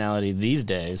TV personality these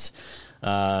days?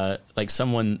 Like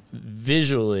someone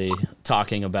visually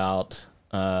talking about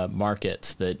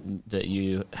markets that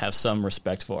you have some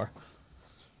respect for.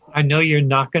 I know you're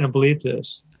not going to believe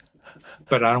this,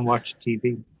 but I don't watch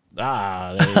TV.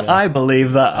 Ah, there you go. I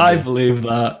believe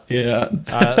that. Yeah.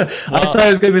 I thought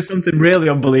it was going to be something really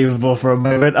unbelievable for a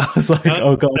moment. I was like,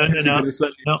 "Oh God,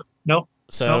 no."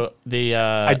 So the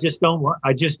I just don't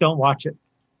watch it.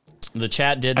 The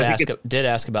chat did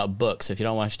ask about books. If you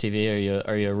don't watch TV,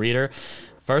 are you a reader?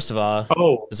 First of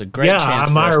all, there's a great chance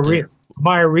for us to. Am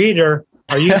I a reader?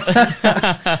 Are you?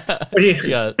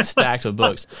 Yeah, stacked with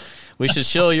books. We should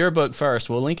show your book first.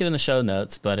 We'll link it in the show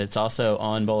notes, but it's also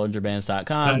on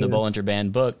BollingerBands.com, the Bollinger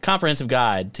Band book, comprehensive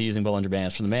guide to using Bollinger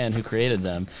Bands from the man who created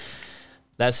them.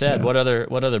 That said, what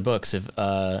other books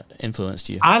have influenced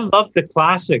you? I love the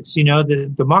classics. You know,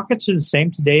 the markets are the same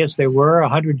today as they were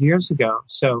 100 years ago.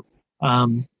 So,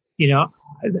 you know,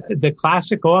 the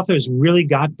classic authors really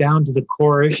got down to the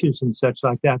core issues and such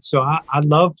like that. So I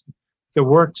love the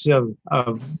works of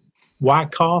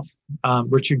Wyckoff,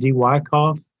 Richard D.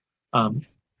 Wyckoff,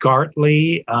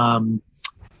 Gartley, all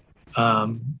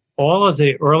of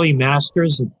the early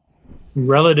masters of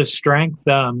relative strength.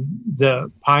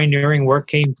 The pioneering work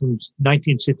came from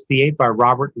 1968 by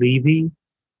Robert Levy.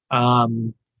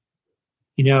 You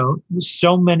know,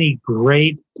 so many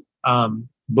great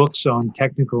books on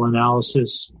technical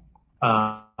analysis.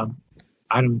 I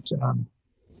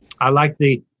like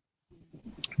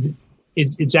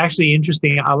it's actually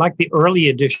interesting. I like the early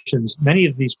editions. Many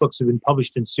of these books have been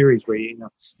published in series where you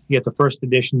get the first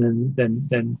edition and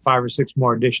then 5 or 6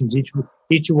 more editions.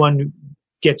 Each one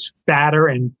gets fatter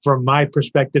and, from my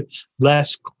perspective,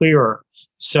 less clearer.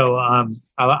 So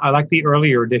I like the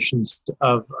earlier editions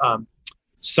of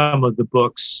some of the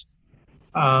books.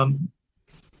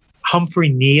 Humphrey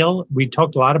Neal. We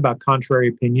talked a lot about contrary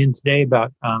opinion today,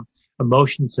 about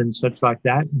emotions and such like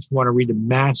that. If you want to read a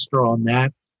master on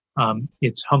that,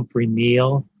 it's Humphrey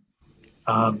Neal.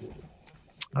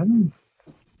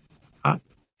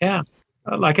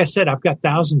 Like I said, I've got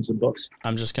thousands of books.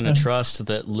 I'm just going to trust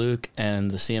that Luke and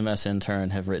the CMS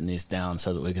intern have written these down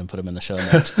so that we can put them in the show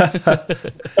notes.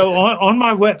 So on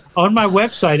my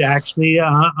website, actually,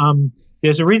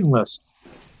 there's a reading list.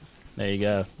 There you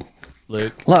go,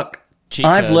 Luke. Look,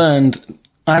 I've learned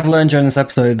during this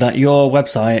episode that your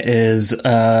website is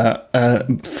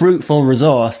a fruitful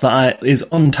resource that is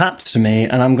untapped to me,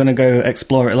 and I'm going to go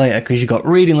explore it later because you've got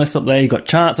reading lists up there, you've got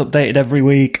charts updated every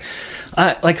week.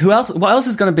 Who else? What else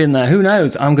is going to be in there? Who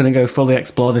knows? I'm going to go fully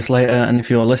explore this later, and if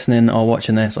you're listening or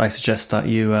watching this, I suggest that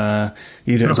you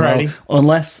do it as well.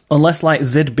 Unless like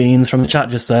Zid Beans from the chat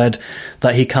just said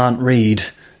that he can't read,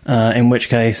 in which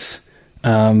case.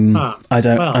 I'm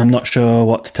not sure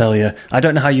what to tell you. I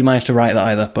don't know how you managed to write that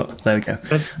either, but there we go.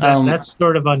 That's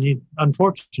sort of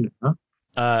unfortunate,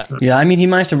 huh? Yeah, I mean, he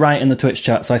managed to write in the Twitch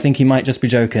chat, so I think he might just be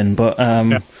joking, but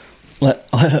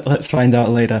let's find out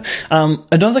later.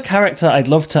 Another character I'd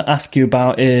love to ask you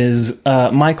about is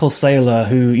Michael Saylor,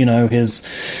 who,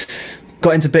 has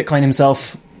got into Bitcoin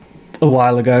himself a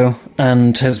while ago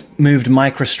and has moved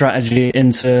MicroStrategy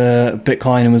into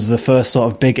Bitcoin and was the first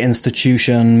sort of big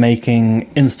institution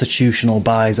making institutional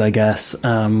buys, I guess.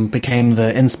 Became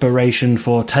the inspiration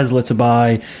for Tesla to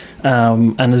buy,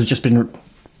 and has just been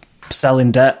selling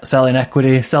debt, selling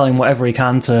equity, selling whatever he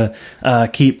can to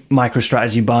keep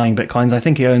MicroStrategy buying Bitcoins. I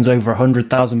think he owns over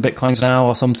 100,000 Bitcoins now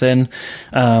or something.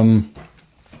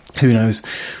 who knows?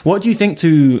 What do you think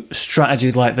to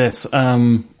strategies like this,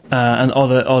 and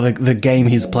the game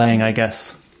he's playing, I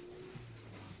guess?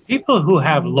 People who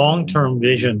have long-term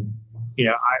vision,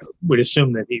 I would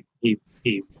assume that he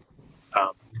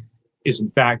is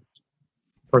in fact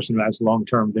a person who has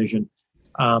long-term vision.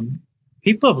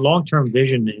 People have long-term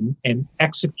vision and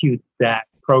execute that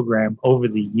program over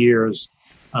the years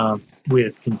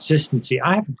with consistency.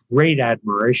 I have great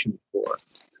admiration for.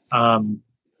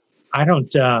 I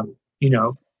don't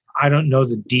know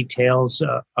the details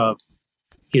of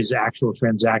his actual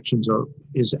transactions or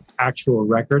his actual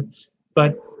record,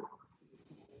 but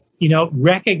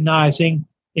recognizing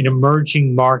an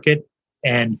emerging market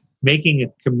and making a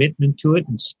commitment to it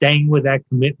and staying with that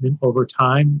commitment over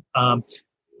time.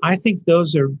 I think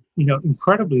those are,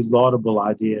 incredibly laudable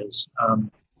ideas.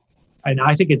 And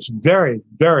I think it's very,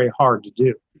 very hard to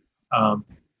do.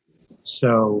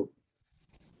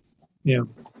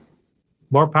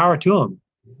 More power to him.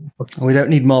 We don't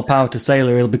need more power to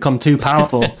Saylor. He'll become too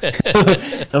powerful.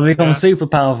 He'll become super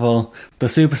powerful. The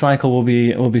super cycle will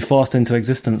be forced into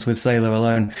existence with Saylor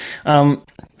alone.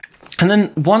 And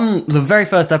then the very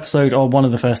first episode, or one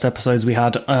of the first episodes we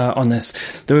had on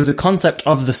this, there was the concept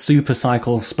of the super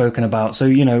cycle spoken about. So,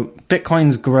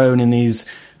 Bitcoin's grown in these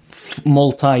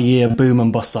multi-year boom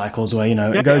and bust cycles where,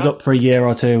 it goes up for a year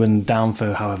or two and down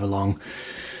for however long.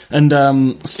 And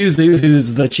Suzu,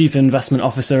 who's the chief investment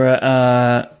officer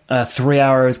at 3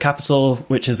 Arrows Capital,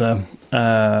 which is a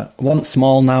once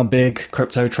small, now big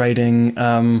crypto trading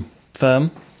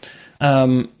firm,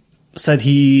 said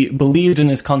he believed in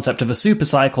this concept of a super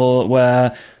cycle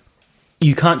where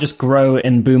you can't just grow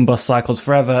in boom bust cycles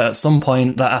forever. At some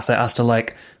point, that asset has to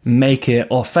make it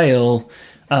or fail.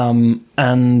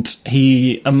 And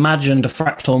he imagined a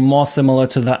fractal more similar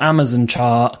to the Amazon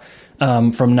chart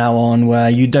from now on, where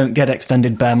you don't get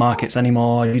extended bear markets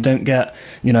anymore. You don't get,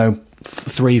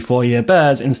 3-4 year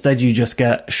bears. Instead, you just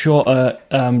get shorter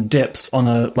dips on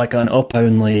an up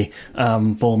only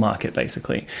bull market.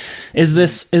 Basically, is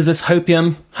this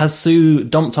hopium? Has Sue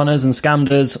dumped on us and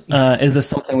scammed us? Is this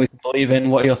something we can believe in?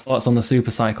 What are your thoughts on the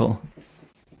super cycle?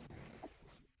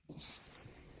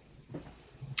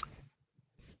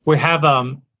 We have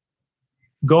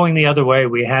going the other way.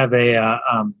 We have a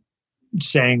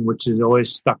saying which has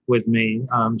always stuck with me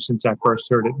since I first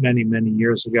heard it many, many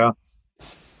years ago.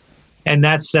 And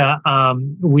that's,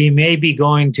 we may be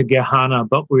going to Gehenna,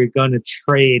 but we're going to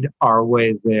trade our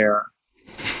way there.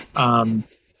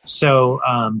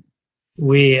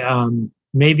 We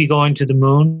may be going to the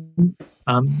moon.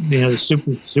 The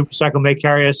super cycle may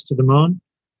carry us to the moon,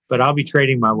 but I'll be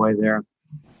trading my way there.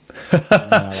 I like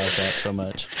that so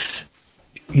much.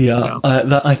 Yeah,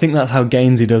 I think that's how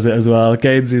Gainsey does it as well.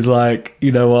 Gainsey's like,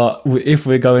 you know what, if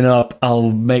we're going up,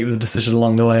 I'll make the decision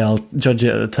along the way. I'll judge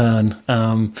it at a turn.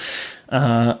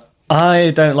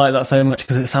 I don't like that so much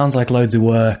because it sounds like loads of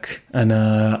work, and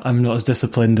I'm not as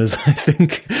disciplined as I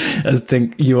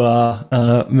think you are,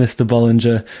 Mr.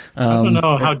 Bollinger. I don't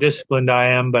know how disciplined I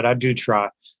am, but I do try.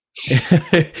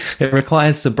 It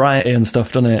requires sobriety and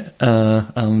stuff, doesn't it?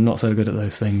 I'm not so good at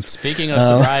those things. Speaking of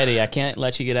sobriety, I can't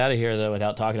let you get out of here though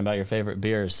without talking about your favorite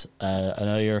beers. I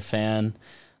know you're a fan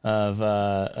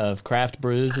of craft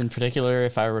brews in particular,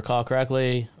 if I recall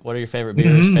correctly. What are your favorite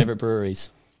beers? Mm-hmm. Favorite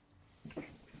breweries?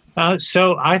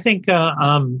 So I think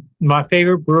my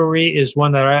favorite brewery is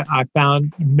one that I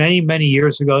found many, many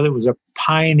years ago. That was a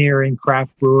pioneering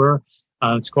craft brewer.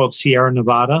 It's called Sierra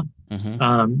Nevada.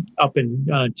 Mm-hmm. Up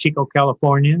in Chico,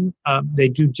 California. They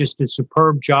do just a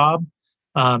superb job.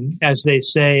 As they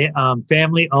say,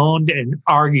 family owned and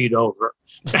argued over.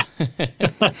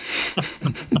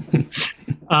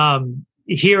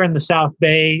 Here in the South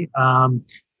Bay,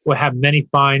 we'll have many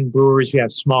fine brewers. We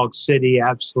have Smog City,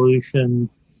 Absolution,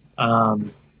 Hop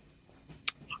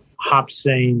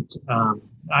Saint.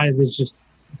 There's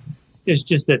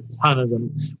just a ton of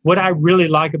them. What I really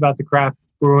like about the craft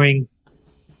brewing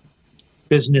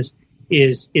business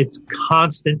is its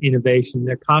constant innovation.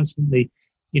 They're constantly,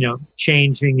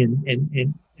 changing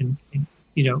and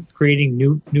creating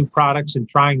new products and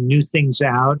trying new things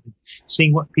out, and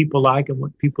seeing what people like and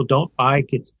what people don't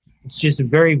like. It's just a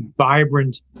very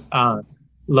vibrant,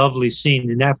 lovely scene.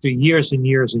 And after years and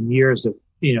years and years of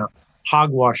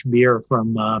hogwash beer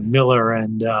from Miller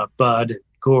and Bud,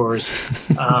 Coors,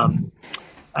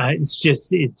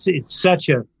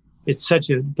 it's such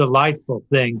a delightful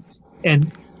thing.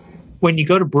 And when you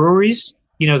go to breweries,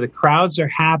 the crowds are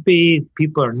happy,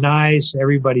 people are nice,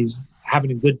 everybody's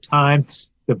having a good time.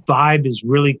 The vibe is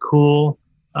really cool.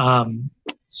 I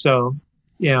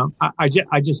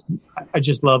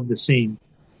just love the scene.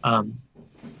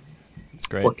 That's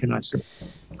great. What can I say?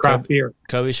 Craft beer.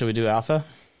 Kobe, should we do alpha?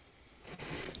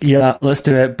 Yeah, let's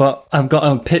do it. But I've got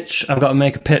to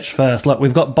make a pitch first. Look,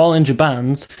 we've got Bollinger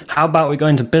Bands. How about we go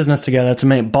into business together to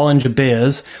make Bollinger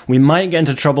beers? We might get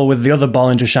into trouble with the other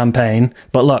Bollinger champagne,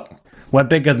 but look, we're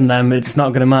bigger than them. It's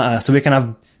not going to matter. So we can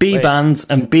have B bands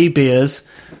and B beers.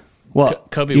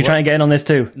 What? Kobe, you trying to get in on this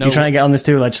too? No. You trying to get on this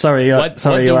too, Ledge? Sorry, What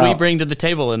sorry. do you're we out. bring to the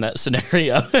table in that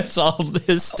scenario? It's all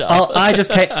this stuff. I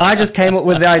just came up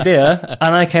with the idea,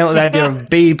 and I came up with the idea of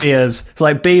B beers. It's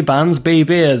like B bands, B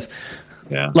beers.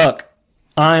 Yeah. Look,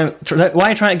 why are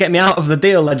you trying to get me out of the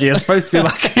deal, Ledgy? You're supposed to be my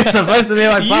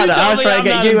partner. I was trying to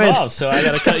get you in. So I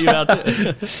got to cut you out.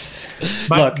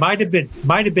 Might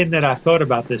have been that I thought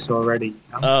about this already. You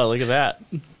know? Oh, look at that!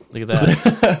 Look at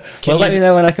that. Well, let me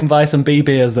know when I can buy some B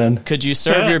beers then. Could you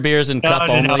serve your beers in cup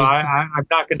only? No, I'm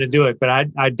not going to do it, but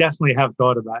I definitely have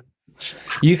thought about it.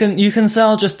 You can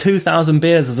sell just 2,000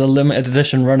 beers as a limited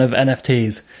edition run of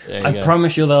NFTs. I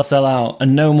promise you they'll sell out,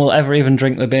 and no one will ever even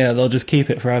drink the beer. They'll just keep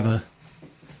it forever.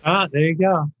 There you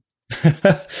go.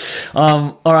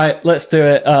 All right, let's do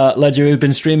it. Ledger, we've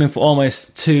been streaming for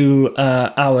almost 2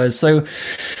 hours. So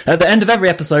at the end of every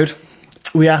episode,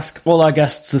 we ask all our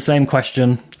guests the same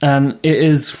question, and it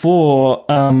is for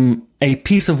a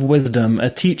piece of wisdom, a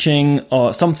teaching,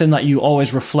 or something that you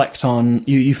always reflect on,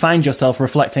 you find yourself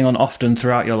reflecting on often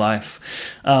throughout your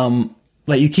life.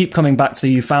 Like you keep coming back to,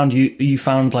 you found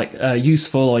like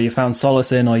useful, or you found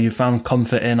solace in, or you found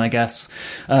comfort in, I guess.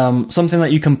 Something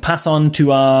that you can pass on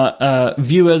to our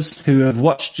viewers who have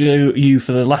watched you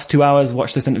for the last 2 hours,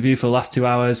 watched this interview for the last 2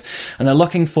 hours, and they're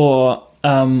looking for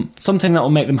something that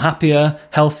will make them happier,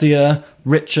 healthier,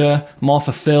 richer, more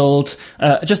fulfilled.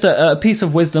 Just a piece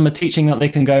of wisdom, a teaching that they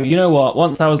can go, you know what,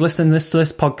 once I was listening to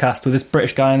this podcast with this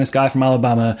British guy and this guy from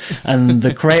Alabama, and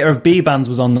the creator of B Bands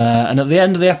was on there, and at the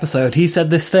end of the episode he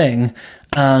said this thing,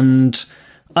 and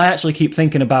I actually keep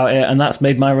thinking about it, and that's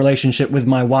made my relationship with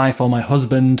my wife or my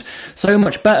husband so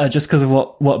much better just because of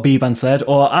what B Band said,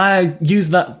 or I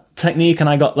used that technique and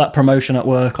I got that promotion at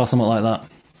work or something like that.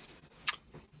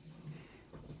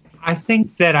 I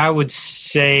think that I would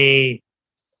say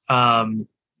to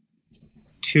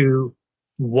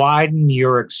widen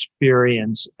your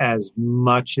experience as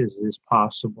much as is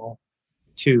possible,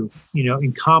 to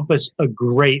encompass a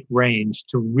great range,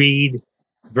 to read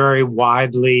very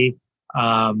widely,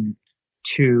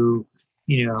 to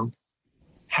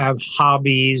have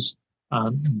hobbies,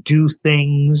 do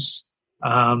things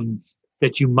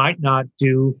that you might not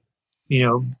do,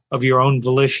 of your own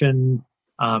volition,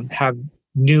 have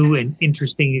new and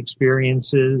interesting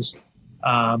experiences,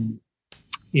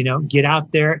 get out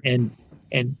there and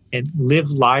live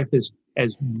life as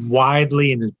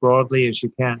widely and as broadly as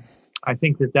you can. I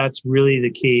think that that's really the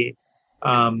key.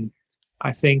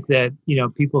 I think that,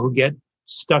 people who get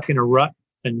stuck in a rut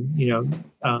and,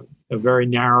 a very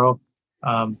narrow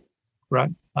rut,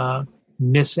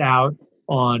 miss out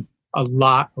on a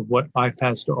lot of what life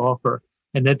has to offer.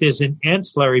 And that there's an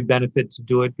ancillary benefit to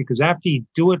do it, because after you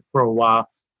do it for a while,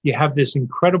 you have this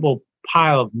incredible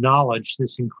pile of knowledge,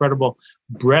 this incredible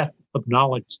breadth of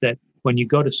knowledge that when you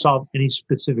go to solve any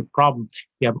specific problem,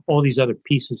 you have all these other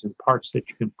pieces and parts that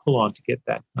you can pull on to get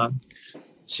that done.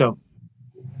 So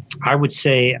I would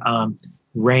say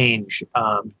range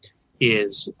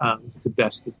is the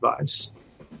best advice.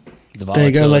 The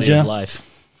volatility of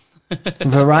life.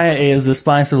 Variety is the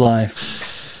spice of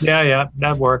life. Yeah,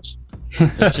 that works.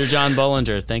 Mr. John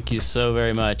Bollinger, thank you so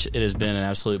very much. It has been an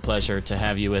absolute pleasure to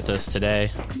have you with us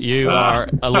today. You are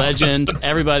a legend.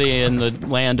 Everybody in the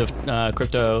land of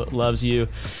crypto loves you.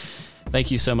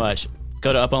 Thank you so much.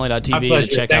 Go to uponly.tv to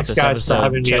check out this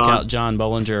episode. Check out John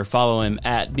Bollinger. Follow him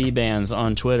at BBands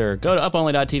on Twitter. Go to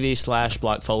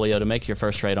uponly.tv/Blockfolio to make your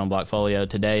first trade on Blockfolio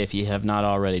today if you have not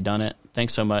already done it.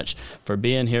 Thanks so much for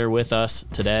being here with us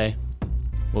today.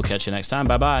 We'll catch you next time.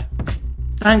 Bye-bye.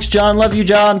 Thanks, John. Love you,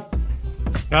 John.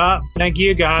 Thank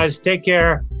you, guys. Take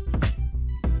care.